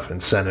 It's enough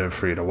incentive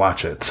for you to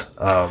watch it.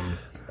 I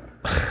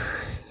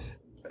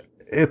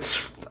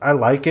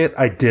like it.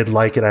 I did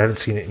like it. I haven't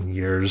seen it in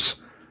years.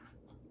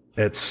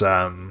 It's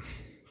not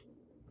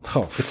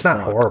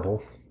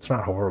horrible. It's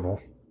not horrible.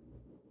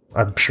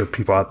 I'm sure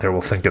people out there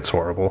will think it's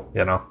horrible,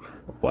 you know.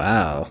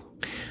 Wow.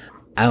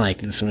 I like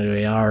this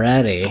movie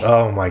already.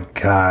 Oh my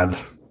god.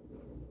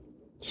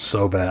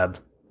 So bad.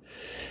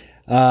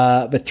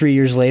 But 3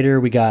 years later,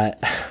 we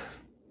got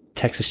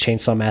Texas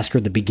Chainsaw Massacre: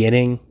 The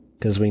Beginning,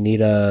 because we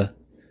need a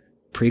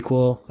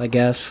prequel, I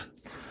guess.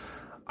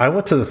 I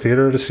went to the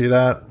theater to see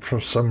that for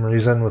some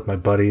reason with my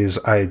buddies.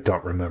 I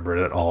don't remember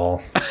it at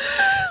all.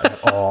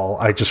 At all.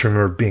 I just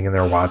remember being in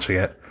there watching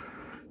it.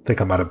 I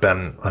think I might have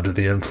been under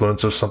the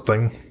influence of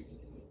something.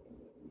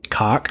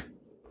 Cock.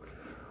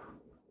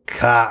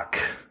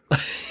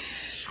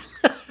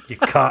 You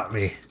caught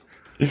me.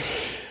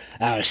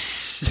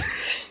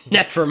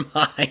 Never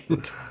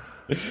mind.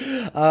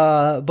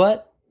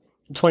 But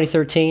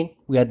 2013,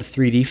 we had the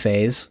 3D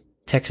phase.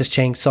 Texas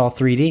Chainsaw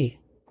 3D.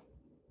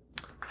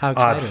 How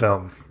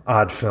exciting.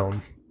 Odd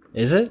film.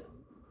 Is it?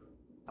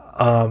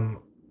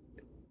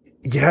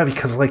 Yeah,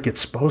 because like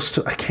it's supposed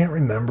to, I can't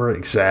remember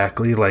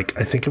exactly. Like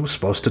I think it was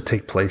supposed to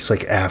take place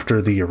like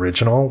after the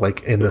original,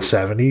 like in the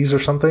 70s or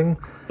something.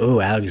 Oh,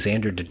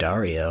 Alexander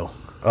Daddario.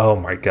 Oh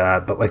my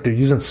god! But like they're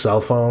using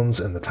cell phones,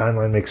 and the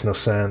timeline makes no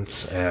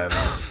sense, and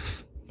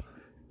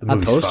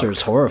that poster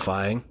is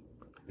horrifying.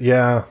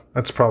 Yeah,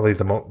 that's probably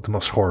the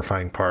most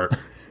horrifying part.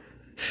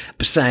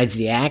 Besides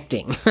the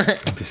acting.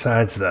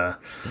 Besides the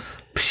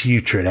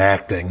putrid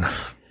acting.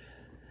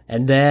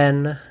 And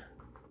then a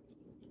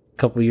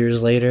couple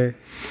years later,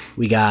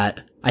 we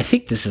got, I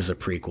think this is a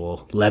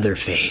prequel,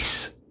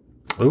 Leatherface.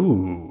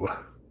 Ooh.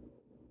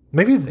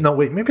 Maybe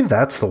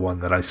that's the one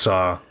that I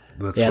saw.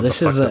 That's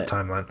this is the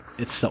timeline.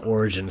 It's the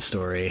origin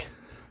story.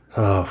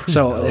 Oh,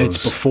 so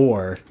it's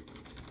before.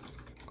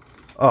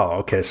 Oh,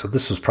 okay. So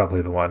this was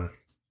probably the one.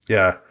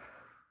 Yeah.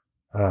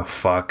 Oh,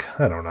 fuck.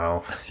 I don't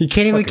know. You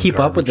can't even keep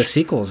up with the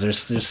sequels.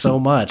 There's so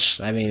much.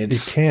 I mean, you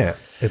can't.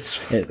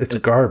 It's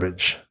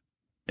garbage.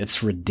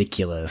 It's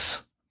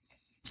ridiculous.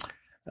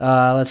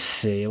 Let's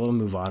see. We'll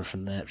move on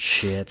from that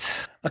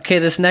shit. Okay,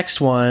 this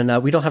next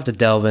one, we don't have to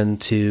delve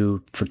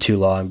into for too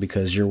long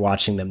because you're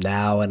watching them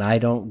now, and I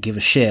don't give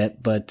a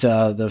shit. But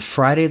the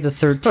Friday the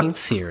 13th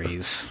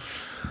series.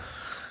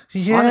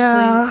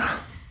 Yeah.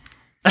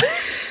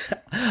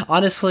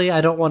 Honestly,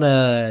 I don't want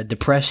to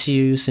depress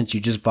you since you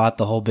just bought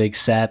the whole big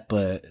set,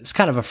 but it's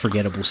kind of a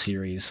forgettable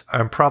series.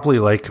 I'm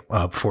probably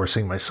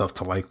forcing myself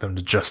to like them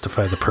to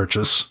justify the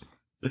purchase.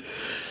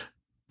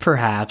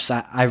 Perhaps.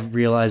 I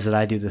realize that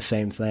I do the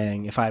same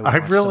thing. If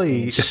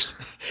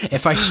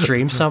I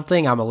stream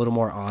something, I'm a little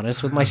more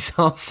honest with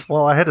myself.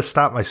 Well, I had to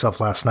stop myself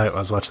last night when I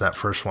was watching that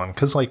first one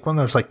because when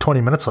there's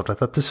 20 minutes left, I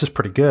thought this is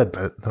pretty good,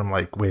 but then I'm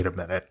like, wait a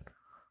minute.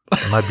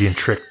 Am I being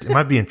tricked? Am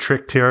I being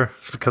tricked here?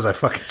 It's because I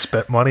fucking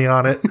spent money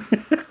on it.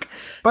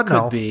 But Could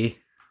no, be.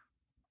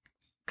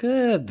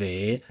 Could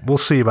be. we'll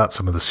see about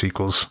some of the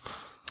sequels.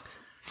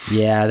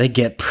 Yeah, they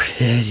get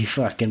pretty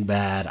fucking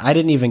bad. I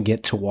didn't even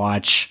get to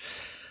watch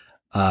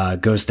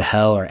Goes to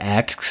Hell or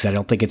X because I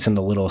don't think it's in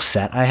the little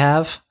set I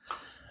have.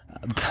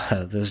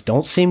 Those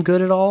don't seem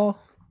good at all.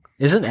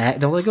 Don't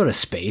they go to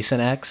space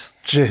in X?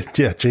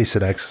 Yeah,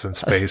 Jason X is in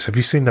space. Have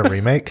you seen the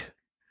remake?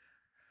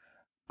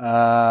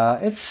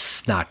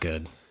 It's not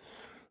good.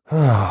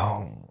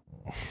 Oh,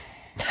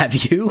 Have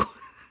you?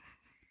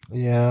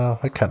 yeah,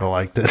 I kind of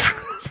liked it.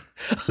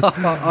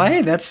 Oh,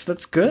 hey,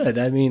 that's good.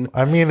 I mean,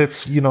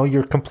 It's,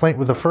 your complaint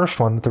with the first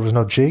one that there was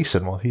no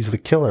Jason. Well, he's the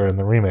killer in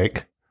the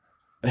remake.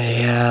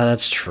 yeah,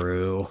 that's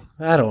true.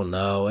 I don't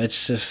know.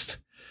 It's just,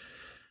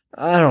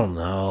 I don't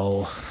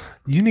know.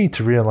 You need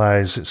to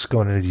realize it's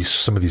going into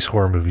some of these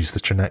horror movies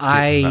that you're not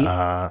getting.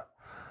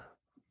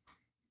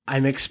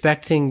 I'm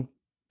expecting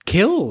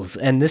kills,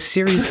 and this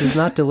series does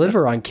not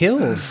deliver on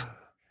kills.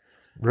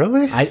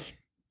 Really?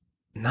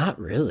 Not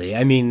really.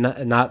 I mean,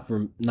 not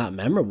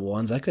memorable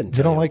ones. I couldn't.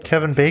 You tell don't like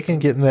Kevin Bacon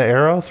getting the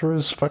arrow through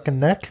his fucking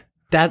neck?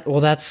 That's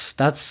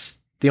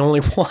the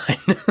only one.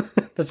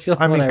 That's the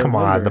only one Come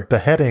on. remember. The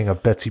beheading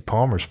of Betsy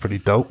Palmer's pretty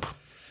dope.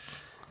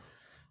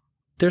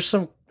 There's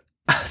some.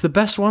 The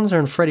best ones are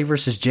in Freddy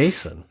versus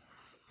Jason.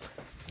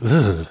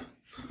 Ugh.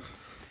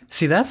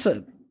 See, that's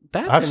I've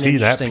an seen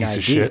that interesting piece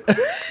of idea.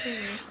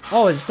 shit.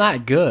 Oh, it's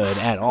not good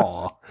at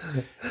all.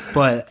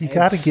 But You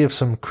got to give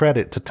some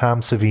credit to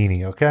Tom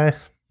Savini, okay?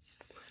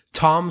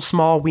 Tom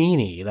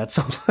Smallweenie. That's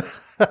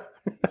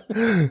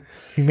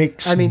He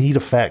makes neat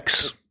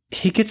effects.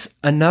 he gets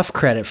enough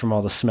credit from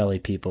all the smelly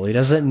people. He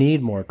doesn't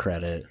need more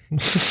credit. Tom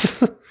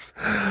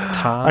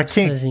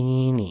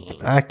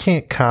Savini. I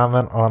can't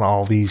comment on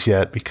all these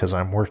yet because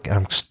I'm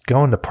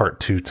going to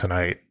part 2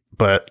 tonight.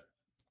 But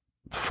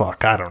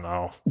fuck, I don't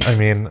know.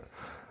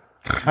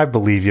 I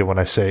believe you when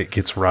I say it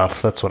gets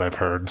rough. That's what I've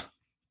heard.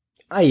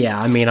 Yeah,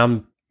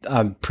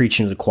 I'm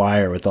preaching to the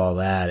choir with all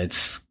that.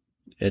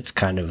 It's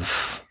kind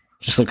of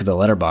just look at the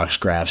letterbox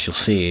graphs, you'll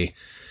see.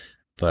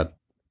 But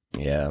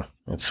yeah,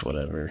 it's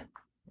whatever.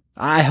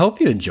 I hope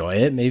you enjoy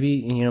it. Maybe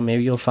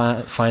you'll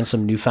find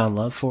some newfound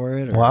love for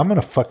it. Well, I'm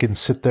gonna fucking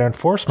sit there and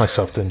force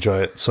myself to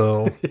enjoy it.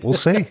 So we'll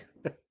see.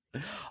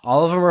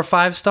 All of them are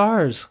 5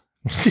 stars.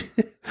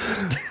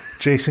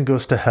 Jason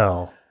Goes to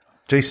Hell.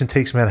 Jason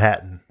Takes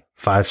Manhattan.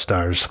 5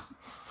 stars.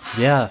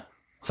 Yeah.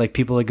 It's like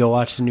people that go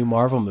watch the new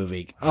Marvel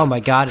movie. Oh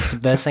my God, it's the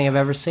best thing I've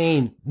ever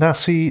seen. Now,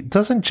 see,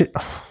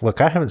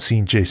 look, I haven't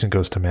seen Jason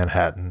Goes to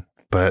Manhattan,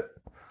 but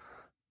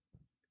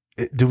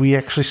do we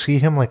actually see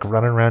him like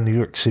running around New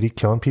York City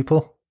killing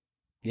people?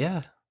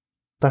 Yeah.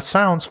 That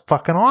sounds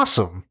fucking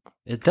awesome.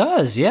 It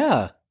does,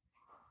 yeah.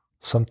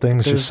 Some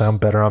things just sound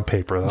better on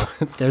paper,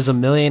 though. There's a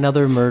million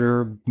other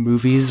murder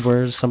movies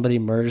where somebody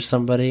murders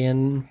somebody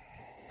in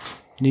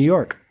New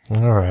York.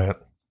 All right.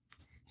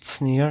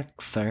 It's New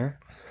York, sir.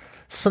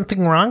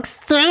 Something wrong,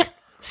 sir?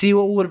 See,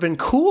 what would have been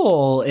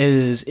cool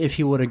is if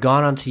he would have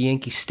gone onto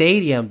Yankee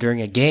Stadium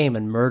during a game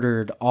and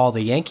murdered all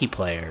the Yankee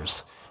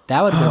players.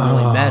 That would have been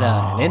really meta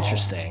and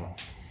interesting.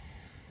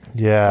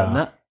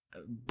 Yeah.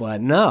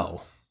 But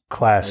no.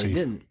 Classy. They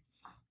didn't.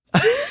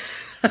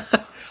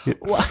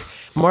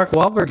 Mark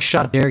Wahlberg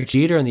shot Derek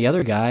Jeter and the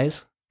other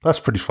guys. That's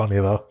pretty funny,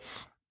 though.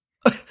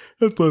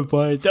 That's pretty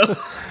funny, though.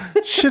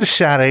 Should have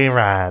shot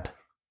A-Rod.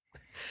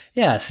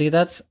 Yeah, see,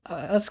 that's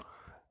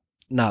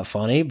not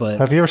funny, but...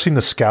 Have you ever seen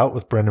The Scout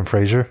with Brendan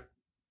Fraser?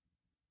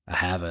 I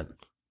haven't.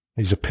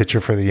 He's a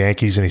pitcher for the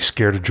Yankees, and he's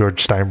scared of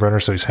George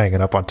Steinbrenner, so he's hanging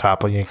up on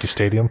top of Yankee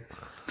Stadium.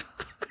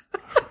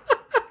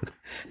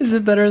 Is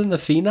it better than the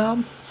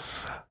Phenom?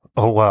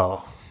 Oh,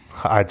 well,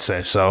 I'd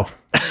say so.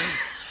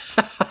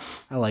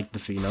 I like the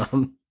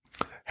Phenom.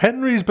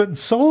 Henry's been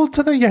sold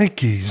to the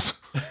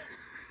Yankees.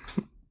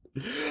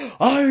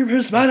 I'm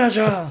his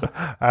manager!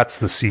 That's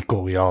the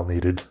sequel we all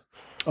needed.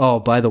 Oh,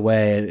 by the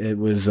way, it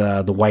was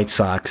the White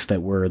Sox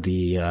that were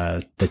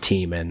the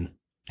team and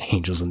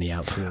Angels in the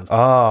outfield.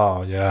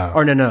 Oh, yeah.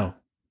 Or no.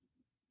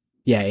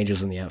 Yeah,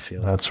 Angels in the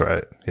outfield. That's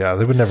right. Yeah,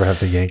 they would never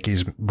have the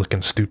Yankees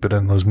looking stupid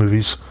in those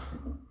movies.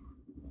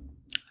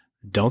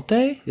 Don't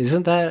they?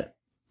 Isn't that...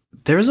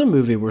 There's a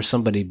movie where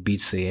somebody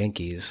beats the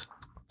Yankees.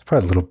 It's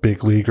probably Little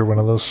Big League or one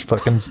of those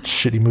fucking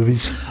shitty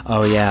movies.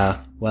 Oh,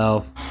 yeah.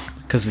 Well,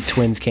 because the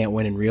Twins can't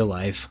win in real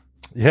life.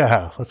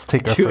 Yeah, let's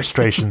take our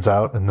frustrations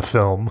out in the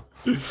film.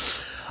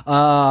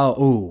 I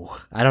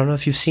don't know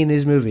if you've seen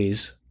these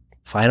movies.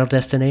 Final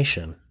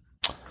Destination.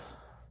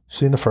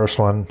 Seen the first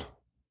one.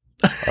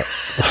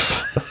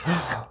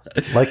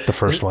 Like the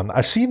first one.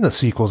 I've seen the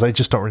sequels. I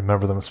just don't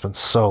remember them. It's been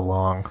so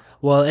long.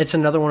 Well, it's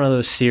another one of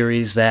those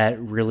series that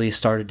really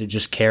started to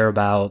just care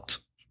about,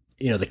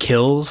 the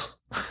kills.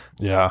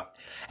 Yeah.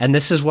 And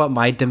this is what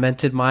my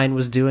demented mind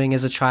was doing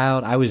as a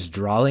child. I was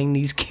drawing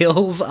these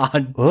kills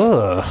on...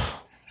 Ugh.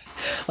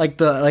 Like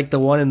the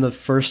one in the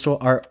first one,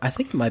 or I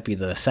think it might be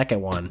the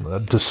second one. A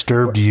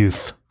disturbed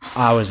youth.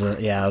 I was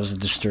a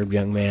disturbed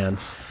young man.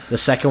 The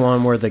second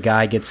one where the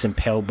guy gets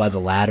impaled by the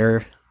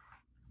ladder.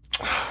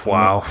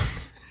 Wow.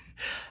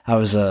 I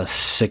was a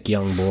sick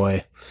young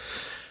boy.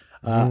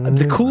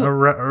 The cool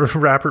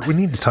Robert, we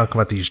need to talk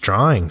about these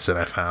drawings that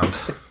I found.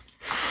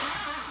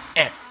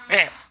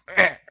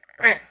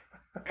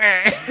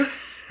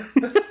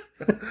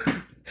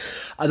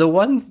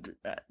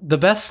 The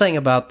best thing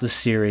about the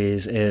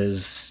series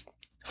is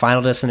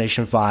Final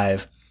Destination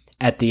 5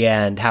 at the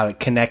end, how it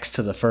connects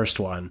to the first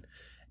one,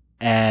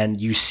 and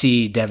you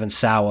see Devon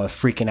Sawa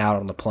freaking out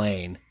on the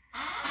plane,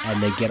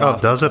 and they get off.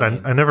 Oh, does it?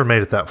 I never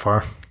made it that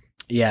far.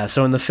 Yeah,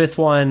 so in the fifth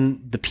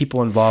one, the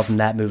people involved in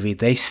that movie,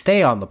 they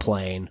stay on the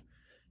plane,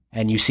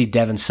 and you see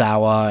Devon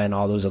Sawa and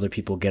all those other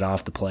people get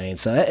off the plane.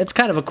 So it's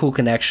kind of a cool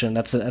connection.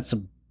 That's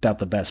about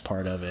the best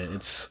part of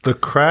it. The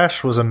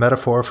crash was a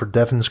metaphor for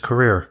Devon's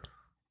career.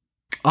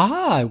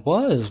 It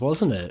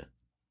wasn't it?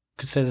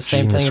 Could say the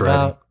same Genius thing writing.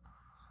 about.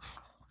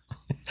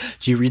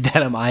 Did you read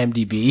that on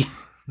IMDb?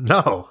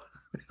 No.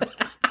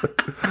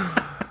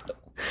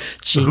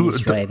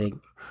 Genius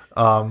writing.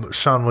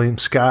 Sean William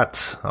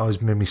Scott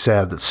always made me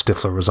sad that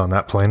Stifler was on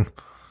that plane.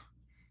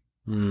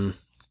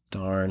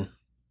 Darn.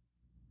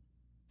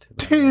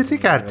 Dude, you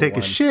gotta take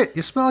a shit.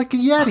 You smell like a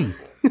Yeti.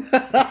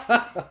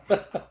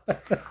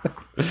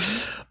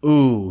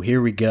 Ooh,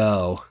 here we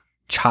go.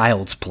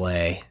 Child's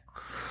Play.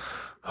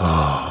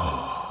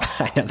 Oh.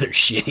 Another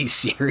shitty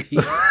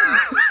series.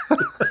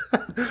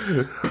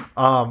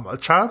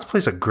 Child's Play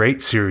is a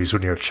great series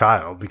when you're a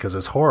child because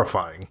it's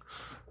horrifying.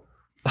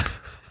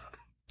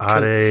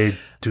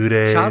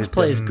 Child's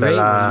Play is great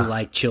when you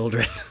like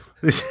children.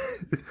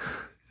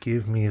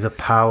 Give me the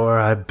power,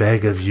 I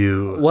beg of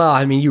you. Well,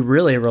 I mean, you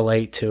really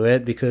relate to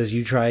it because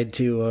you tried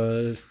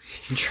to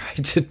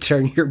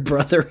turn your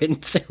brother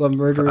into a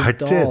murderous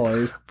doll.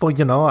 Did.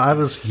 Well, I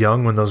was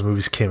young when those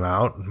movies came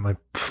out. And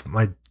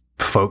my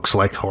folks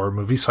liked horror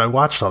movies, so I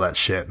watched all that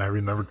shit. And I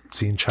remember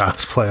seeing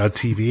Child's Play on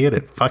TV, and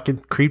it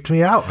fucking creeped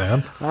me out,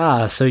 man.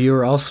 So you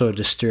were also a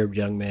disturbed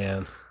young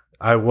man.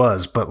 I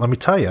was, but let me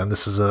tell you, and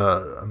this is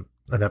an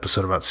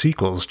episode about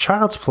sequels.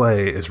 Child's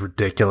Play is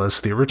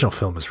ridiculous. The original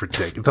film is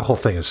ridiculous. The whole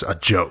thing is a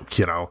joke,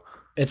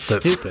 It's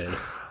stupid.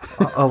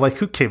 Like,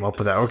 who came up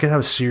with that? We're going to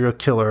have a serial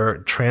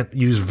killer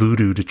use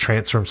voodoo to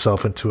transfer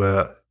himself into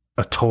a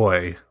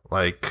toy.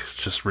 Like, it's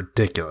just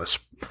ridiculous.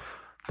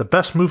 The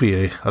best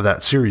movie of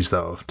that series,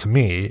 though, to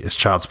me, is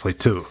Child's Play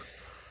 2.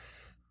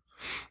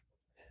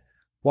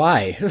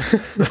 Why?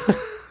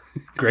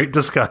 Great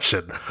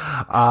discussion.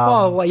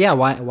 Yeah.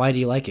 Why do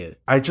you like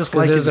it? I just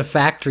like there's a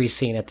factory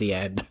scene at the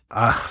end.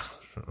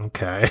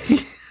 Okay.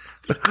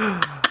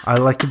 I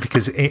like it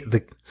because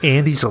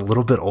Andy's a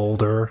little bit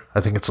older. I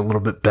think it's a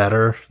little bit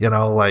better.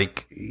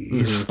 Like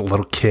he's the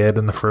little kid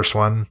in the first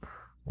one.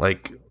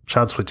 Like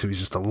Child's Play 2, he's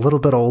just a little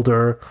bit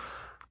older.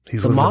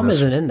 The mom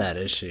isn't in that,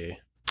 is she?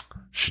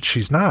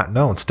 She's not.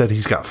 No, instead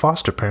he's got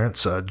foster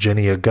parents.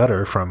 Jenny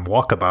Agutter from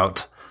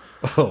Walkabout.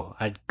 Oh,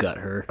 I'd gut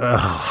her.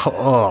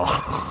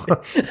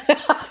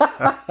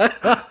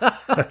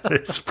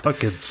 It's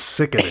fucking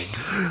sickening.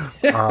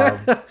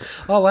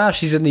 Oh, wow,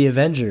 she's in the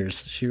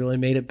Avengers. She really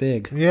made it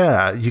big.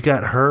 Yeah, you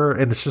got her,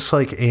 and it's just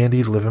like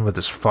Andy living with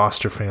his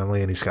foster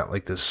family, and he's got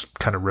like this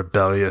kind of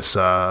rebellious...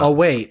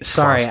 wait,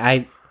 sorry,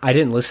 I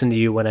didn't listen to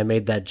you when I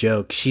made that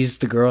joke. She's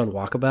the girl in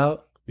Walkabout?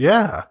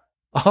 Yeah.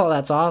 Oh,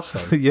 that's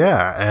awesome.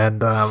 Yeah,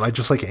 and I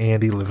just like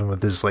Andy living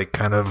with his like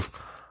kind of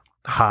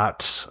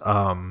hot...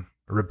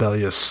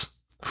 rebellious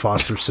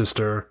foster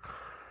sister,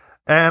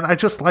 and I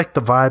just like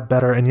the vibe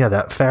better. And yeah,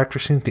 that factory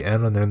scene at the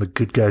end when they're in the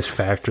good guys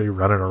factory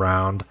running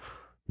around,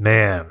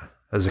 man,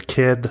 as a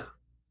kid,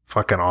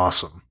 fucking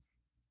awesome.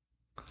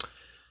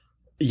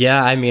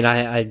 Yeah, I mean,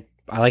 I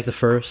like the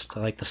first,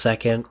 I like the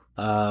second.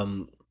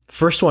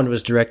 First one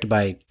was directed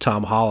by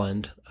Tom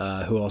Holland,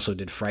 who also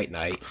did Fright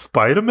Night.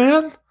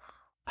 Spider-Man?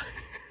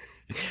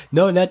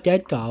 No, not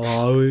that Tom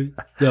Holland.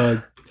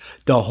 The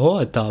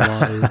horror Tom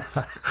Holland.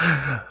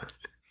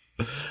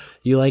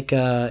 You like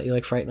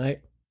Fright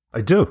Night?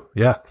 I do,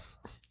 yeah.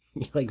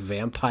 You like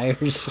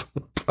vampires?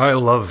 I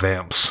love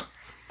vamps.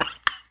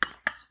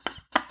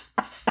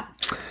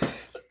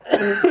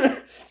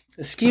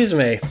 Excuse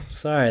me.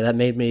 Sorry, that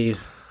made me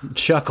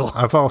chuckle.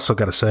 I've also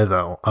got to say,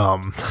 though,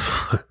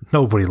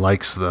 nobody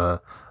likes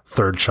the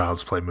third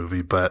Child's Play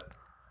movie, but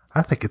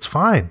I think it's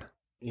fine.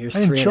 Your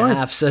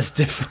 3.5 says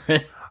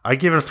different. I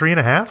give it a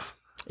 3.5?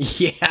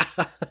 Yeah.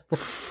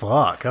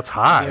 Fuck, that's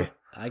high.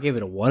 I gave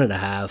it a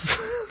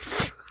 1.5.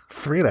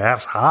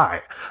 3.5's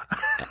high.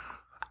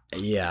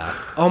 Yeah.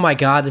 Oh my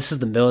god, this is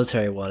the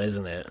military one,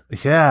 isn't it?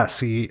 Yeah.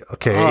 See,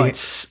 okay. Oh,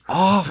 it's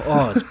off.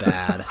 Oh, it's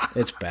bad.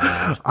 It's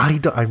bad.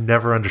 I've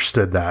never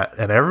understood that,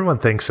 and everyone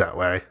thinks that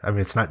way. I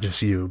mean, it's not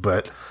just you,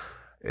 but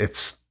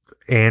it's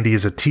Andy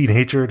is a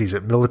teenager and he's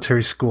at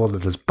military school,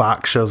 and his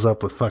box shows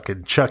up with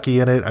fucking Chucky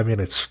in it. I mean,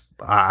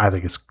 I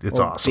think it's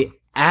awesome. The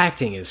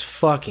acting is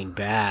fucking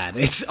bad.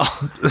 It's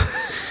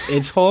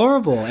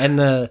horrible.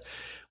 And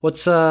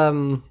what's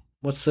the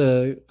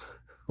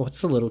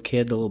little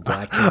kid, the little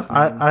black kid's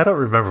name? I don't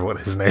remember what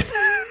his name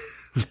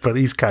is, but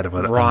he's kind of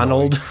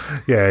Ronald.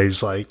 Annoying. Yeah,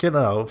 he's like,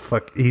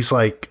 he's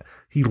like,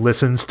 he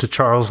listens to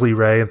Charles Lee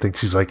Ray and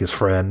thinks he's like his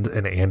friend,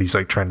 and Andy's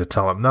like trying to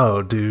tell him,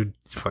 no, dude,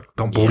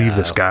 don't believe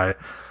this guy.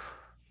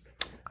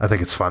 I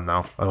think it's fun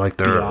though. I like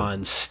their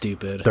Beyond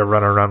stupid. they're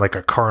running around like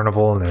a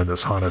carnival and they're in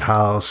this haunted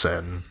house.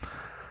 And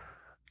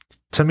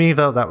to me,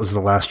 though, that was the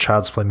last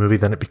Child's Play movie.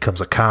 Then it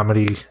becomes a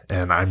comedy,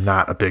 and I'm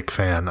not a big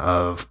fan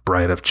of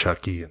Bride of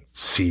Chucky and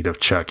Seed of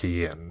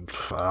Chucky. And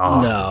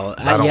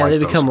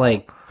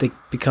they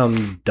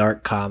become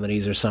dark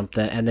comedies or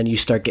something, and then you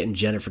start getting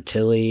Jennifer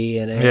Tilly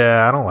in it.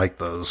 Yeah, I don't like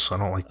those. I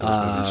don't like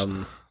those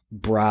movies.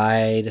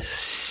 Bride,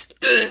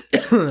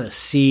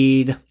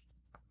 Seed.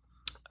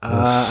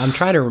 I'm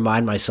trying to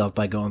remind myself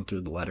by going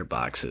through the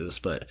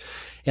letterboxes, but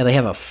yeah, they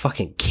have a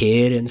fucking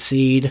kid in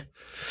Seed.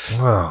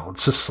 Well,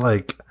 it's just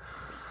like,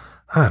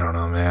 I don't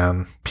know,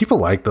 man. People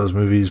like those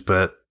movies,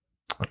 but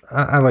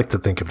I like to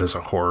think of it as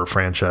a horror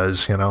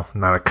franchise,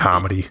 not a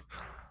comedy.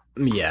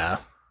 Yeah.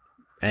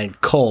 And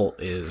Cult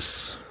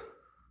is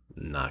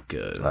not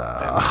good.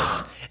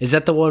 Is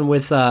that the one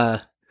with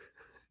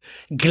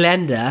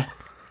Glenda?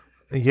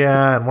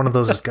 Yeah, and one of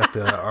those has got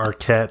the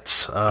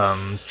Arquette,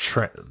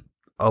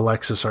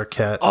 Alexis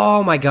Arquette.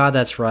 Oh my God,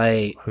 that's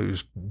right.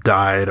 Who's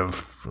died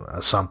of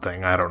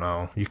something. I don't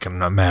know. You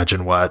can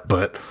imagine what,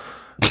 but...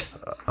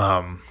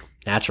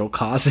 natural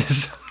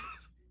causes.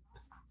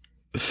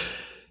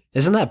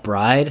 Isn't that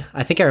Bride?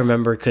 I think I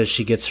remember because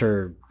she gets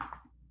her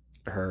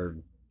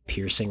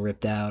piercing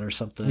ripped out or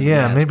something.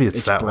 Yeah, maybe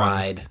it's that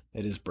Bride. one.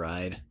 It is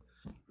Bride.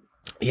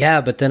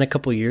 Yeah, but then a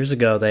couple years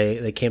ago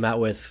they came out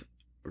with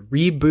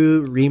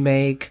reboot,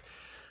 remake.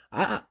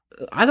 I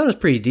thought it was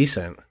pretty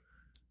decent.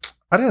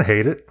 I didn't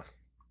hate it.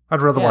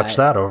 I'd rather watch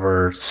that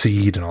over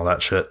Seed and all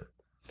that shit.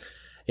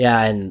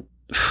 Yeah, and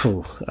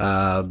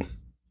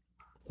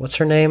what's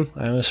her name?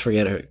 I always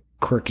forget her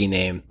quirky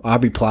name.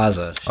 Aubrey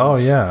Plaza.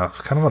 Yeah.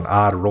 Kind of an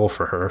odd role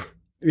for her.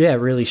 Yeah,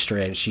 really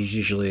strange. She's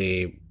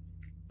usually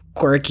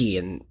quirky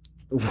and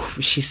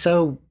she's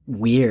so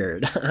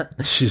weird.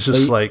 She's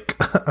just like,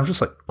 I'm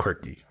just like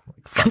quirky.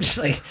 I'm just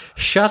like,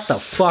 shut the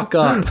fuck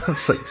up.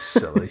 It's like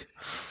silly.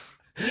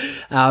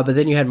 But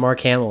then you had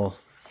Mark Hamill.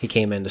 He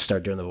came in to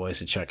start doing the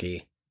voice of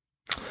Chucky.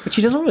 But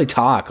he doesn't really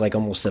talk like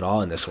almost at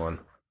all in this one.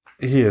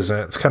 He isn't.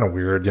 It's kind of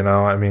weird,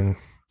 I mean...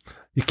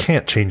 You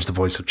can't change the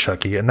voice of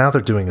Chucky, and now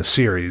they're doing a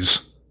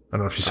series. I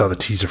don't know if you saw the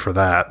teaser for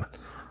that.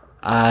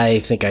 I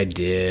think I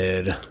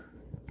did.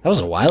 That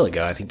was a while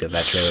ago. I think that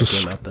trailer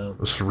came out, though.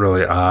 It's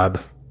really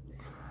odd.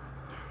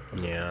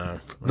 Yeah.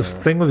 The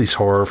thing with these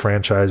horror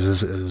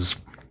franchises is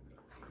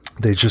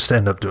they just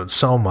end up doing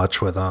so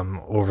much with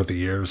them over the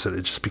years that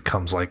it just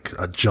becomes like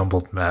a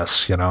jumbled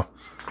mess, Well,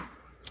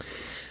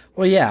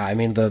 yeah. I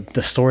mean, the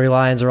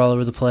storylines are all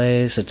over the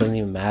place. It doesn't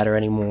even matter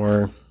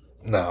anymore.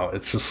 No,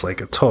 it's just like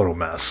a total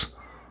mess.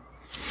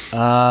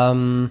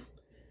 Let's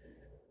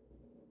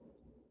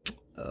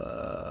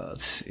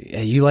see.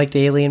 You liked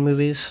Alien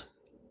movies?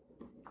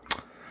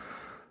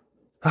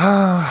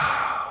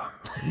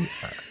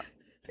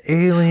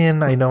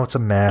 Alien, I know it's a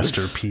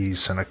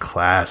masterpiece and a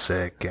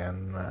classic,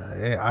 and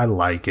I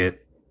like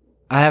it.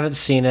 I haven't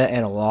seen it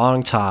in a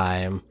long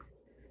time.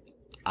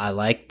 I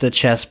like the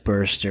chest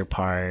burster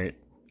part.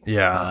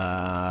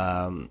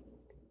 Yeah.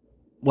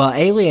 Well,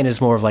 Alien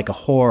is more of like a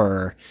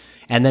horror.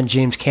 And then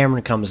James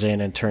Cameron comes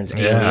in and turns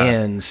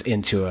Aliens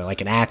into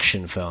an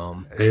action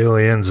film.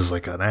 Aliens is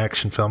like an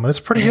action film, and it's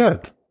pretty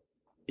good.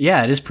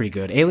 Yeah, it is pretty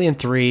good. Alien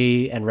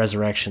 3 and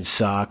Resurrection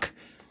suck.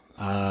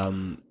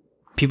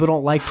 People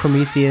don't like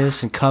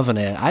Prometheus and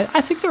Covenant. I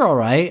think they're all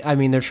right. I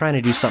mean, they're trying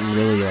to do something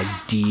really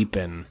deep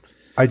and...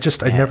 I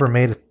never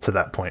made it to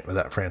that point with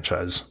that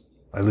franchise.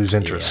 I lose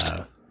interest.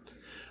 Yeah.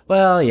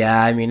 Well,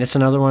 yeah, I mean, it's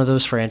another one of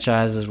those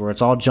franchises where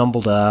it's all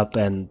jumbled up,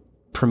 and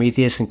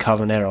Prometheus and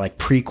Covenant are like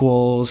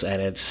prequels,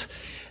 and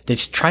they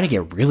just try to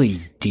get really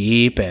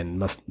deep and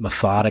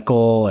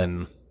methodical,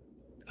 and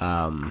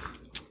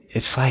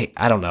it's like,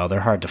 I don't know, they're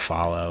hard to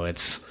follow.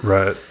 It's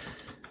right.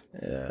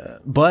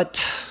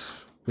 But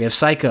we have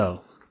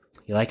Psycho.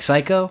 You like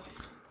Psycho?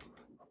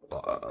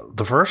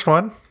 The first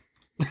one.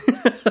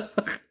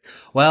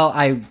 Well,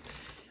 I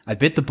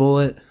bit the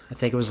bullet. I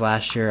think it was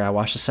last year. I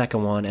watched the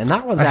second one, and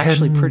that one's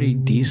actually pretty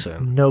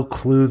decent. No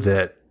clue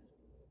that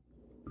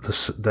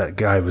that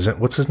guy was in.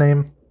 What's his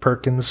name?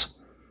 Perkins?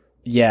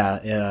 Yeah,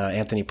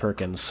 Anthony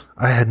Perkins.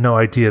 I had no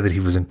idea that he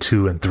was in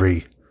 2 and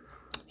 3.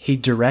 He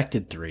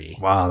directed 3.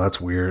 Wow,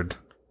 that's weird.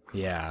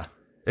 Yeah.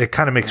 It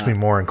kind of makes me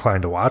more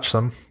inclined to watch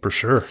them, for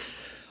sure.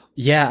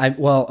 Yeah,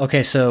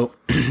 okay, so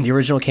the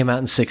original came out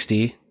in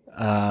 60.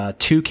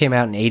 2 came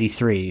out in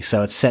 83,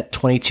 so it's set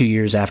 22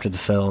 years after the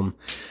film.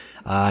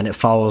 And it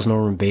follows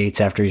Norman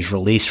Bates after he's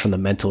released from the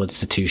mental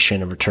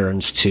institution and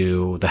returns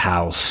to the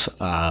house,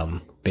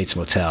 Bates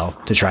Motel,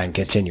 to try and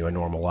continue a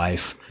normal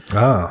life.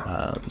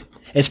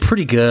 It's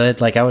pretty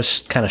good. I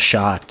was kind of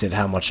shocked at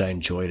how much I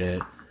enjoyed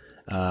it.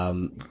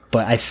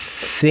 But I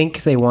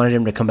think they wanted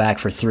him to come back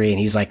for 3, and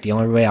he's like, the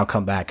only way I'll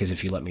come back is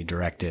if you let me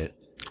direct it.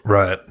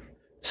 Right.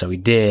 So he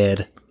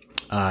did.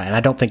 And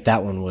I don't think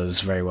that one was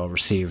very well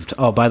received.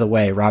 Oh, by the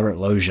way, Robert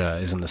Loggia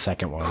is in the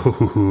second one.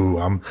 Ooh,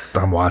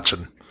 I'm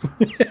watching.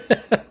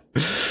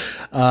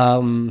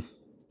 Yeah,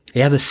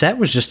 the set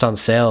was just on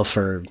sale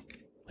for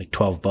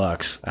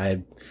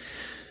 $12.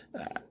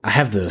 I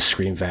have the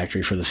Scream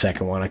Factory for the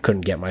second one. I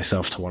couldn't get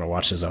myself to want to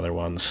watch those other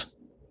ones.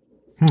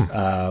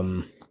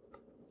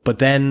 But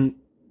then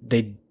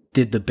they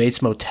did the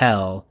Bates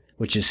Motel,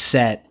 which is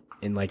set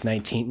in like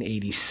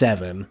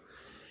 1987.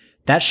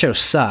 That show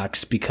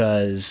sucks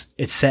because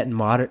it's set in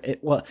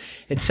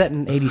it's set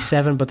in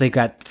 87, but they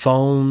got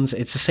phones.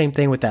 It's the same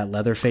thing with that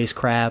Leatherface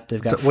crap.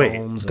 They've got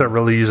phones. They're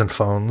really using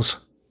phones?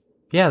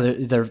 Yeah,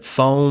 they're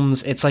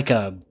phones. It's like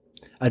a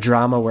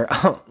drama where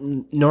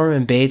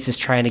Norman Bates is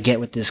trying to get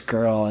with this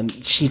girl, and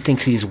she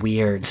thinks he's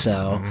weird,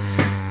 so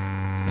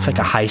it's like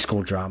a high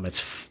school drama.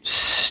 It's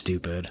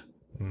stupid.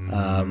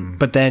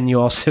 But then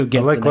you also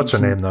get what's her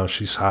name, though?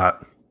 She's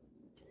hot.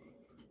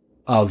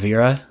 Oh,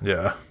 Vera?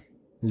 Yeah.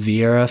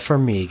 Vera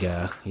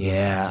Farmiga.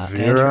 Yeah.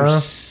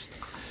 Vera?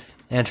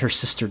 And her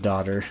sister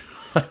daughter.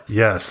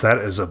 Yes, that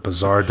is a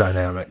bizarre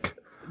dynamic.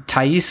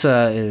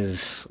 Thaisa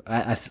is...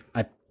 I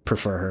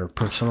prefer her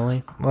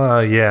personally.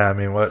 Yeah, I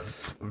mean,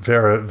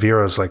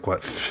 Vera's like,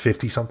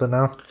 50-something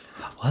now?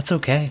 Well, that's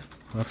okay.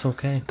 That's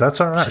okay.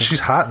 That's all right. She's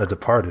hot in The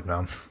Departed,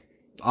 man.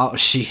 Oh,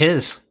 she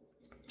is.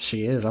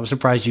 She is. I'm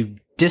surprised you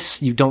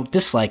don't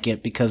dislike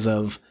it because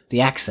of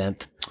the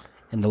accent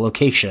and the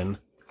location.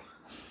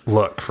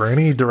 Look, for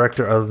any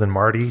director other than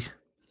Marty,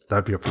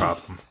 that'd be a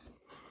problem.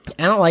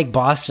 I don't like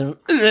Boston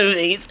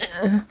movies.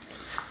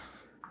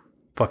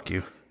 Fuck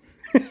you.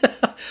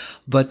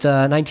 But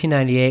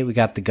 1998, we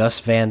got the Gus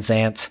Van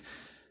Sant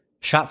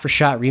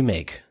shot-for-shot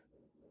remake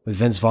with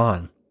Vince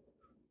Vaughn.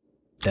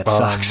 That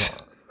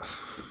sucks.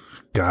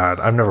 God,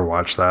 I've never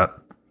watched that.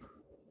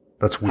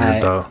 That's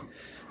weird, though.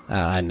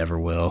 I never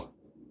will.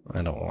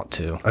 I don't want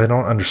to. I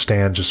don't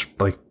understand, just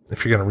like,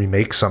 if you're going to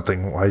remake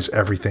something, why is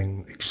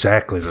everything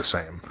exactly the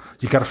same?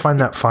 You got to find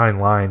that fine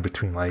line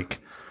between, like,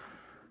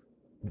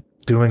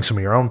 doing some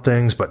of your own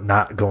things, but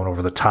not going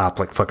over the top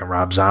like fucking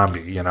Rob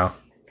Zombie, you know?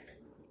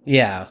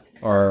 Yeah,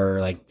 or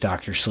like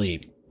Dr.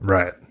 Sleep.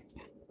 Right.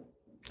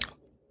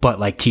 But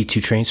like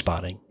T2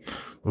 Trainspotting.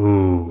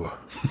 Ooh.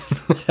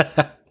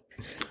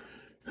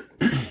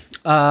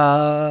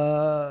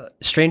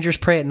 Strangers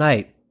Pray at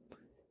Night.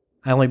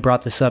 I only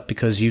brought this up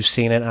because you've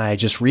seen it, and I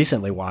just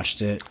recently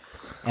watched it,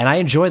 and I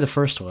enjoy the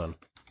first one.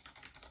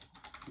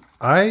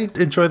 I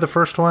enjoy the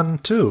first one,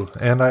 too,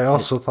 and I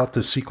also thought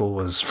the sequel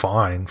was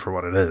fine for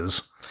what it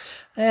is.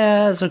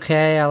 Yeah, it's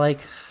okay. I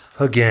like...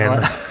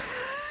 Again,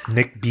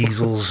 Nick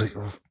Diesel's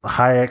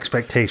high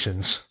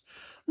expectations.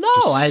 No,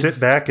 just sit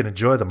back and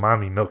enjoy the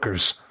mommy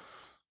milkers.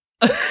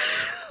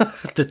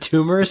 The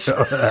tumors?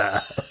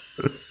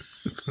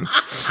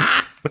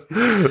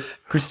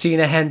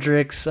 Christina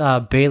Hendricks,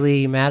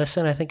 Bailey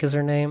Madison, I think is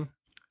her name.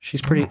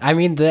 She's pretty... I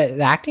mean,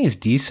 the acting is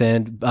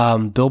decent.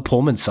 Bill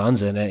Pullman's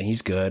son's in it.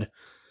 He's good.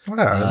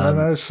 Yeah,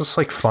 and it's just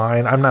like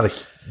fine. I'm not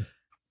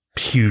a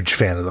huge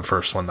fan of the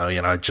first one, though.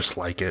 You know, I just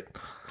like it.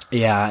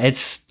 Yeah,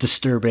 it's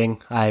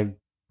disturbing. I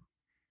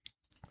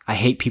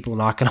hate people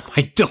knocking on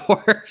my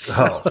door.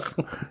 So. Oh,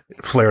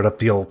 it flared up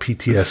the old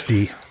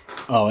PTSD.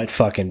 Oh, it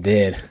fucking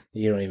did.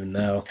 You don't even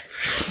know.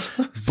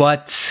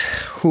 But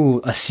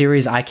a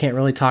series I can't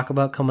really talk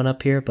about coming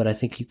up here, but I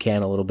think you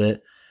can a little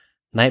bit.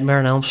 Nightmare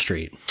on Elm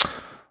Street.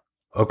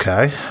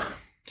 Okay.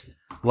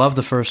 Love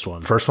the first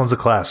one. First one's a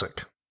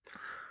classic.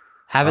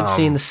 Haven't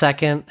seen the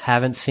second,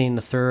 haven't seen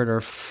the third,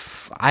 or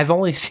I've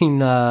only seen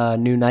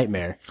New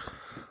Nightmare.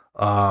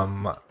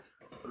 Part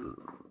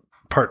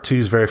 2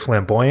 is very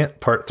flamboyant.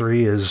 Part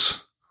 3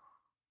 is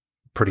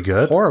pretty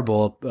good.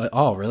 Horrible.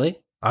 Oh,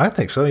 really? I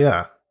think so,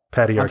 yeah.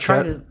 Patty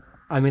Arquette.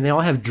 I mean, they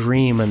all have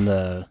dream in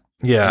the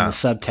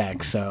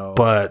subtext, so.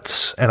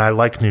 But, and I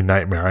like New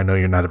Nightmare. I know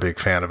you're not a big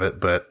fan of it,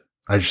 but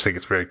I just think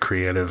it's very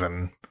creative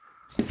and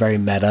very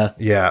meta.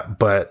 Yeah,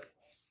 but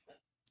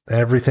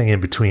everything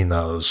in between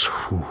those,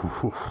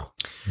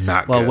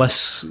 not good.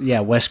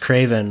 Well, Wes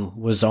Craven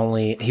was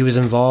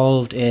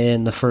involved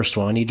in the first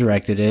one. He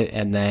directed it,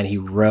 and then he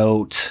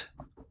was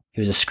a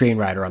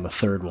screenwriter on the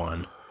third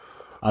one.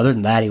 Other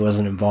than that, he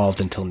wasn't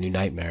involved until New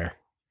Nightmare.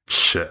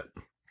 Shit.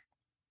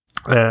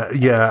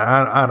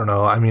 I don't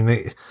know. I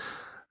mean,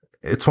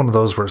 it's one of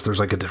those where there's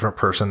like a different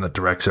person that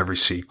directs every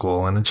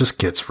sequel, and it just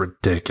gets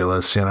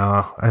ridiculous, you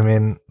know? I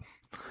mean,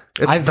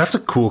 that's a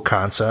cool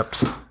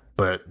concept,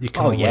 but you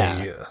can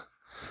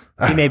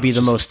he may be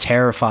the most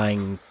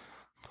terrifying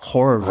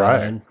horror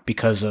villain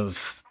because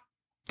of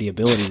the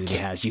ability that he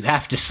has. You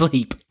have to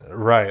sleep.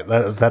 Right.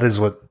 That is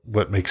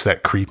what makes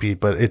that creepy,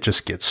 but it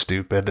just gets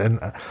stupid. And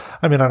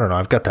I mean, I don't know.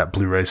 I've got that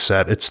Blu-ray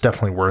set. It's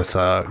definitely worth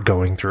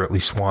going through at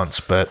least once,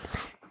 but...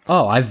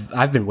 Oh,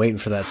 I've been waiting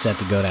for that set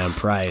to go down in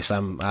price. I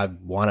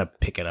want to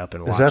pick it up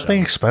and watch it. Is that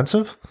thing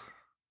expensive?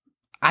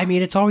 I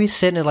mean, it's always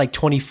sitting at like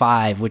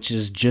 $25, which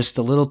is just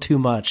a little too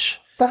much.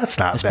 That's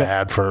not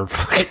bad for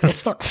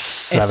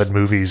seven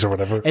movies or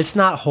whatever. It's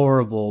not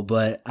horrible,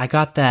 but I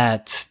got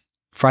that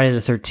Friday the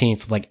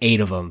 13th with like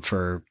 8 of them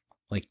for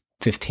like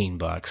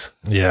 $15.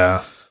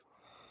 Yeah.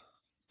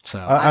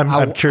 So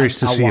I'm curious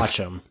to see watch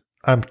them.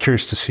 I'm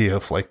curious to see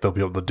if like they'll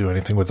be able to do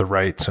anything with the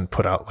rights and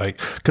put out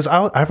like, because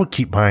I would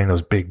keep buying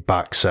those big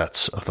box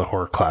sets of the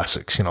horror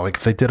classics. You know, like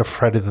if they did a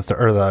Friday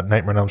or the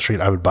Nightmare on Elm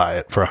Street, I would buy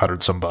it for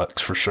 $100 some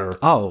for sure.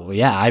 Oh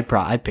yeah,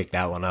 I'd pick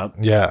that one up.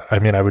 Yeah, I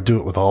mean, I would do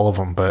it with all of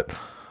them, but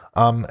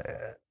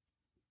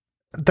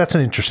that's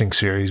an interesting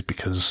series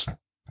because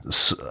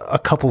a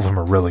couple of them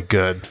are really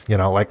good. You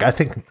know, like I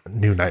think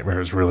New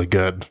Nightmare is really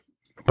good,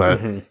 but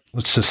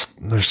it's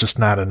just there's just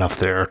not enough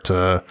there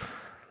to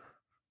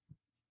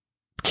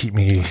keep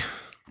me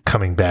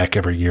coming back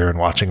every year and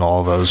watching all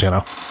of those, you know.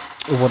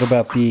 What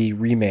about the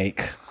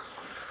remake?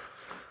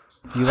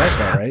 You like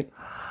that, right?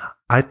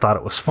 I thought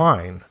it was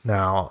fine.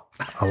 Now,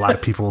 a lot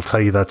of people will tell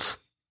you that's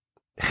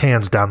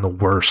hands down the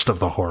worst of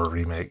the horror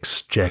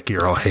remakes. Jackie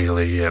Earle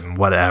Haley and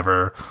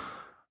whatever.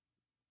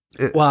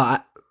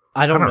 I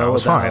don't know. It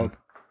was fine.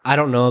 I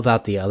don't know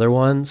about the other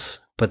ones,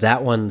 but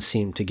that one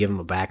seemed to give him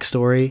a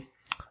backstory.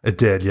 It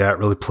did, yeah. It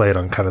really played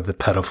on kind of the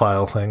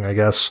pedophile thing, I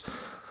guess.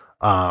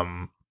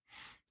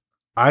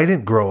 I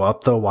didn't grow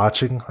up, though,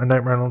 watching A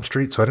Nightmare on Elm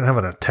Street, so I didn't have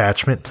an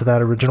attachment to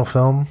that original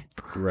film.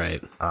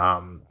 Right.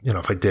 You know,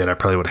 if I did, I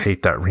probably would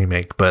hate that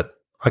remake, but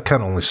I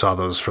kind of only saw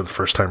those for the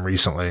first time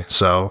recently,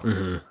 so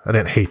I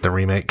didn't hate the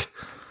remake.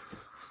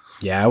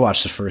 Yeah, I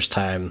watched the first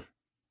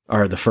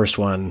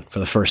one for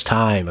the first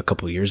time a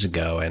couple years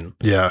ago, and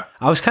yeah,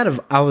 I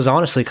was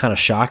honestly kind of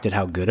shocked at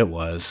how good it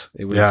was.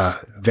 It was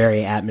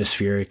very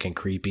atmospheric and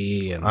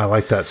creepy, and I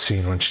like that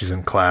scene when she's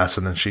in class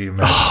and then she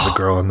imagines the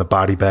girl in the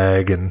body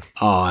bag, and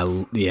I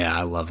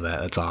love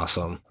that. That's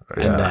awesome.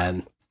 Yeah. And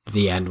then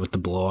the end with the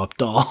blow up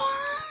doll.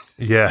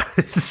 Yeah,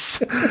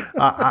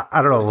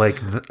 I don't know, like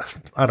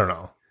I don't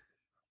know,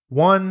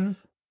 1,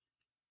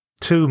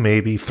 2,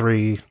 maybe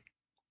 3.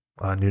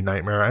 New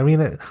Nightmare. I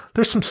mean,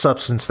 there's some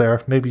substance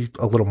there, maybe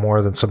a little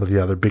more than some of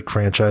the other big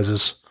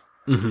franchises.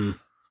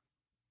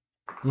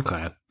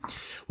 Okay.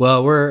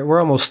 Well, we're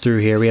almost through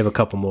here. We have a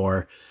couple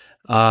more.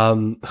 I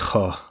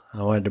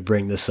wanted to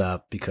bring this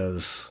up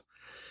because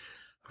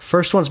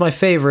first one's my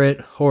favorite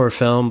horror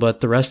film,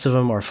 but the rest of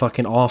them are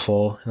fucking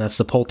awful, and that's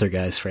the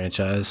Poltergeist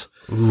franchise.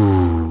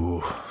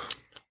 Ooh.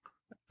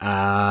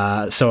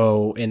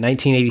 So in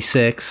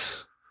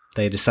 1986,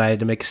 they decided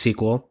to make a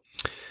sequel.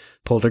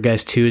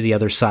 Poltergeist 2, The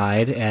Other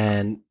Side,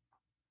 and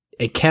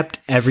it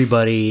kept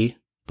everybody,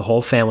 the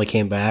whole family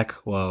came back,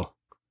 well,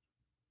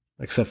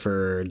 except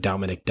for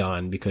Dominic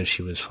Dunn because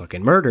she was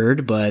fucking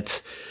murdered,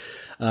 but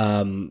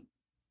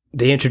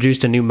they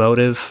introduced a new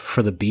motive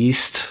for the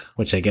beast,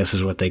 which I guess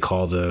is what they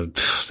call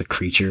the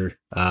creature,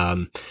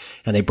 and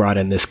they brought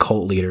in this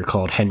cult leader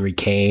called Henry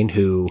Kane,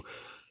 who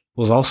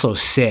was also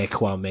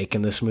sick while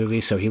making this movie,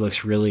 so he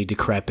looks really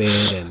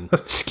decrepit and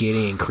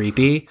skinny and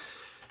creepy.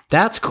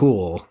 That's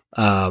cool.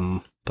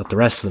 But the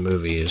rest of the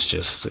movie is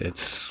just,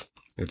 it's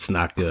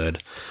not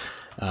good.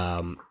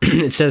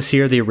 It says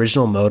here the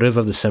original motive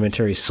of the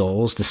cemetery's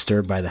souls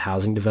disturbed by the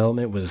housing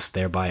development was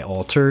thereby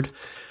altered.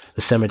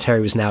 The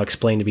cemetery was now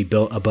explained to be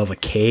built above a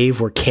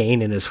cave where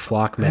Kane and his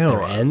flock met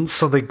their ends.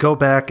 So they go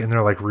back and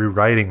they're like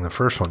rewriting the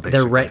first one,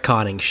 basically. They're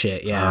retconning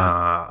shit,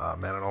 yeah.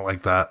 Man, I don't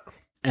like that.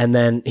 And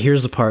then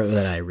here's the part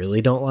that I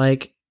really don't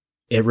like.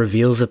 It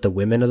reveals that the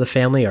women of the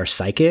family are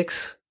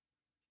psychics.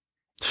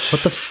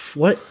 What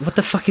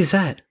the fuck is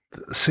that?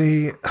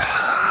 See,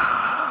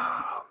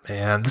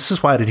 man, this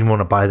is why I didn't even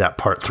want to buy that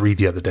part 3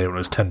 the other day when it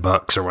was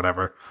 $10 or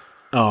whatever.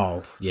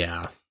 Oh,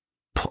 yeah.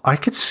 I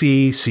could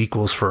see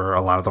sequels for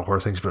a lot of the horror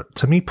things, but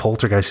to me,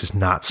 Poltergeist is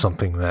not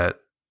something that,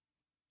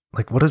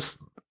 like, there's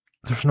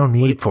no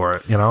need for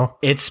it, you know?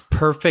 It's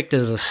perfect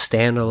as a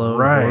standalone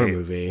horror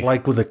movie.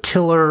 Like with a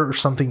killer or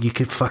something, you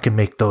could fucking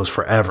make those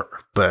forever,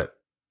 but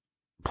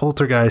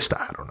Poltergeist,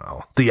 I don't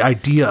know. The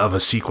idea of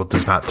a sequel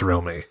does not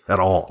thrill me at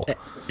all.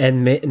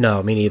 And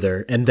no, me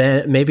neither. And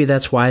then maybe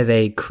that's why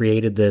they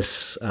created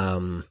this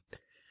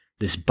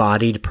this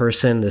bodied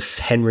person, this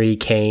Henry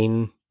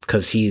Kane,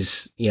 because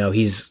he's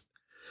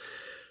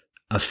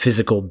a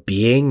physical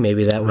being.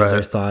 Maybe that was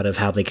their thought of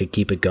how they could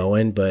keep it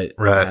going. But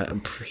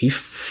he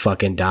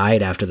fucking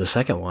died after the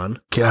second one.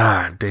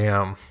 God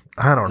damn.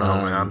 I don't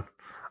know, man.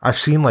 I've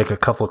seen like a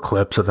couple of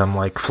clips of them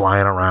like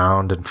flying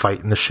around and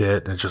fighting the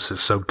shit, and it just is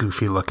so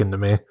goofy looking to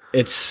me.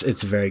 It's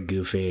very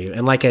goofy.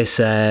 And like I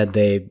said,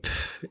 they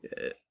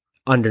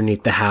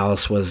underneath the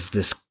house was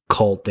this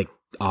cult that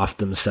offed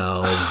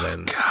themselves.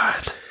 And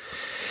God.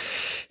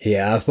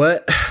 Yeah,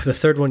 but the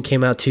third one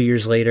came out 2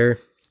 years later.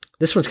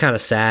 This one's kind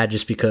of sad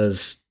just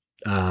because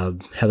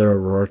Heather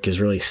O'Rourke is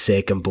really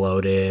sick and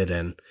bloated,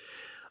 and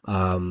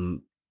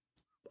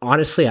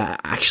honestly,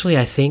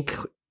 I think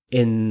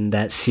in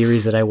that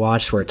series that I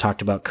watched where it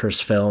talked about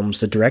cursed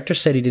films, the director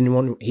said he didn't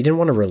want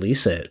to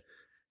release it,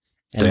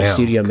 and the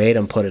studio made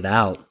him put it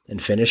out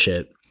and finish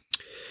it.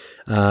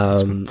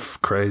 Some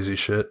crazy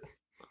shit.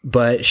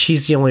 But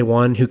she's the only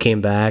one who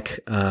came back,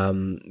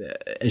 and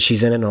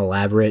she's in an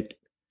elaborate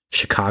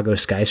Chicago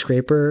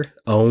skyscraper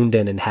owned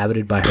and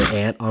inhabited by her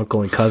aunt,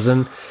 uncle, and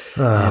cousin.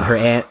 And her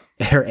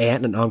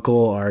aunt and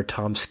uncle are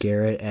Tom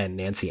Skerritt and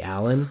Nancy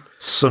Allen.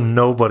 So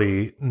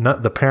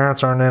the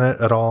parents aren't in it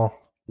at all?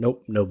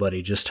 Nope,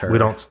 nobody, just her.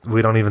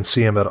 We don't even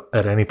see him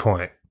at any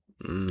point.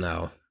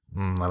 No.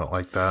 I don't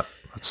like that.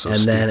 That's so and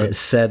stupid. then it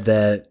said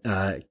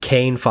that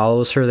Kane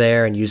follows her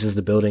there and uses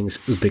the building's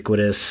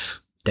ubiquitous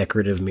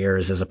decorative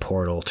mirrors as a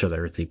portal to the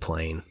earthly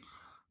plane.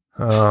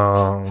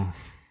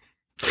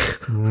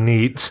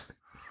 Neat.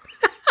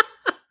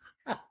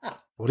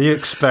 What do you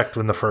expect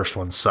when the first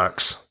one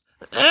sucks?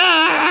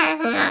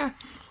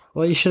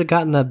 Well, you should have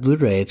gotten that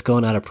Blu-ray. It's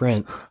going out of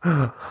print.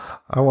 I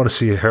want to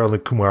see a Harold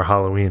and Kumar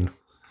Halloween.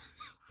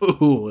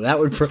 Ooh, that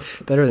would be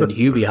better than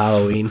Hubie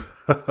Halloween.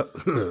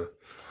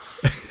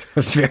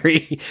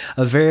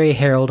 a very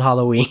Harold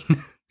Halloween.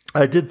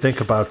 I did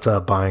think about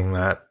buying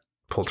that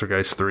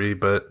Poltergeist 3,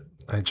 but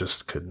I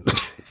just couldn't.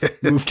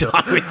 Moved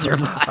on with your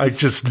life. I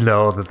just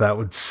know that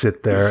would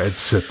sit there,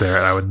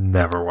 and I would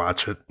never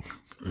watch it.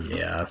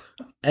 Yeah.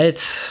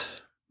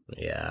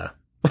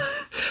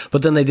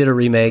 But then they did a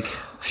remake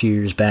a few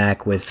years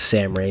back with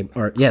Sam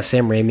Raimi.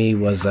 Sam Raimi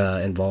was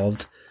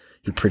involved.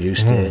 He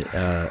produced it,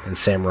 and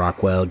Sam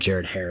Rockwell,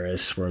 Jared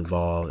Harris were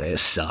involved. It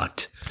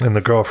sucked. And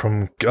the girl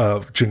from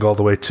Jingle All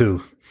the Way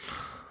 2.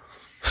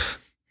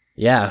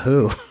 Yeah,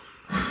 who?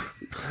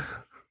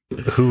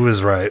 Who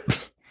is right?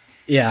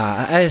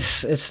 Yeah,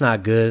 it's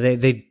not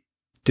good. They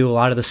do a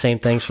lot of the same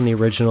things from the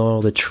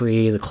original, the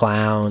tree, the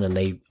clown, and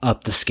they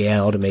up the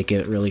scale to make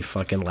it really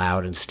fucking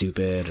loud and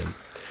stupid.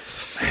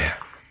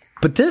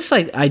 But this,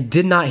 I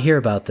did not hear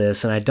about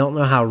this, and I don't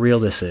know how real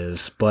this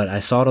is, but I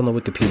saw it on the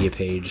Wikipedia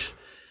page.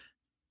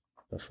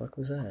 The fuck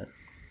was that?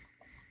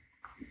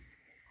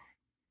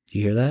 Do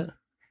you hear that?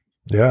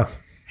 Yeah.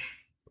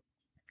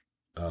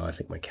 Oh, I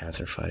think my cats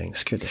are fighting. It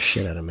scared the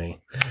shit out of me.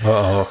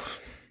 Uh-oh.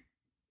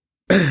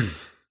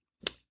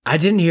 I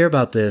didn't hear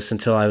about this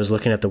until I was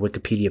looking at the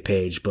Wikipedia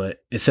page,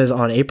 but it says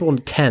on April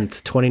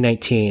 10th,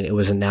 2019, it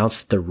was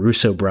announced that the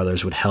Russo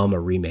brothers would helm a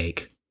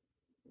remake.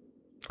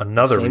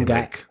 Another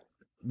remake.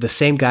 The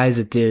same guys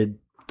that did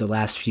the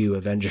last few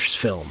Avengers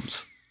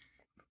films.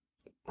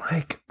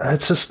 Like,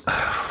 that's just,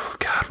 oh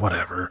God,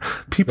 whatever.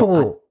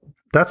 People,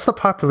 that's the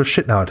popular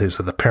shit nowadays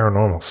of the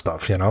paranormal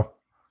stuff, you know?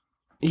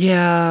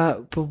 Yeah,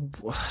 but,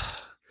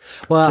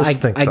 well,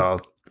 just think though,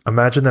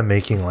 imagine them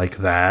making like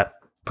that,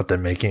 but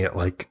then making it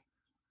like,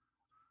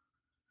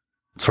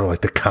 sort of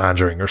like The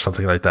Conjuring or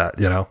something like that,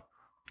 you know?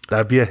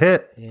 That'd be a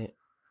hit.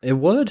 It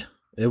would.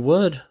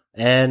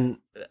 And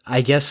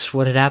I guess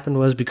what had happened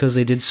was because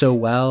they did so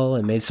well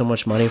and made so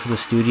much money for the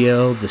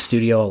studio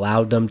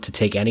allowed them to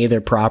take any of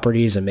their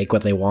properties and make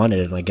what they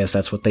wanted, and I guess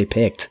that's what they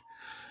picked.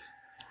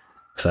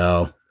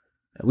 So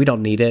we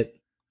don't need it.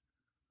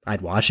 I'd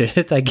watch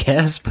it, I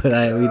guess, but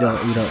we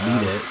don't need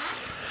it.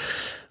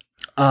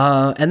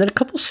 And then a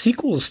couple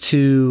sequels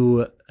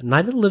to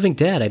Night of the Living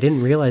Dead. I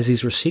didn't realize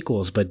these were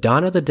sequels, but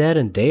Dawn of the Dead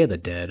and Day of the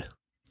Dead.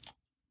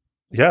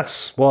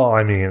 Yes. Well,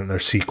 I mean, they're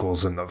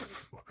sequels in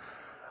of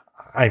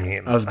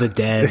the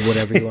Dead,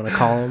 whatever you want to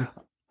call them.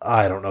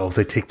 I don't know if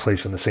they take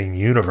place in the same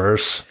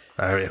universe.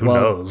 I mean, who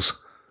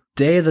knows?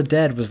 Day of the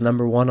Dead was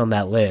number 1 on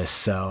that list,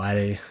 so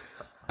I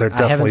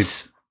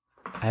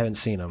haven't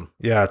seen them.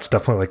 Yeah, it's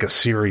definitely like a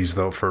series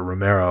though for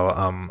Romero.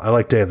 I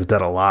like Day of the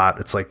Dead a lot.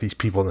 It's like these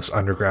people in this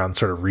underground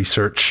sort of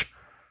research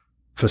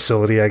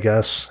facility, I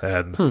guess,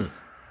 and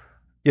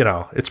you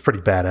know, it's pretty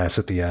badass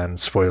at the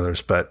end.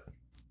 Spoilers, but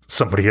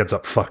somebody ends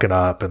up fucking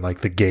up, and like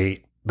the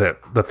gate,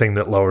 that the thing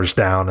that lowers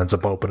down ends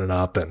up opening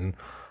up, and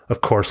of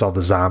course all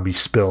the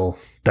zombies spill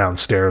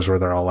downstairs where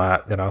they're all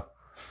at, you know?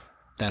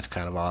 That's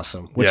kind of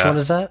awesome. Which one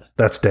is that?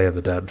 That's Day of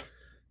the Dead.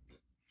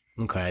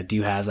 Okay. Do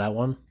you have that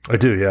one? I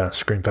do, yeah.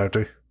 Scream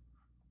Factory.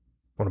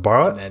 Want to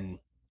borrow it? And then,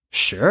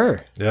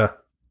 sure. Yeah.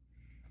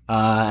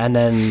 And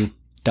then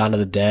Dawn of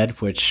the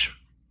Dead, which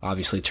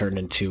obviously turned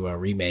into a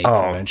remake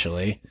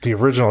eventually. The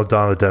original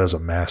Dawn of the Dead is a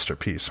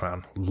masterpiece,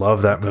 man.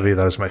 Love that movie.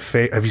 That is my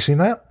favorite. Have you seen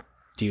that?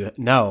 Do you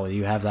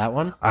have that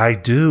one? I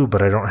do,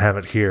 but I don't have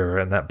it here,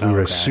 and that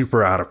Blu-ray is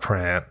super out of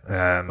print,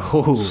 and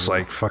it's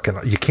like fucking,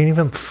 you can't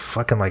even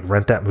fucking like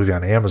rent that movie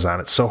on Amazon.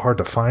 It's so hard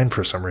to find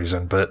for some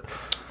reason, but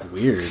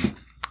weird.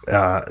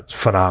 It's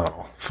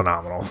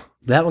phenomenal.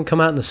 That one come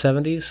out in the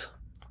 70s?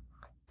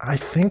 I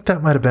think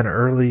that might have been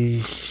early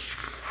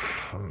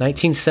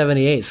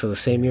 1978, so the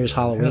same year as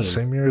Halloween. Yeah,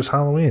 same year as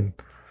Halloween.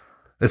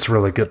 It's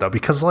really good though,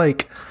 because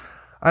like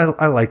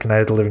I like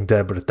Night of the Living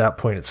Dead, but at that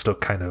point it's still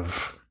kind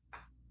of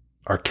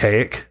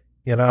archaic,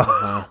 you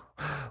know,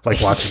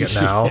 like watching it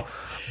now.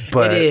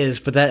 But it is,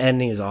 but that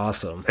ending is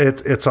awesome.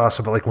 It's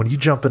awesome, but like when you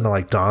jump into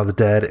like Dawn of the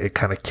Dead, it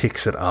kind of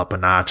kicks it up a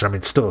notch. I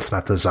mean, still, it's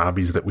not the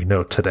zombies that we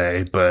know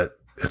today, but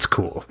it's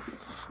cool.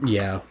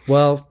 Yeah,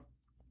 well,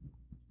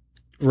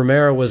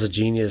 Romero was a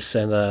genius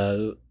and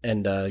the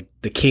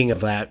king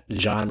of that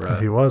genre.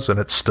 He was, and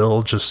it's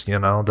still just, you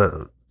know,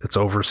 that it's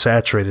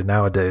oversaturated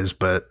nowadays.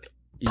 But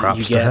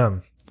props to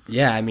him.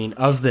 Yeah, I mean,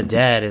 Of the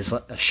Dead is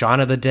Shaun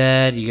of the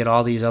Dead. You get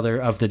all these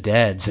other Of the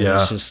Deads. And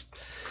it's just,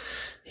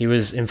 he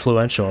was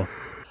influential.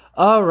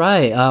 All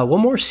right,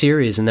 one more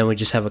series, and then we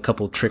just have a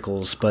couple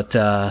trickles. But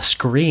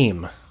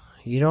Scream,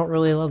 you don't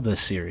really love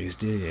this series,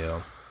 do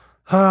you?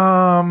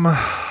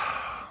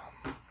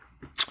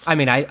 I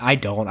mean, I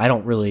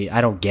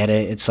don't get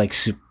it. It's like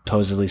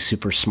supposedly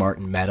super smart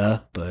and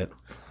meta, but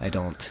I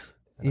don't.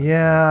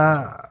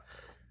 Yeah.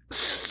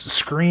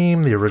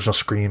 Scream, the original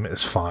Scream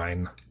is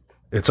fine.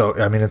 It's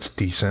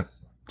decent.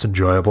 It's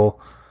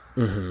enjoyable.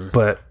 Mm-hmm.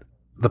 But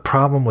the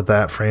problem with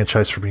that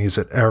franchise for me is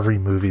that every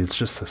movie is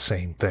just the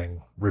same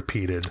thing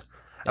repeated.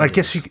 And I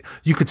guess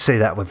you could say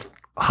that with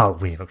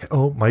Halloween. Okay.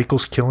 Oh,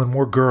 Michael's killing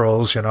more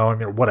girls,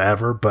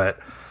 whatever. But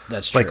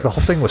that's true. like the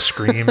whole thing with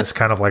Scream is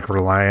kind of like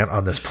reliant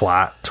on this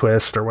plot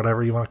twist or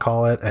whatever you want to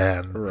call it.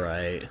 And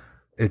right.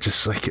 it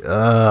just like,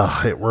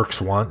 it works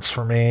once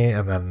for me.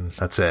 And then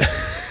that's it.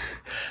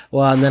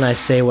 Well, and then I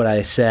say what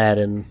I said,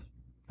 and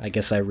I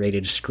guess I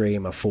rated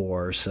Scream a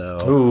 4. So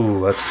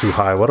ooh, that's too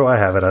high. What do I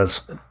have it as?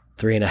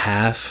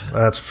 3.5.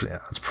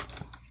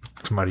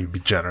 That's might even be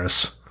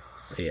generous.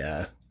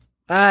 Yeah,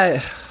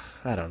 I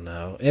don't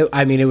know.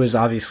 It was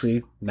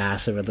obviously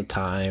massive at the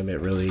time. It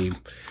really,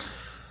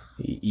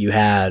 you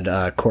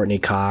had Courtney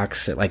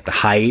Cox at like the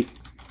height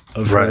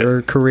of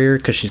her career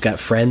because she's got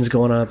Friends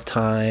going on at the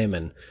time,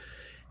 and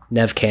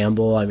Neve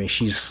Campbell. I mean,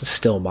 she's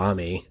still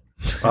mommy.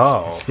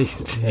 Oh,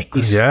 these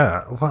days.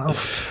 Yeah. Well,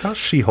 how's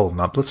she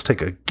holding up? Let's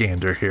take a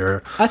gander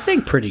here. I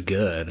think pretty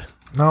good.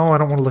 No, I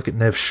don't want to look at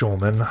Nev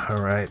Schulman.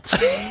 All right.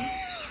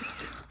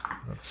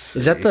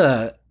 Is that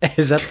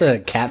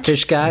the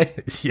catfish guy?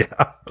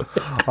 Yeah.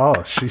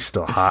 Oh, she's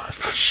still hot.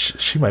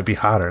 She might be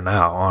hotter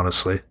now,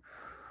 honestly.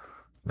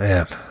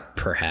 Man.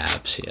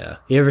 Perhaps, yeah.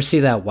 You ever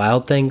see that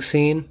Wild Thing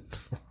scene?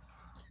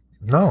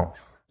 No.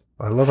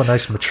 I love a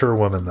nice mature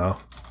woman, though.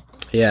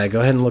 Yeah,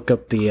 go ahead and look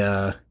up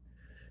the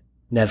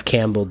Neve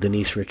Campbell,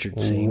 Denise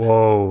Richards scene.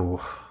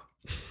 Whoa.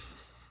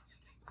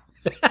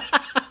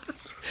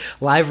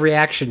 Live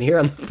reaction here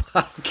on the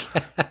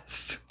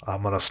podcast.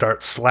 I'm going to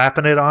start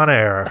slapping it on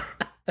air.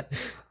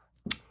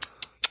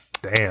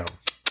 Damn.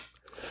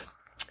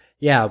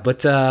 Yeah,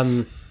 but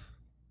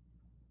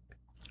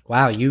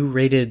wow, you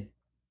rated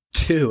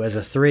 2 as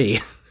a 3.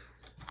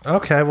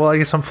 Okay, well, I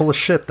guess I'm full of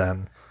shit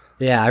then.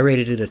 Yeah, I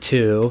rated it a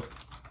 2.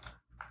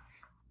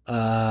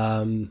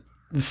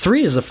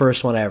 3 is the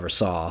first one I ever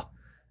saw.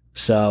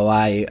 So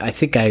I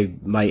think I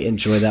might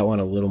enjoy that one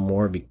a little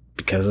more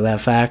because of that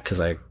fact, because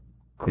I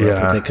grew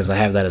up with it, because I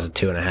have that as a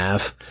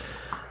 2.5.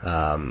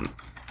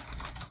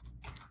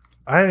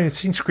 I haven't even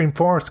seen Scream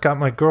 4. It's got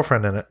my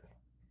girlfriend in it.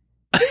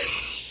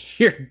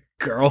 Your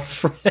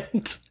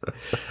girlfriend?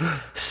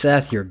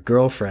 Seth, your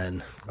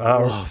girlfriend.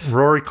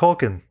 Rory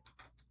Culkin.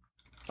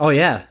 Oh,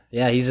 yeah.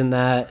 Yeah, he's in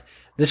that.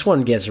 This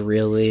one gets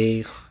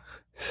really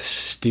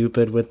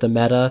stupid with the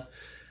meta.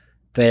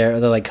 They're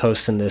like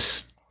hosting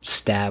this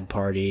stab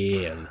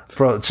party, and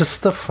bro,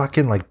 just the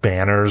fucking like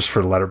banners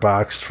for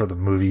Letterboxd for the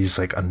movies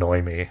like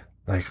annoy me.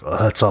 Like,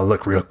 let's all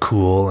look real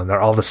cool, and they're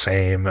all the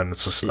same, and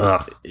it's just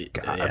God.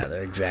 Yeah,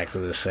 they're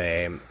exactly the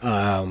same.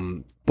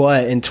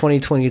 But in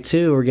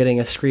 2022, we're getting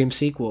a Scream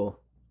sequel.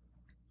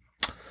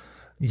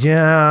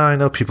 Yeah, I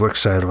know people are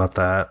excited about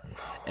that.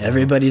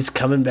 Everybody's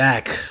coming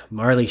back.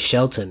 Marley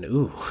Shelton.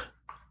 Ooh.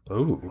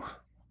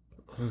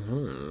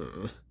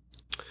 Mm-hmm.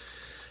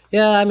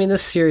 Yeah, I mean,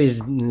 this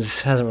series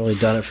hasn't really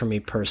done it for me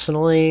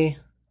personally,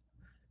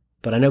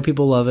 but I know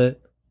people love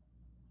it,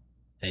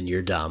 and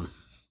you're dumb.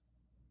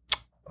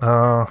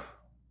 All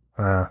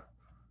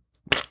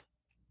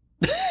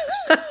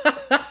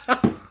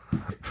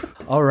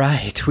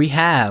right, we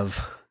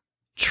have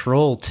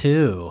Troll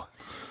 2.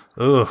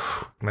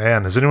 Ugh,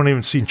 man, has anyone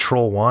even seen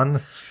Troll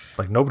 1?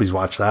 Like, nobody's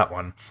watched that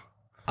one.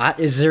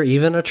 Is there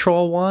even a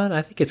Troll 1?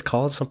 I think it's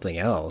called something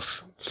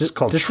else. It's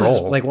called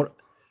Troll.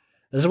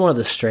 This is one of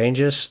the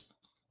strangest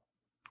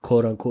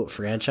quote unquote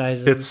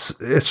franchises.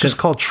 It's just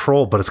called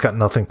Troll, but it's got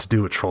nothing to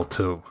do with Troll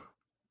 2.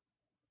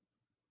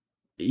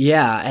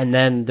 Yeah, and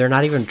then they're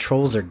not even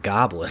trolls or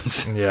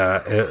goblins.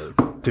 Yeah,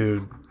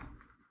 dude.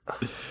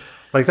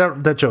 Like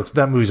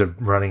that movie's a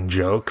running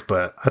joke,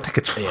 but I think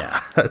it's fun.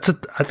 Yeah.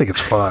 I think it's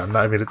fun.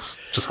 I mean,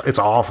 it's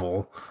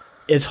awful.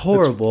 It's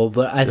horrible,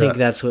 but I think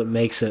that's what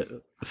makes it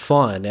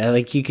fun.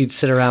 Like, you could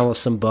sit around with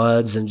some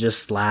buds and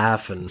just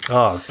laugh, and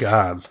oh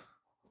god.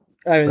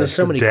 I mean, there's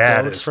so many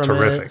dad quotes is from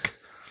terrific. it.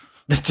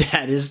 The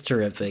dad is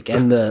terrific,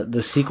 and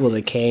the sequel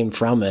that came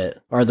from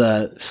it, or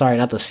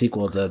not the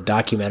sequel, the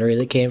documentary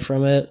that came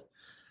from it.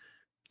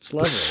 It's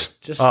lovely.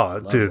 Just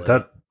dude,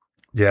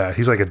 lovely.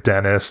 he's like a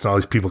dentist, and all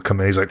these people come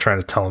in. He's like trying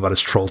to tell him about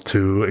his Troll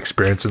 2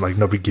 experience, and like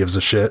nobody gives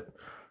a shit.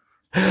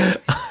 Hey,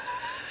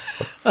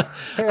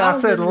 I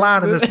said a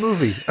line in this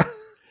movie.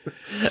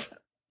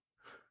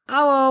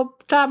 I will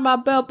tie my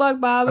belt buckle,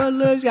 but I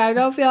lose. I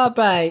don't feel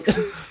pain.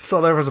 So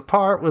there was a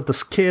part with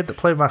this kid that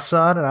played my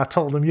son, and I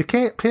told him, you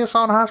can't piss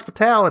on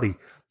hospitality.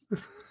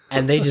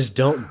 And they just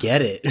don't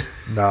get it.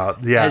 No,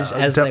 yeah.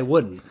 As they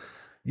wouldn't.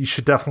 You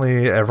should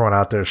everyone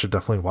out there should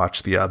definitely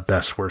watch the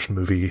Best Worst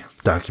Movie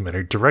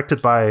documentary,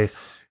 directed by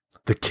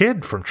the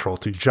kid from Troll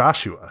 2,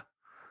 Joshua.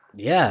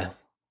 Yeah.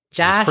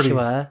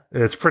 Joshua.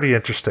 It's pretty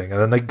interesting. And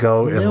then they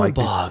go and like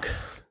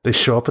they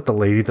show up at the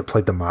lady that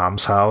played the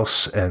mom's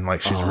house, and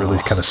like she's really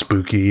kind of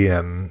spooky,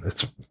 and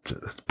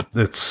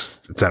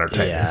it's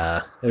entertaining.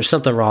 Yeah, there's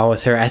something wrong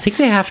with her. I think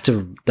they have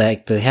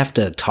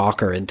to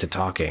talk her into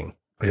talking.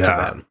 Yeah, to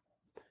them.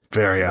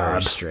 Very Very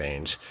odd.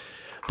 strange.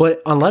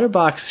 But on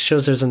Letterboxd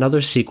shows there's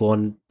another sequel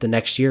in the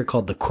next year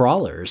called The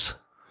Crawlers,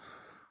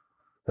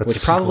 That's which a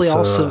sequel probably to-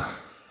 also.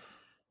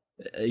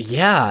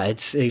 Yeah, it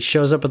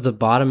shows up at the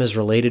bottom as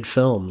related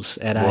films,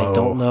 and I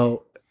don't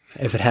know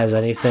if it has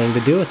anything to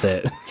do with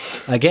it.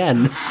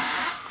 Again,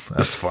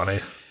 That's funny.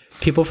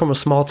 people from a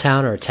small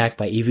town are attacked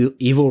by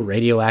evil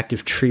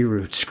radioactive tree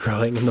roots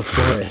growing in the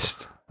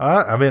forest.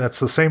 I mean, it's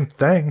the same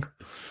thing.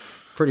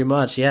 Pretty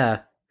much, yeah.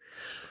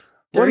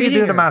 What are you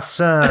doing to my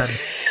son?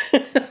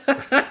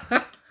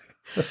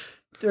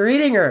 They're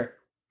eating her.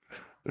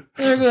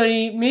 They're going to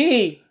eat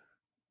me.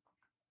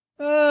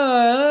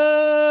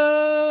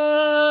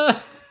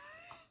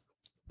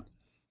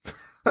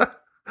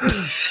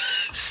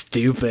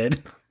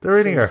 Stupid. They're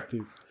eating her.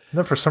 Stupid. And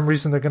then for some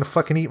reason, they're going to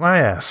fucking eat my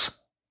ass.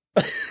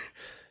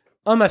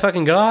 Oh my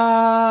fucking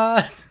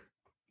god.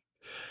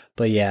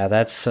 But yeah,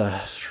 that's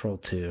Troll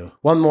 2.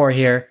 One more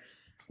here.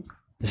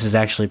 This is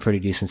actually a pretty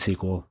decent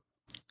sequel.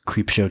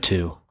 Creepshow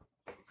 2.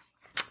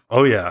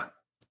 Oh, yeah.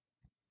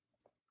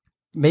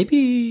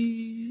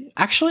 Maybe...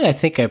 Actually, I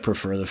think I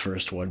prefer the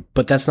first one.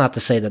 But that's not to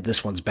say that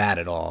this one's bad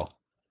at all.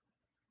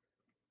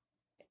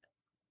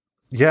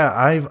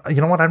 Yeah,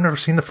 you know what? I've never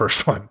seen the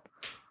first one.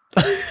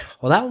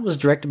 Well, that one was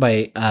directed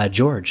by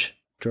George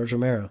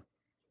Romero.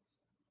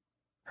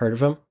 Heard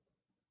of him?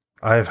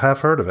 I have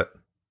heard of it.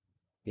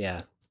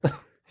 Yeah.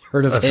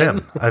 Heard of Of him?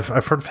 him. I've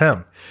heard of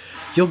him.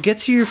 You'll get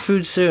to your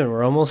food soon.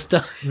 We're almost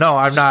done. No,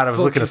 I'm not. I was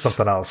looking at Focus.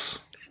 something else.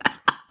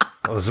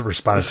 I was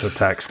responding to a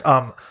text.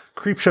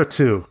 Creepshow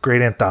 2,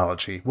 great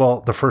anthology.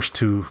 Well, the first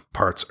two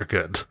parts are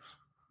good.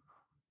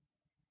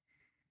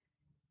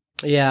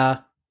 Yeah.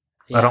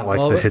 I don't like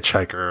well, the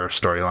hitchhiker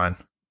storyline.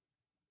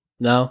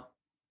 No.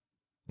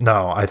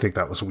 No, I think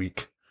that was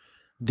weak.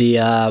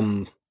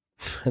 The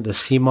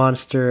sea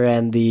monster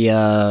and the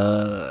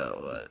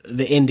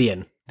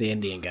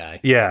Indian guy.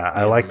 Yeah,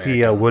 I like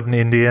the American. wooden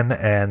Indian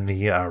and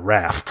the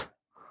raft.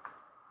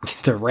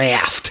 The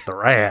raft. The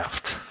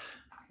raft.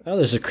 Oh,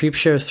 there's a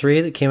Creepshow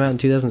 3 that came out in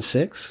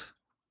 2006.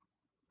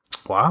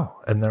 Wow.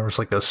 And there was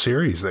like a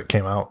series that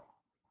came out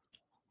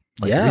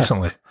Yeah.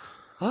 recently.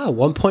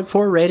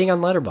 1.4 rating on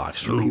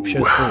Letterboxd for Ooh.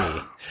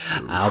 Creepshow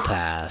 3. I'll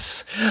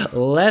pass.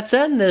 Let's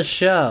end this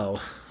show.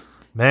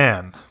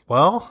 Man,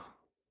 well,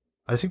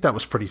 I think that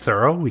was pretty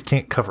thorough. We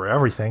can't cover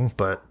everything,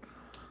 but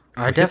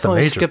I hit the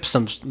definitely major. skipped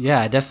some. Yeah,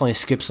 I definitely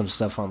skipped some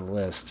stuff on the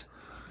list.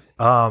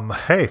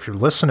 hey, if you're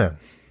listening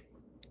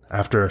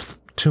after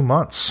 2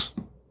 months,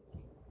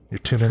 you're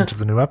tuned into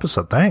the new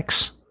episode.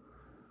 Thanks.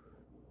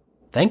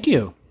 Thank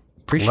you.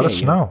 Appreciate Let us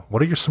you. know.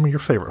 What are some of your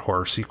favorite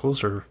horror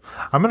sequels? Or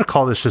I'm going to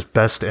call this just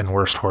best and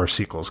worst horror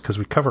sequels because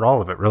we covered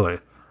all of it, really.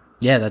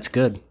 Yeah, that's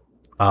good.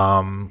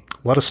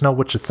 Let us know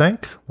what you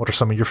think. What are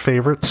some of your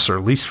favorites or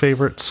least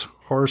favorites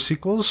horror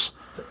sequels?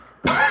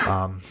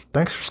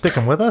 Thanks for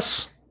sticking with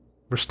us.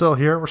 We're still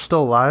here. We're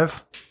still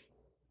alive.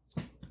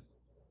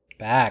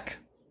 Back.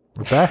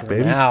 We're back,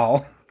 baby.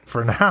 Now.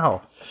 For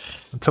now.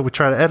 Until we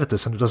try to edit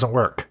this and it doesn't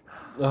work.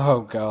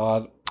 Oh,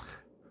 God.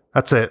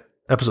 That's it.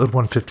 Episode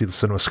 150 of the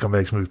Cinema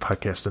Scumbags Movie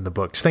Podcast in the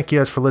books. Thank you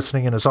guys for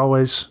listening. And as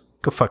always,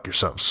 go fuck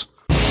yourselves.